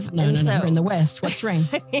I live. No, we're in the West. What's rain?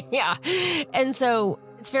 Yeah. And so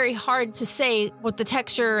it's very hard to say what the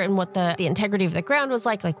texture and what the integrity of the ground was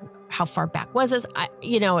like how far back was this?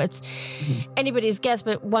 It's anybody's guess,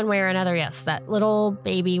 but one way or another, yes, that little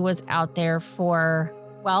baby was out there for,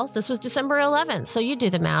 this was December 11th. So you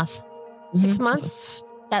do the math. 6 months.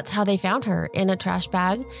 That's how they found her, in a trash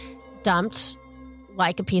bag, dumped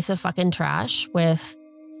like a piece of fucking trash with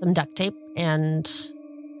some duct tape. And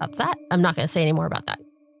that's that. I'm not going to say any more about that.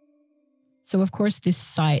 So, of course, this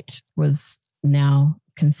site was now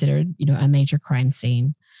considered, a major crime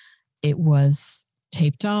scene. It was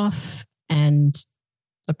taped off and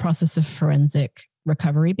the process of forensic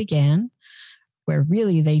recovery began, where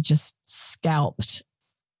really they just scalped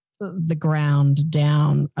the ground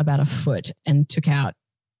down about a foot and took out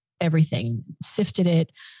everything, sifted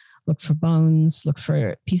it, looked for bones, looked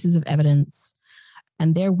for pieces of evidence.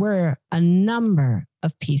 And there were a number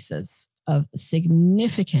of pieces of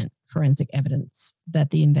significant forensic evidence that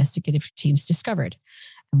the investigative teams discovered.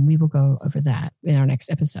 And we will go over that in our next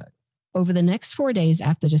episode. Over the next 4 days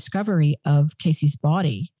after discovery of Casey's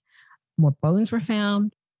body, more bones were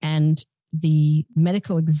found, and the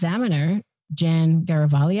medical examiner, Jan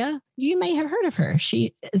Garavaglia, you may have heard of her.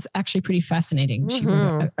 She is actually pretty fascinating. She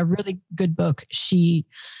wrote a really good book. She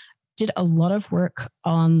did a lot of work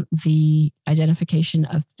on the identification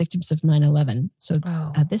of victims of 9/11. So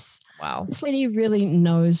this lady really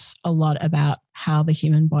knows a lot about how the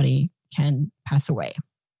human body can pass away.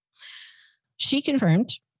 She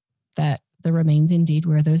confirmed that the remains indeed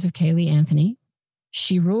were those of Caylee Anthony.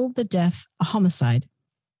 She ruled the death a homicide,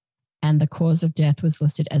 and the cause of death was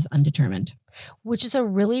listed as undetermined. Which is a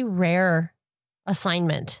really rare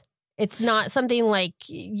assignment. It's not something like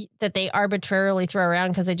that they arbitrarily throw around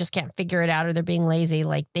because they just can't figure it out or they're being lazy.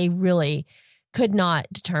 Like they really could not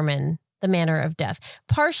determine the manner of death,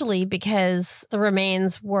 partially because the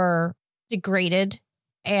remains were degraded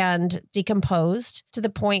and decomposed to the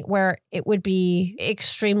point where it would be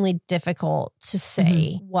extremely difficult to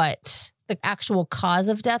say what the actual cause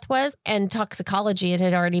of death was. And toxicology, it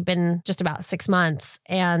had already been just about 6 months.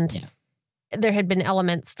 And there had been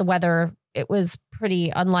elements, the weather, it was pretty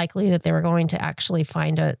unlikely that they were going to actually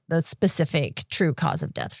find the specific true cause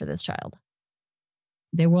of death for this child.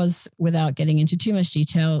 There was, without getting into too much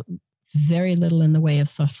detail, very little in the way of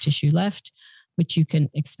soft tissue left, which you can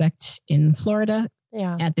expect in Florida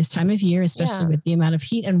at this time of year, especially with the amount of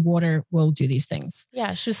heat and water will do these things.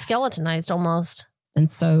 Yeah, she was skeletonized almost. And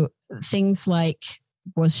so things like,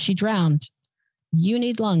 was she drowned? You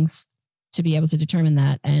need lungs to be able to determine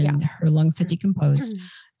that. And her lungs had decomposed.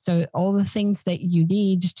 So all the things that you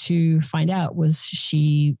need to find out, was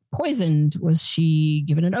she poisoned? Was she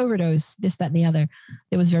given an overdose? This, that, and the other.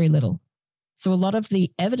 There was very little. So a lot of the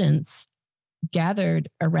evidence gathered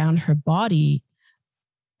around her body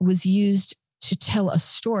was used to tell a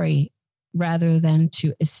story rather than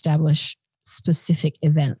to establish specific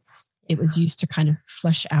events. It was used to kind of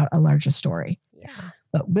flesh out a larger story. Yeah.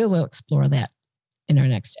 But we'll explore that in our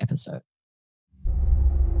next episode.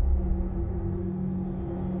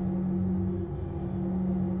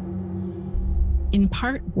 In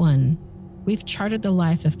part 1, we've charted the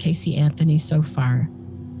life of Caylee Anthony so far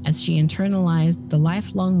as she internalized the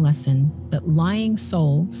lifelong lesson that lying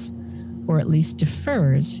solves, or at least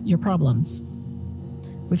defers, your problems.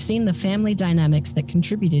 We've seen the family dynamics that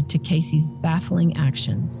contributed to Casey's baffling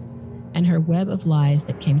actions and her web of lies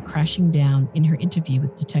that came crashing down in her interview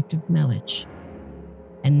with Detective Melich.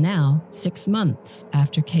 And now, 6 months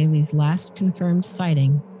after Caylee's last confirmed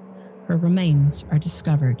sighting, her remains are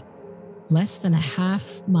discovered less than a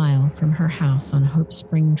half-mile from her house on Hope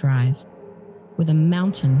Spring Drive, with a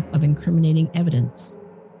mountain of incriminating evidence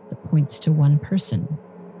that points to one person,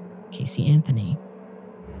 Caylee Anthony.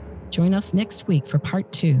 Join us next week for part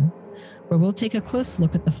 2, where we'll take a close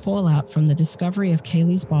look at the fallout from the discovery of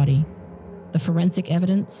Caylee's body, the forensic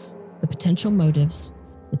evidence, the potential motives,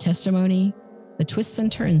 the testimony, the twists and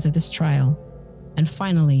turns of this trial, and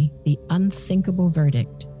finally, the unthinkable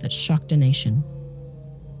verdict that shocked a nation.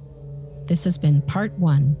 This has been part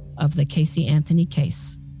 1 of the Caylee Anthony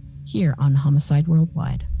case, here on Homicide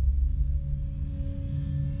Worldwide.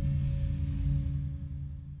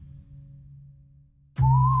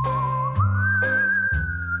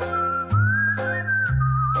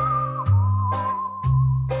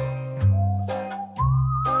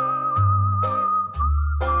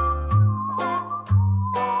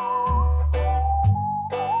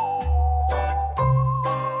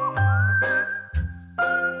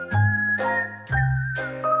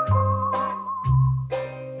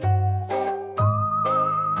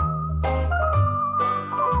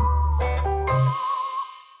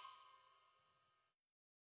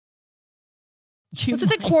 Was it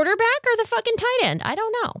the quarterback or the fucking tight end? I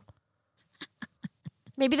don't know.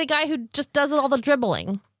 Maybe the guy who just does all the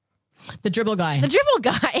dribbling. The dribble guy. The dribble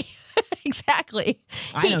guy. Exactly.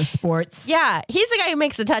 I know sports. Yeah. He's the guy who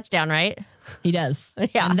makes the touchdown, right? He does.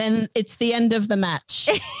 Yeah. And then it's the end of the match.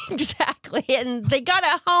 Exactly. And they got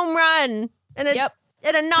a home run and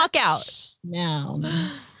a knockout. Now.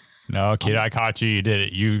 No, kid, I caught you. You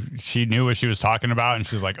did it. She knew what she was talking about, and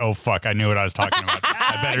she was like, "Oh fuck, I knew what I was talking about.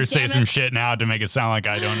 I better say some shit now to make it sound like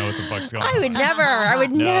I don't know what the fuck's going on." I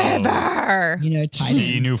would never. You know, tight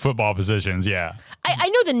She ends. knew football positions. Yeah, I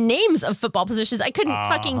know the names of football positions. I couldn't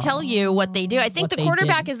fucking tell you what they do. I think What the they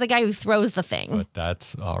quarterback did. is the guy who throws the thing. but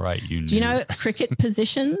that's all right. You knew. Do you know cricket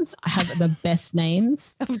positions have the best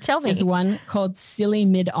names? Tell me. There's one called silly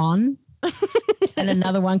mid on and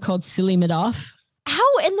another one called silly mid off.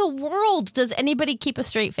 How in the world does anybody keep a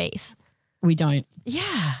straight face? We don't.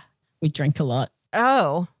 Yeah. We drink a lot.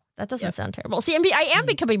 Oh, That doesn't sound terrible. See, I am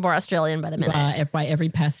becoming more Australian by the minute. By every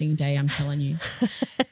passing day, I'm telling you.